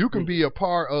 You can be a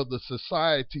part of the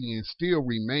society and still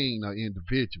remain an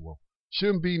individual.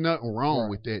 Shouldn't be nothing wrong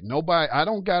with that. I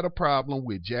don't got a problem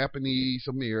with Japanese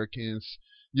Americans,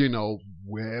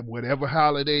 whatever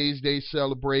holidays they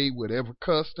celebrate, whatever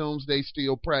customs they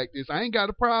still practice. I ain't got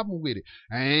a problem with it.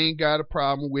 I ain't got a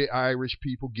problem with Irish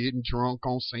people getting drunk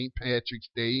on St. Patrick's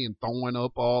Day and throwing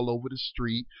up all over the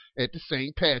street at the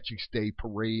St. Patrick's Day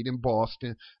parade in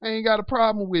Boston. I ain't got a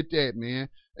problem with that, man.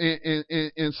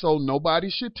 And so nobody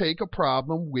should take a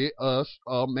problem with us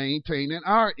maintaining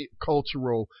our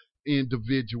cultural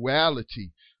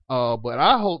individuality. But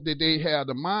I hope that they have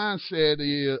the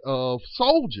mindset of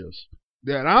soldiers,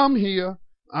 that I'm here,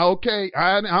 Okay,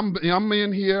 I'm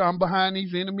in here. I'm behind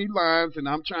these enemy lines, and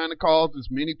I'm trying to cause as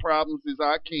many problems as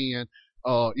I can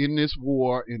in this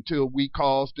war until we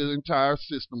cause the entire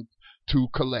system to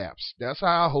collapse. That's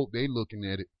how I hope they looking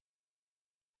at it.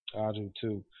 I do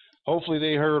too. Hopefully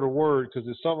they heard a word, because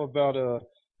there's something about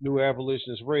New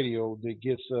Abolitionist Radio that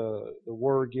gets the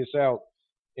word gets out,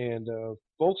 and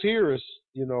folks hear us.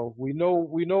 You know, we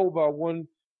know about one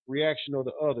reaction or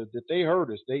the other, that they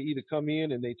heard us. They either come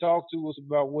in and they talk to us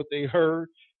about what they heard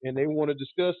and they want to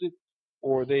discuss it,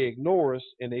 or they ignore us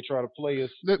and they try to play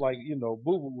us like,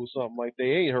 boo-boo or something, like they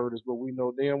ain't heard us, but we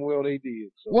know damn well they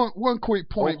did. So one quick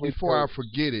point before I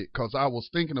forget it, because I was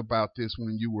thinking about this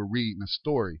when you were reading the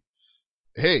story.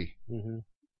 Hey,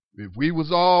 if we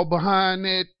was all behind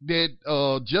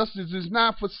that Justice is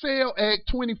Not for Sale Act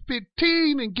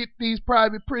 2015 and get these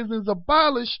private prisons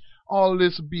abolished, all of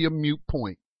this would be a moot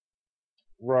point.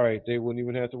 Right, they wouldn't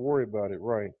even have to worry about it.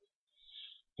 Right.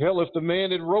 Hell, if the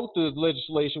man that wrote the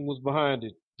legislation was behind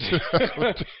it,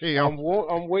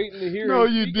 I'm waiting to hear. No,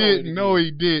 you didn't. No,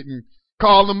 he didn't.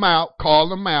 Call him out.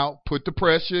 Put the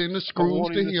pressure and the screws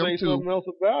to him too. Say something else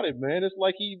about it, man. It's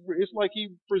like he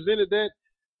presented that,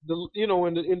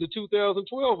 in the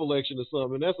 2012 election or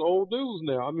something. That's old news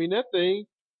now. I mean, that thing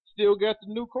still got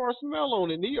the new car smell on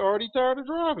it, and he already tired of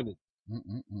driving it.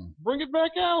 Bring it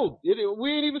back out.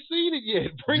 We ain't even seen it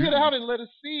yet. Bring it out and let us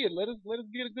see it. Let us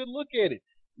get a good look at it.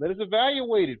 Let us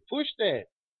evaluate it. Push that.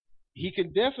 He can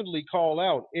definitely call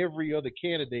out every other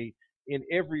candidate in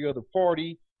every other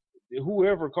party,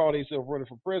 whoever called himself running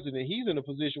for president. He's in a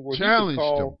position where he can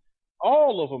call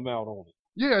all of them out on it.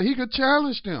 Yeah, he could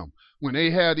challenge them when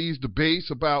they had these debates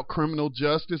about criminal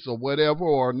justice or whatever,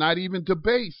 or not even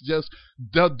debates, just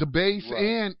the debates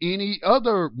and any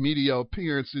other media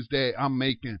appearances that I'm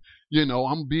making. I'm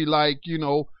going to be like,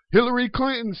 Hillary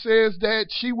Clinton says that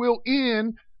she will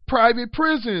end private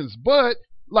prisons, but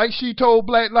like she told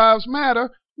Black Lives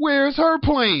Matter, where's her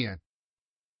plan?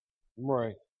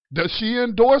 Right. Does she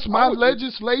endorse my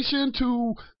legislation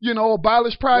to,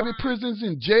 abolish private prisons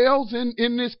and jails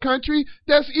in this country?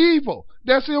 That's evil.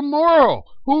 That's immoral.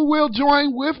 Who will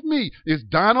join with me? Is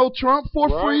Donald Trump for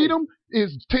freedom?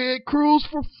 Is Ted Cruz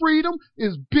for freedom?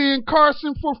 Is Ben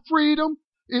Carson for freedom?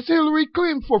 Is Hillary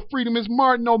Clinton for freedom? Is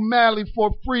Martin O'Malley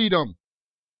for freedom?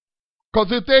 Because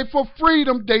if they for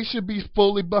freedom, they should be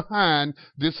fully behind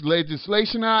this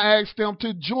legislation. I ask them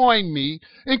to join me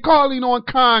in calling on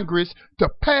Congress to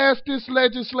pass this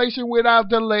legislation without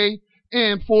delay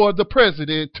and for the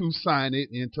president to sign it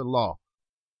into law.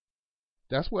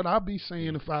 That's what I'd be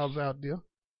saying if I was out there.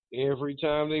 Every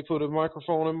time they put a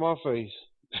microphone in my face.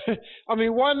 I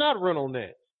mean, why not run on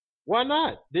that? Why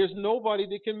not? There's nobody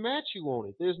that can match you on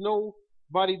it. There's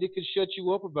nobody that could shut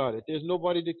you up about it. There's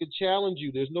nobody that could challenge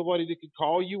you. There's nobody that could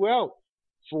call you out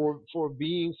for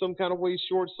being some kind of way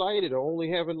short-sighted or only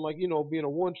having, being a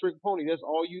one-trick pony. That's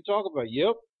all you talk about.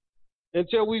 Yep.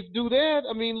 Until we do that,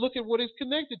 I mean, look at what it's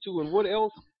connected to and what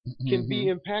else can be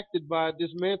impacted by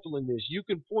dismantling this. You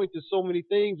can point to so many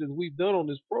things, as we've done on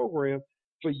this program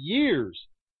for years,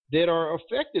 that are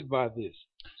affected by this.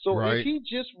 So if he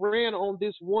just ran on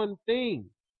this one thing,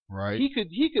 he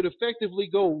could effectively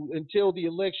go until the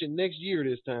election next year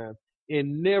this time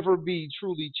and never be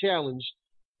truly challenged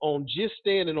on just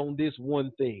standing on this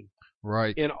one thing.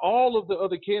 Right. And all of the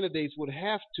other candidates would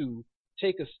have to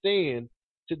take a stand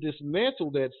to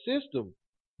dismantle that system.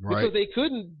 Because they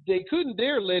couldn't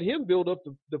dare let him build up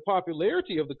the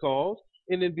popularity of the cause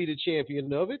and then be the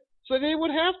champion of it. So they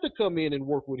would have to come in and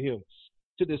work with him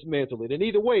to dismantle it. And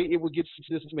either way, it would get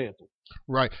dismantled.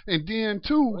 Right. And then,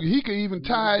 too, he could even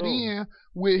tie it in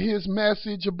with his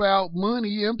message about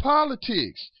money in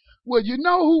politics. Well, you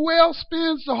know who else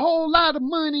spends a whole lot of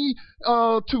money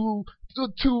to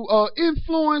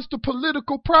influence the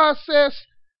political process?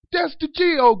 That's the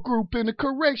GEO Group and the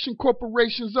Correction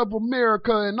Corporations of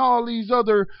America and all these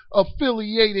other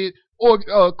affiliated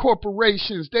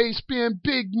corporations. They spend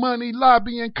big money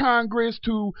lobbying Congress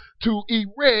to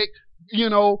erect,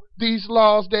 these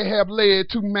laws that have led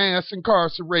to mass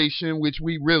incarceration, which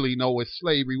we really know is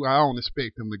slavery. Well, I don't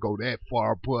expect them to go that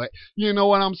far, but you know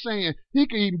what I'm saying? He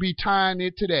could even be tying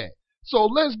it to that. So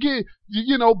let's get,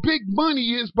 big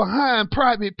money is behind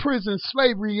private prison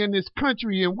slavery in this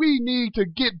country, and we need to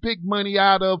get big money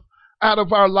out of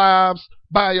our lives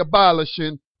by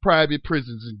abolishing private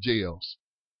prisons and jails.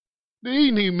 He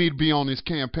need me to be on his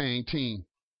campaign team.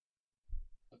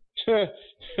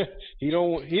 He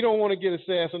don't want to get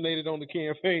assassinated on the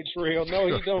campaign trail. No,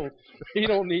 he don't. He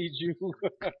don't need you.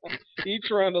 He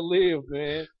trying to live,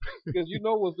 man. Because you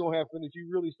know what's gonna happen if you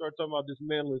really start talking about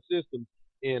dismantling system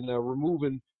and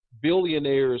removing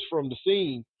billionaires from the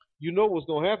scene. you know what's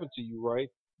going to happen to you, right?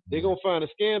 They're going to find a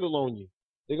scandal on you.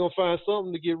 They're going to find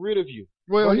something to get rid of you.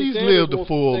 Well, Bernie he's Sanders lived a wants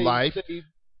full to life. save.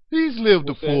 He's lived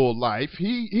a What's that? full life.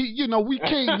 He, you know, we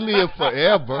can't live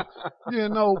forever. You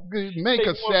know, make Take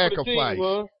a one for the sacrifice.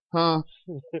 team, Huh?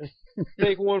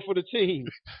 Take one for the team.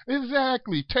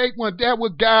 Exactly. Take one that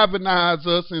would galvanize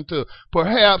us into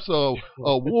perhaps a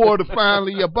war to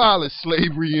finally abolish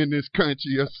slavery in this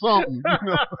country or something. You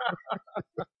know?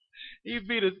 He'd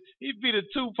be the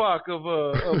Tupac of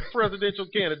presidential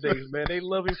candidates, man. They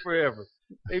love him forever.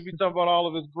 They be talking about all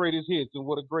of his greatest hits and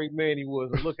what a great man he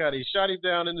was, and look how they shot him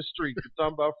down in the street for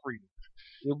talking about freedom.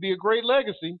 It'll be a great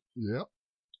legacy. Yep.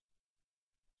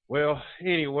 Well,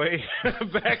 anyway,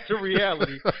 back to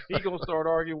reality. He gonna start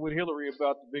arguing with Hillary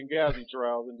about the Benghazi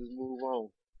trials and just move on.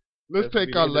 Let's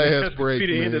take our last break,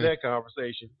 That's the end of man. that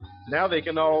conversation. Now they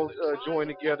can all join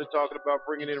together talking about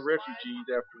bringing in refugees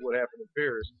after what happened in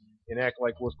Paris and act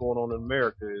like what's going on in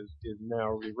America is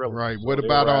now irrelevant. Right. So What they'll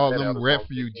about ride all that them out as long as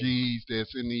they can. refugees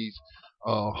that's in these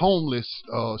homeless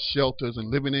shelters and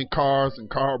living in cars and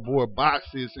cardboard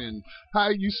boxes, and how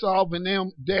you solving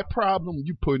that problem?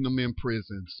 You putting them in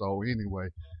prison. So anyway,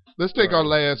 let's take our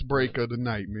last break of the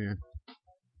night, man.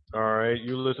 All right,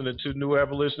 you're listening to New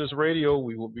Abolitionist Radio.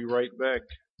 We will be right back.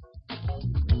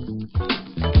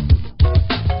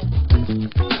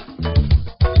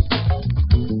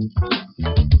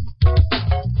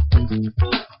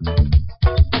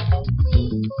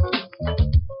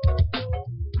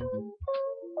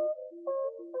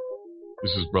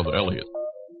 This is Brother Elliot,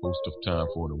 host of Time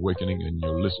for an Awakening, and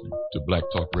you're listening to Black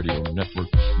Talk Radio Network,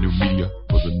 new media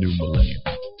for the new millennium.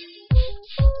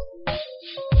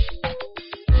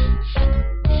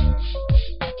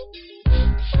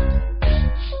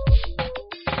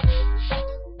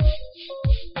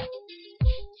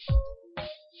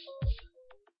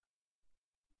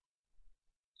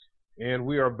 And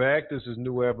we are back. This is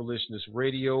New Abolitionist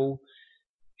Radio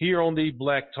here on the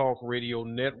Black Talk Radio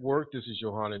Network. This is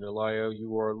Yohanan Elia.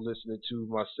 You are listening to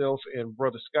myself and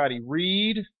Brother Scotty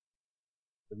Reed,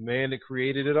 the man that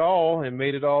created it all and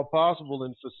made it all possible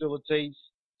and facilitates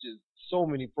just so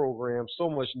many programs, so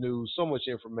much news, so much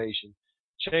information,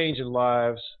 changing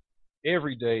lives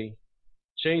every day,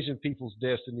 changing people's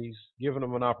destinies, giving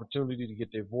them an opportunity to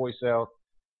get their voice out,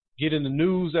 getting the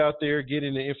news out there,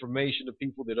 getting the information to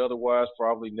people that otherwise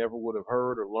probably never would have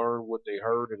heard or learned what they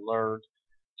heard and learned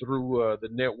through the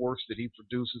networks that he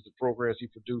produces, the programs he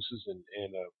produces and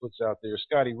puts out there.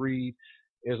 Scotty Reed,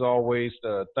 as always,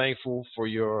 thankful for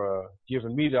your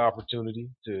giving me the opportunity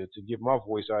to get my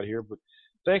voice out here. But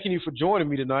thanking you for joining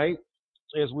me tonight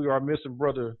as we are missing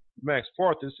Brother Max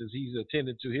Parthas as he's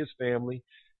attending to his family.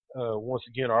 Once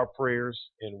again, our prayers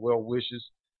and well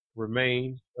wishes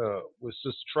remain with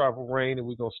Sister Travel Rain, and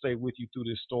we're gonna stay with you through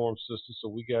this storm, sister. So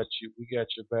we got you. We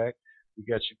got your back. We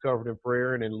got you covered in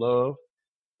prayer and in love.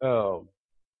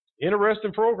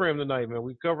 Interesting program tonight, man.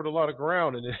 We've covered a lot of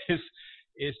ground, and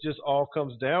it's just all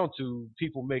comes down to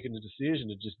people making the decision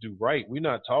to just do right. We're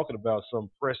not talking about some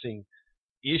pressing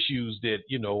issues that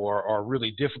are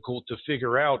really difficult to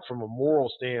figure out from a moral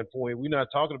standpoint. We're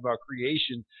not talking about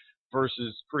creationism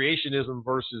versus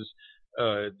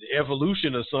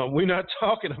evolution or something. We're not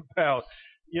talking about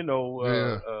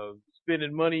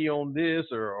spending money on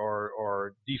this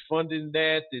or defunding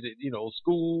that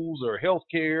schools or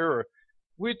healthcare. Or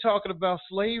we're talking about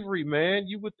slavery, man.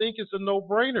 You would think it's a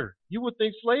no-brainer. You would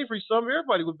think slavery,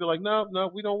 everybody would be like, no,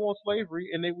 we don't want slavery,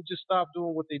 and they would just stop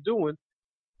doing what they're doing,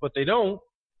 but they don't.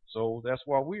 So that's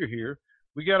why we're here.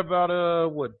 We got about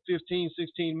 15,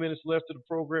 16 minutes left of the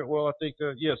program. Well, I think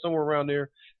somewhere around there.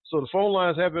 So the phone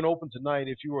lines have been open tonight.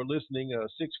 If you are listening,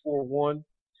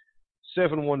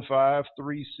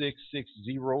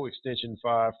 641-715-3660, extension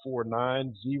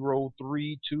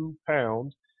 549-032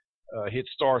 pound. Hit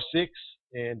 *6,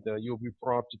 and you'll be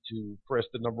prompted to press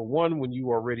the number 1 when you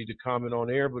are ready to comment on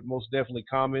air. But most definitely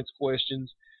comments,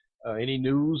 questions, any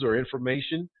news or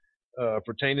information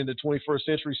pertaining to 21st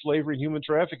century slavery and human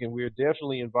trafficking. We are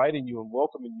definitely inviting you and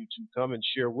welcoming you to come and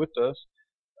share with us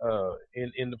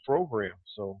in the program.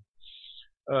 So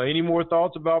any more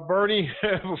thoughts about Bernie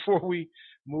before we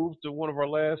move to one of our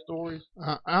last stories?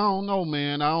 I don't know,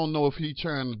 man. I don't know if he's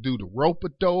trying to do the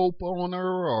rope-a-dope on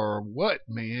her or what,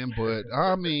 man. But,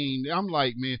 I mean, I'm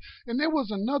like, man. And there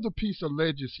was another piece of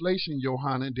legislation,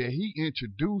 Johanna, that he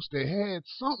introduced that had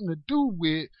something to do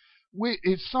with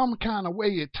it, some kind of way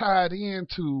it tied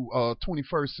into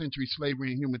 21st century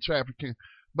slavery and human trafficking,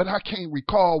 but I can't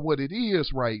recall what it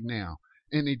is right now.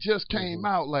 And it just came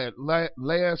out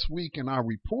last week, and I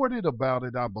reported about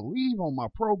it, I believe, on my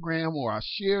program, or I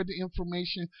shared the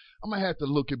information. I'm going to have to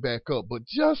look it back up. But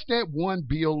just that one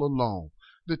bill alone,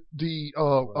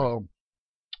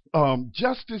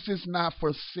 Justice is Not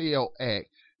for Sale Act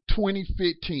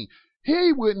 2015.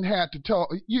 He wouldn't have to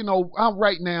talk.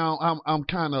 Right now I'm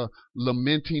kind of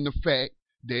lamenting the fact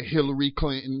that Hillary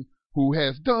Clinton, who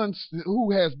has done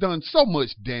so much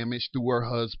damage to her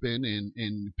husband,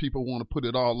 and people want to put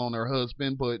it all on her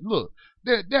husband. But look,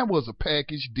 that was a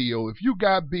package deal. If you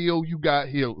got Bill, you got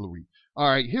Hillary. All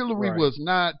right, Hillary was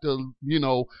not the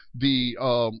little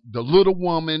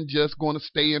woman just going to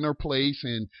stay in her place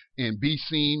and be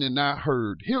seen and not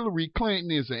heard. Hillary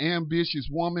Clinton is an ambitious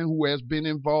woman who has been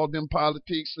involved in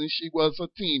politics since she was a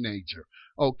teenager.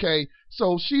 Okay,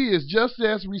 so she is just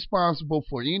as responsible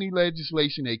for any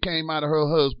legislation that came out of her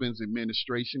husband's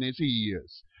administration as he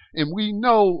is. And we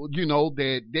know,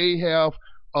 that they have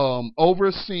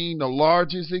overseen the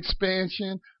largest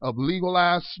expansion of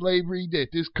legalized slavery that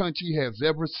this country has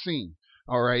ever seen.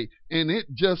 All right, and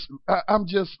I'm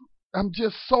just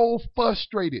so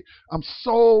frustrated. I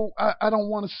don't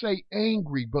want to say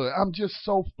angry, but I'm just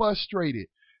so frustrated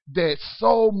that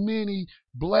so many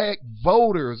black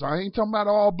voters, I ain't talking about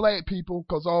all black people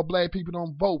because all black people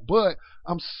don't vote, but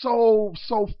I'm so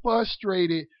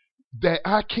frustrated that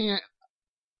I can't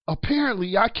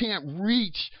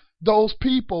reach those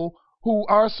people who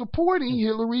are supporting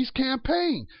Hillary's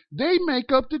campaign. They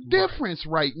make up the difference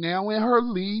right now in her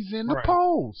leads in the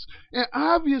polls. And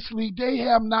obviously they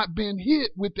have not been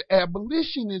hit with the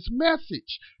abolitionist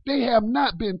message. They have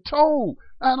not been told.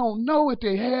 I don't know if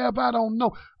they have. I don't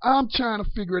know. I'm trying to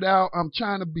figure it out. I'm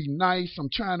trying to be nice.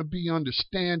 I'm trying to be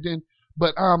understanding.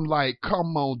 But I'm like,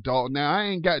 come on, dog. Now,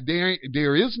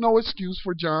 there is no excuse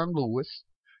for John Lewis.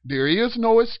 There is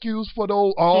no excuse for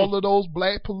all of those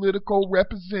black political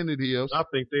representatives. I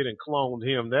think they done cloned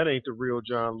him. That ain't the real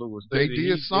John Lewis. They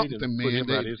did something, man.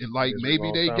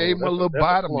 Maybe they gave him a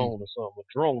lobotomy. Or something, a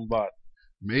drone bot.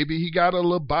 Maybe he got a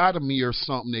lobotomy or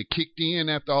something that kicked in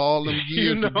after all them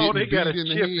years of getting beat in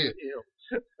the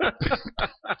head.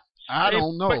 I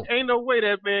don't know. But ain't no way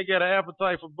that man got an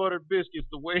appetite for buttered biscuits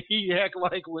the way he act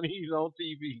like when he's on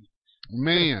TV.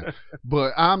 Man,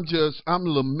 but I'm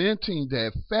lamenting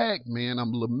that fact, man.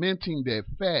 I'm lamenting that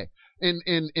fact. And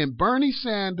Bernie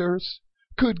Sanders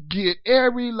could get not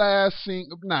every last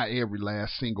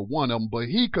single one of them, but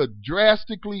he could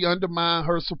drastically undermine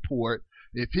her support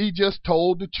if he just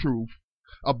told the truth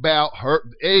about her.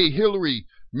 Hey, Hillary,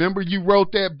 remember you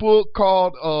wrote that book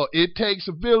called It Takes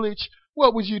a Village?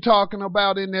 What was you talking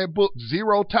about in that book?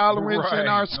 Zero tolerance in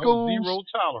our schools? Zero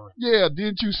tolerance. Yeah,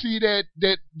 didn't you see that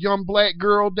young black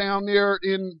girl down there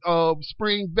in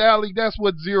Spring Valley? That's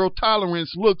what zero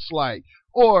tolerance looks like.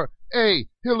 Or, hey,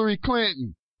 Hillary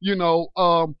Clinton, do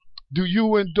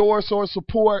you endorse or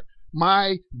support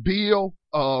my bill?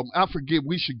 I forget,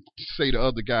 we should say the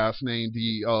other guy's name,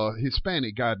 the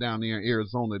Hispanic guy down there in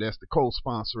Arizona that's the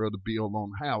co-sponsor of the bill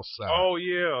on the House side. Oh,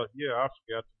 yeah, I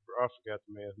forgot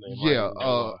the man's name. Yeah,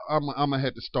 I'm going to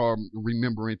have to start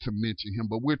remembering to mention him.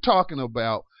 But we're talking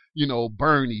about,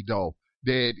 Bernie, though.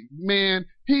 That, man,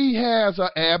 he has an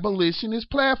abolitionist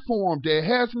platform that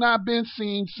has not been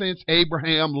seen since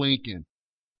Abraham Lincoln.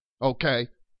 Okay?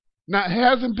 Now, it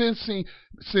hasn't been seen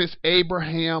since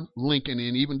Abraham Lincoln.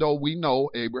 And even though we know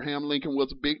Abraham Lincoln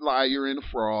was a big liar and a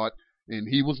fraud, and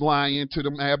he was lying to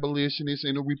them abolitionists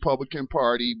in the Republican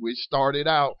Party, which started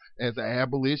out as an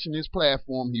abolitionist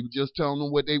platform. He was just telling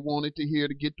them what they wanted to hear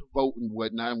to get the vote and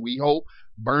whatnot. And we hope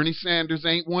Bernie Sanders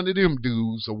ain't one of them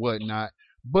dudes or whatnot.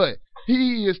 But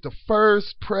he is the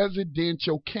first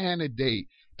presidential candidate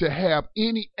to have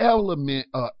any element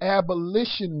of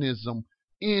abolitionism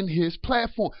in his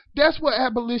platform. That's what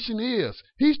abolition is.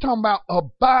 He's talking about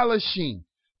abolishing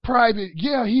private.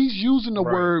 Yeah, he's using the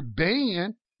word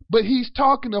ban, but he's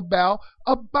talking about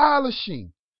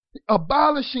abolishing a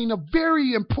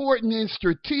very important and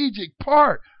strategic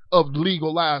part of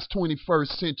legalized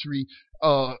 21st century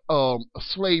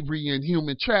slavery and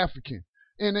human trafficking.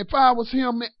 And if I was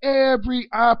him, every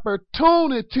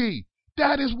opportunity,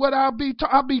 that is what I'll be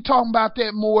talking about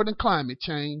that more than climate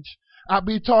change. I'll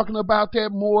be talking about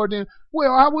that more than,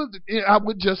 I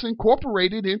would just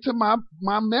incorporate it into my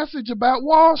message about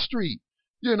Wall Street.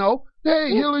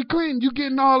 Hey, Hillary Clinton, you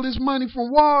getting all this money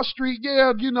from Wall Street.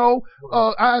 Yeah,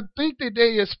 I think that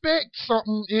they expect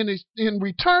something in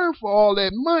return for all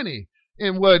that money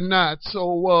and whatnot.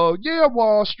 So,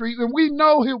 Wall Street. And we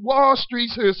know Wall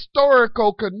Street's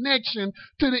historical connection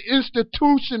to the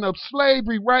institution of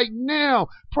slavery right now.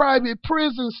 Private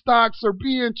prison stocks are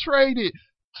being traded.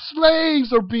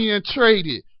 Slaves are being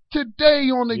traded today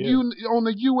on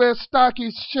the U.S. stock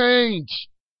exchange.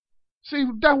 See,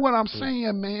 that's what I'm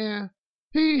saying, man.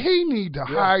 He need to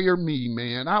hire me,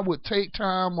 man. I would take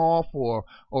time off, or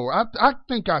I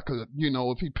think I could,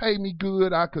 if he paid me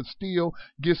good, I could still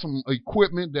get some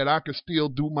equipment that I could still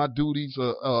do my duties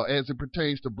as it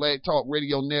pertains to Black Talk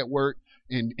Radio Network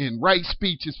and write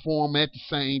speeches for him at the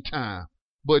same time.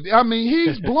 But I mean,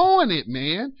 he's blowing it,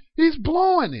 man. He's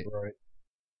blowing it. Right.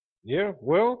 Yeah.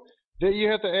 Well, then you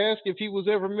have to ask if he was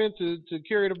ever meant to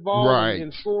carry the ball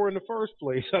and score in the first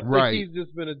place. I think he's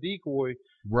just been a decoy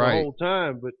the whole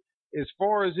time. But as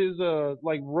far as his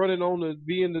running on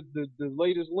being the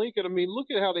latest Lincoln, I mean,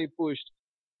 look at how they pushed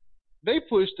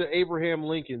the Abraham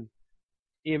Lincoln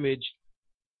image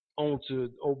onto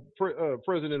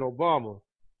President Obama,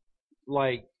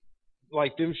 like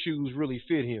them shoes really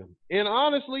fit him. And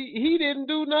honestly, he didn't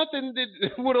do nothing that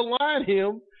would align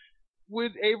him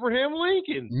with Abraham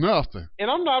Lincoln. Nothing. And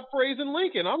I'm not praising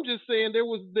Lincoln. I'm just saying there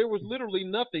was literally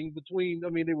nothing between. I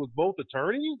mean, they was both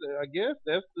attorneys. I guess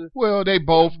that's the. Well, they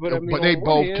both, but they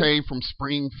both came from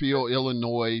Springfield,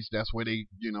 Illinois. That's where they,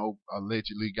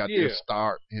 allegedly got their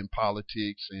start in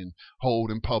politics and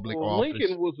holding public office.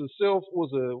 Lincoln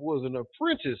was an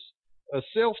apprentice, a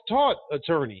self-taught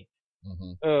attorney.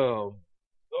 Mm-hmm.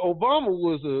 Obama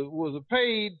was a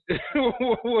paid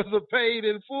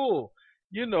in full.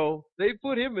 They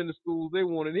put him in the schools they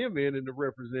wanted him in and to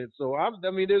represent. So, I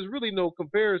mean, there's really no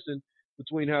comparison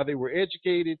between how they were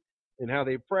educated and how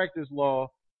they practiced law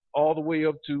all the way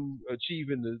up to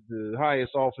achieving the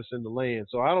highest office in the land.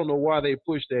 So I don't know why they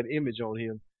pushed that image on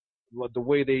him the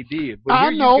way they did. But I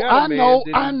know.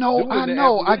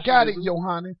 I got it,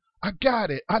 Yohanan. I got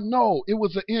it. I know. It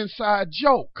was an inside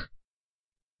joke.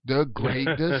 The Great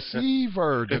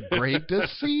Deceiver. The Great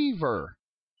Deceiver.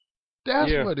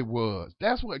 That's what it was.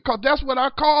 That's what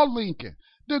I call Lincoln,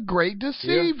 the Great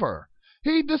Deceiver.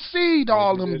 Yeah. He deceived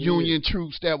all them Union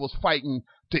troops that was fighting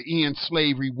to end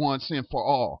slavery once and for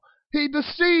all. He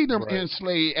deceived them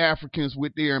enslaved Africans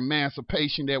with their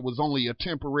emancipation that was only a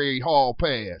temporary hall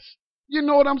pass. You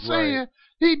know what I'm saying? Right.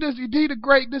 He the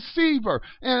Great Deceiver.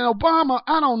 And Obama,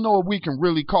 I don't know if we can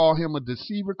really call him a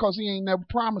deceiver because he ain't never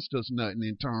promised us nothing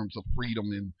in terms of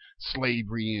freedom and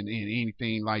slavery and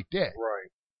anything like that. Right.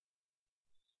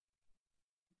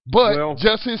 But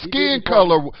just his skin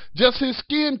color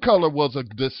was a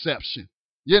deception,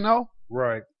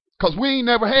 Right. Because we ain't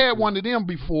never had one of them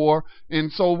before,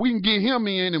 and so we can get him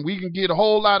in, and we can get a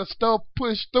whole lot of stuff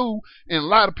pushed through, and a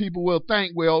lot of people will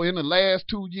think, well, in the last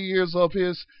 2 years of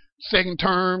his second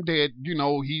term, that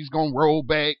he's gonna roll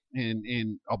back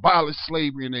and abolish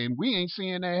slavery, and we ain't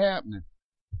seeing that happening.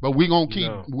 But we gonna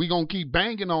keep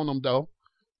banging on them though.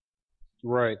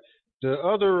 Right. The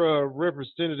other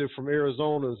representative from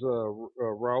Arizona is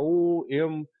Raul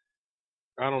M.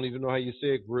 I don't even know how you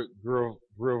say it.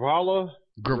 Gravala,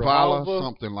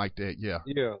 something like that. Yeah.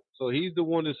 Yeah. So he's the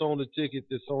one that's on the ticket.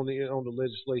 That's on the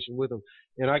legislation with him.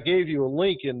 And I gave you a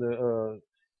link in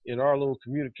our little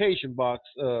communication box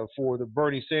for the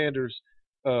Bernie Sanders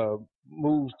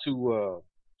move to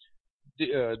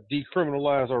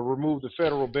decriminalize or remove the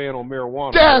federal ban on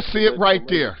marijuana. That's it right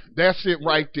there. That's it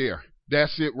right there.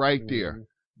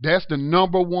 That's the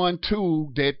number one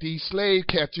tool that these slave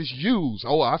catchers use.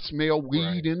 Oh, I smell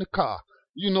weed in the car.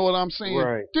 You know what I'm saying?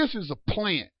 Right. This is a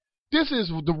plant. This is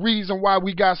the reason why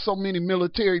we got so many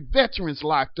military veterans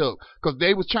locked up, because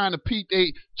they was trying to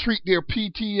treat their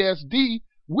PTSD,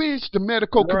 which the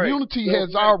medical community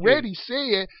has already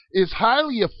said is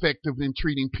highly effective in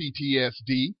treating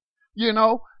PTSD.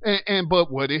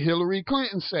 But what did Hillary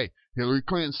Clinton say? Hillary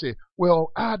Clinton said,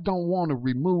 well, I don't want to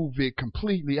remove it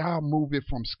completely. I'll move it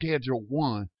from Schedule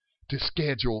 1 to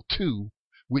Schedule 2,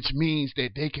 which means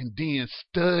that they can then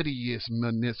study its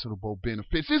medicinal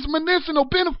benefits. Its medicinal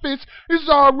benefits is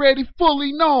already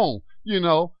fully known,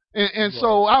 And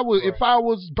so if I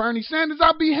was Bernie Sanders,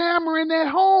 I'd be hammering that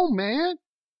home, man.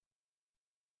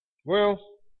 Well,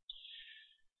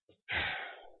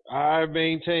 I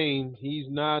maintain he's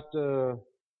not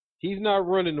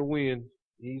running to win.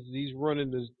 He's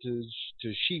running to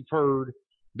sheep herd.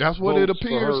 That's what it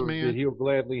appears, man. That he'll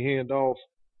gladly hand off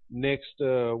next.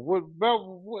 I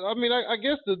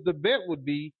guess the bet would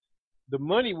be, the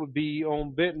money would be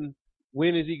on betting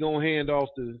when is he gonna hand off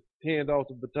the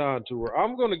baton to her.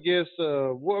 I'm gonna guess.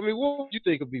 What would you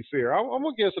think would be fair? I'm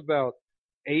gonna guess about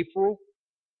April.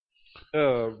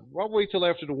 I'll wait till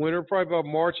after the winter, probably about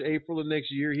March, April of next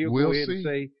year. He'll go ahead and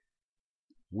say,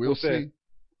 "We'll see.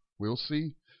 We'll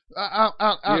see." I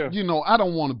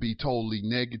don't want to be totally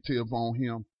negative on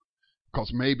him,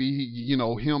 because maybe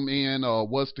him and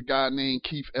what's the guy named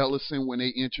Keith Ellison, when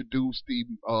they introduced the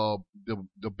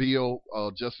bill,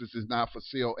 Justice is Not for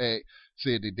Sale Act,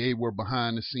 said that they were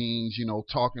behind the scenes,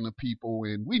 talking to people,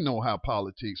 and we know how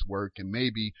politics work, and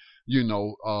maybe,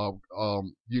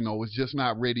 it's just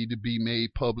not ready to be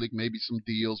made public. Maybe some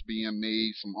deals being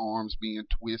made, some arms being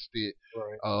twisted,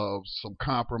 right. some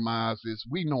compromises.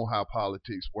 We know how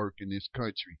politics work in this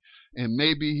country, and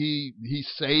maybe he's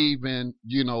saving,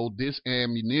 this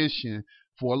ammunition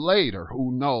for later.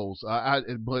 Who knows?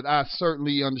 But I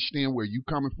certainly understand where you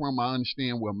coming from. I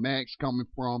understand where Mac's coming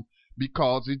from,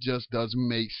 because it just doesn't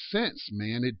make sense,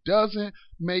 man. It doesn't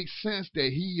make sense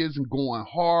that he isn't going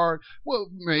hard. Well,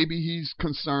 maybe he's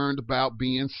concerned about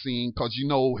being seen, because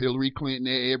Hillary Clinton,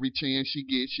 at every chance she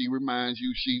gets, she reminds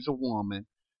you she's a woman.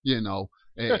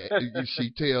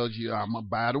 She tells you,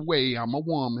 by the way, I'm a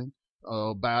woman.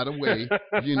 By the way,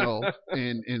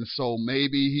 and so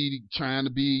maybe he trying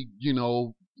to be,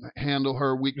 handle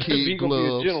her with kid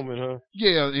gloves. Be a gentleman, huh?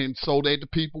 Yeah, and so that the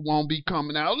people won't be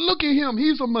coming out. Look at him,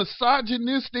 he's a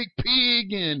misogynistic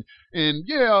pig, and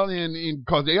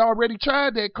because they already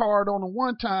tried that card on him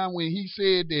one time when he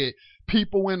said that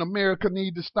people in America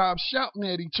need to stop shouting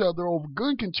at each other over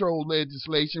gun control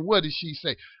legislation. What did she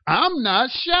say? I'm not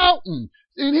shouting.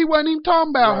 And he wasn't even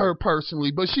talking about her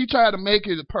personally, but she tried to make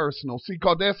it personal. See,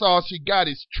 because that's all she got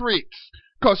is tricks.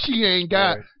 Because she ain't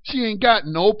got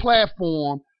no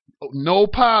platform, no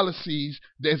policies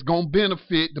that's going to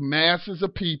benefit the masses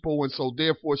of people, and so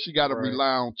therefore she got to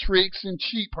rely on tricks and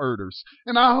sheep herders.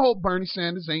 And I hope Bernie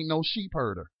Sanders ain't no sheep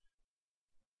herder.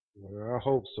 Well, I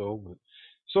hope so. But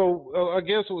so I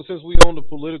guess since we on the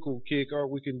political kick,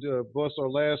 we can bust our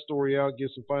last story out,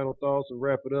 get some final thoughts, and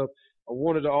wrap it up. I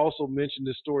wanted to also mention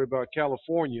this story about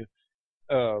California,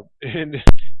 and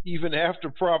even after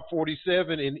Prop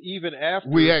 47, and even after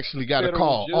we actually got a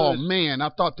call. Judge, oh man, I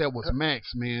thought that was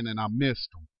Max, man, and I missed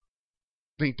him.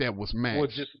 Think that was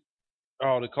Max. They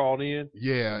called in.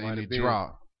 Yeah, and it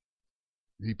dropped.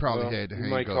 He probably had to hang up.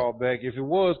 He might call back. If it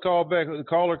was, call back. The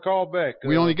caller, call back.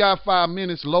 We only got 5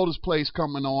 minutes. Lotus Place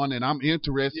coming on, and I'm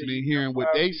interested in hearing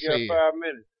what they say. 5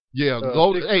 minutes. Yeah,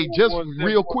 Lotus. Hey, just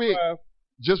real quick.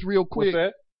 What's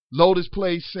that? Lotus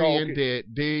Place saying that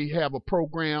they have a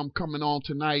program coming on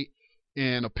tonight,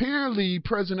 and apparently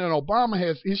President Obama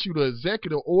has issued an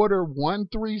executive order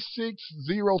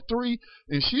 13603,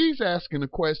 and she's asking the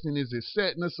question, is it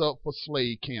setting us up for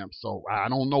slave camps? So I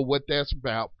don't know what that's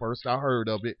about. First I heard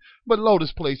of it, but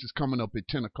Lotus Place is coming up at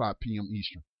 10 o'clock p.m.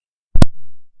 Eastern.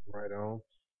 Right on.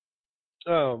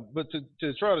 But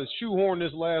to try to shoehorn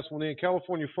this last one in,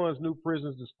 California funds new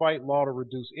prisons despite law to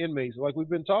reduce inmates. Like we've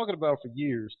been talking about for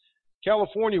years,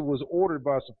 California was ordered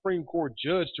by a Supreme Court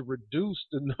judge to reduce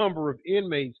the number of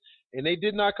inmates, and they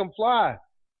did not comply.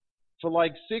 For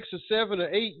like 6 or 7 or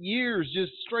 8 years,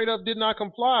 just straight up did not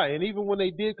comply. And even when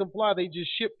they did comply, they just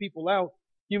shipped people out.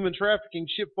 Human trafficking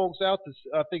shipped folks out to,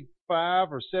 I think,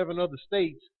 5 or 7 other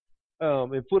states,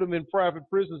 and put them in private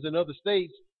prisons in other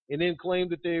states, and then claim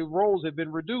that their roles have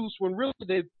been reduced when really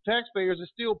the taxpayers are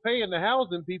still paying to house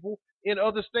them people in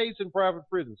other states in private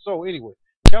prisons. So anyway,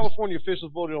 California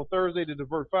officials voted on Thursday to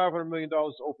divert $500 million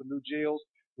to open new jails,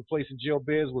 replacing jail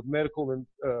beds with medical and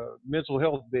mental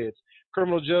health beds.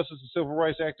 Criminal justice and civil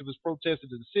rights activists protested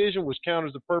the decision, which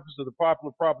counters the purpose of the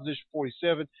popular Proposition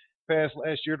 47 passed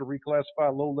last year to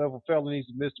reclassify low-level felonies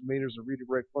and misdemeanors and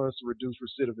redirect funds to reduce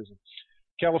recidivism.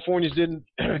 Californians didn't.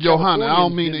 Johanna, I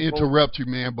don't mean to interrupt you,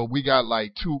 man, but we got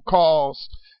like 2 calls,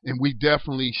 and we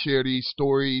definitely share these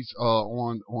stories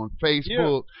on Facebook.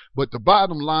 Yeah. But the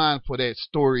bottom line for that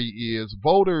story is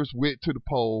voters went to the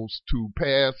polls to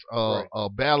pass a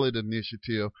ballot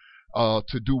initiative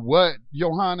to do what,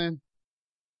 Johanna?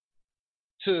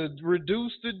 To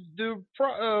reduce the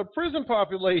prison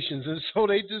populations, and so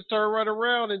they just turn right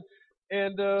around and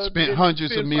spent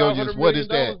hundreds of millions. What is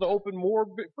that? To open more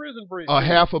prison breaks.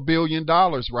 $500 million,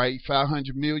 right?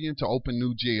 $500 million to open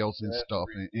new jails and stuff.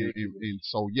 And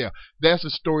so, yeah, that's a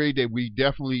story that we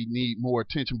definitely need more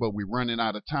attention, but we're running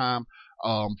out of time.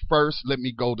 First, let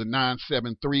me go to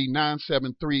 973.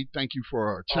 973, thank you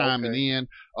for chiming in.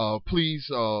 Please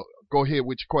go ahead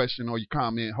with your question or your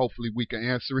comment. Hopefully we can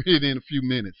answer it in a few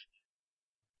minutes.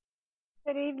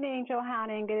 Good evening,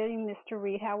 Johanna, and good evening, Mr.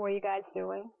 Reed. How are you guys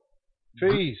doing?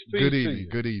 Peace. Good evening.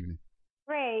 Good evening.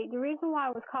 Great. The reason why I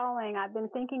was calling, I've been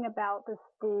thinking about the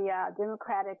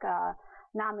Democratic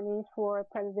nominees for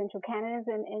presidential candidates,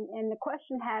 and the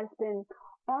question has been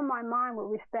on my mind with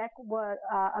respect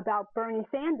about Bernie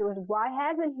Sanders. Why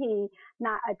hasn't he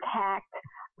not attacked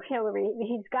Hillary.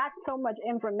 He's got so much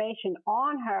information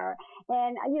on her.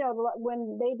 And,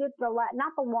 when they did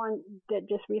not the one that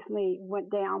just recently went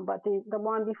down, but the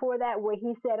one before that where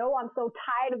he said, oh, I'm so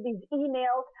tired of these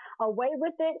emails, away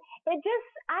with it. It just,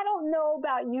 I don't know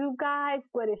about you guys,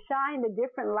 but it shined a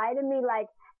different light in me. Like,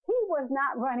 he's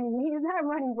not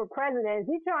running for president. Is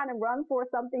he trying to run for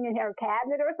something in her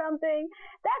cabinet or something?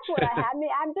 That's what I have.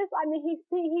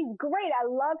 He's great. I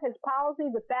love his policy.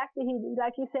 The fact that he,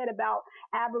 like you said, about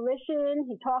abolition,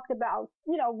 he talked about,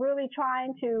 really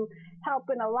trying to help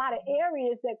in a lot of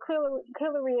areas that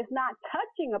Hillary is not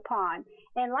touching upon.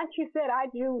 And like you said, I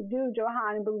do,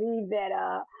 Johan, believe that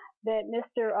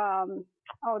Mr.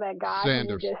 That guy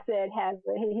Sanders. you just said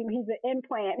he's an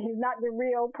implant. He's not the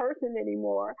real person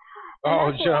anymore.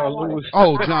 Oh, John Lewis.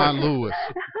 Oh, John Lewis.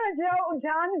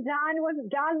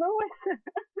 John Lewis.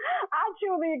 I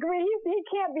truly agree. He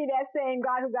can't be that same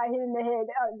guy who got hit in the head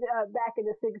back in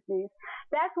the 60s.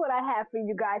 That's what I have for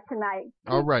you guys tonight.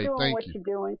 All right, Keep doing thank what you. you're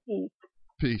doing.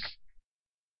 Peace.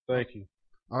 Thank you.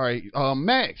 All right,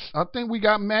 Max. I think we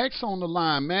got Max on the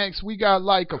line. Max, we got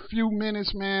like a few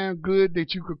minutes, man. Good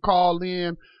that you could call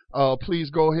in. Please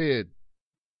go ahead.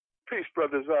 Peace,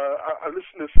 brothers. I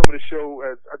listened to some of the show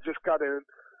as I just got in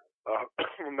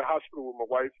from the hospital with my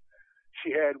wife.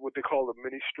 She had what they call a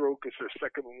mini stroke. It's her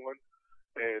second one,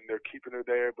 and they're keeping her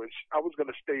there. But I was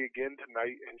gonna stay again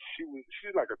tonight, and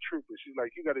she's like a trooper. She's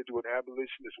like, you got to do an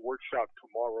abolitionist workshop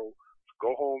tomorrow.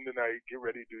 Go home tonight, get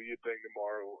ready, do your thing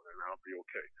tomorrow, and I'll be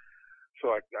okay.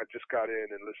 So I just got in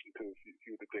and listened to a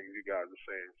few of the things you guys are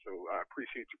saying. So I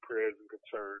appreciate your prayers and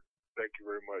concern. Thank you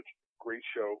very much. Great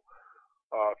show.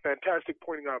 Fantastic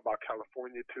pointing out about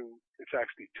California, too. It's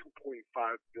actually $2.5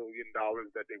 billion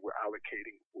that they were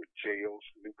allocating for jails,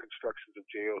 new constructions of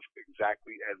jails,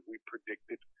 exactly as we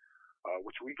predicted,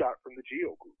 which we got from the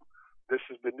GEO group. This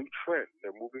is the new trend.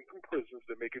 They're moving from prisons.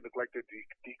 They're making it look like they're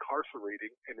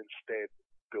decarcerating and instead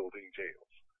building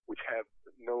jails, which have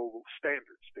no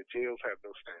standards. The jails have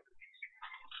no standards.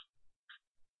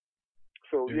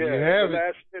 So, the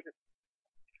last minute,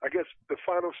 I guess the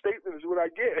final statement is what I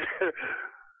get.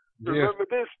 Remember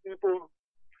this, people.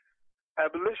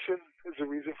 Abolition is a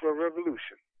reason for a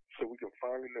revolution, so we can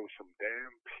finally know some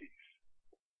damn peace.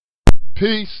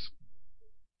 Peace.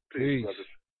 Peace, brothers.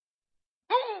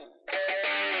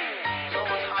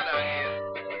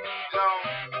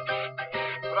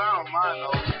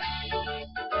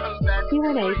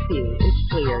 QNAC is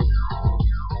cleared.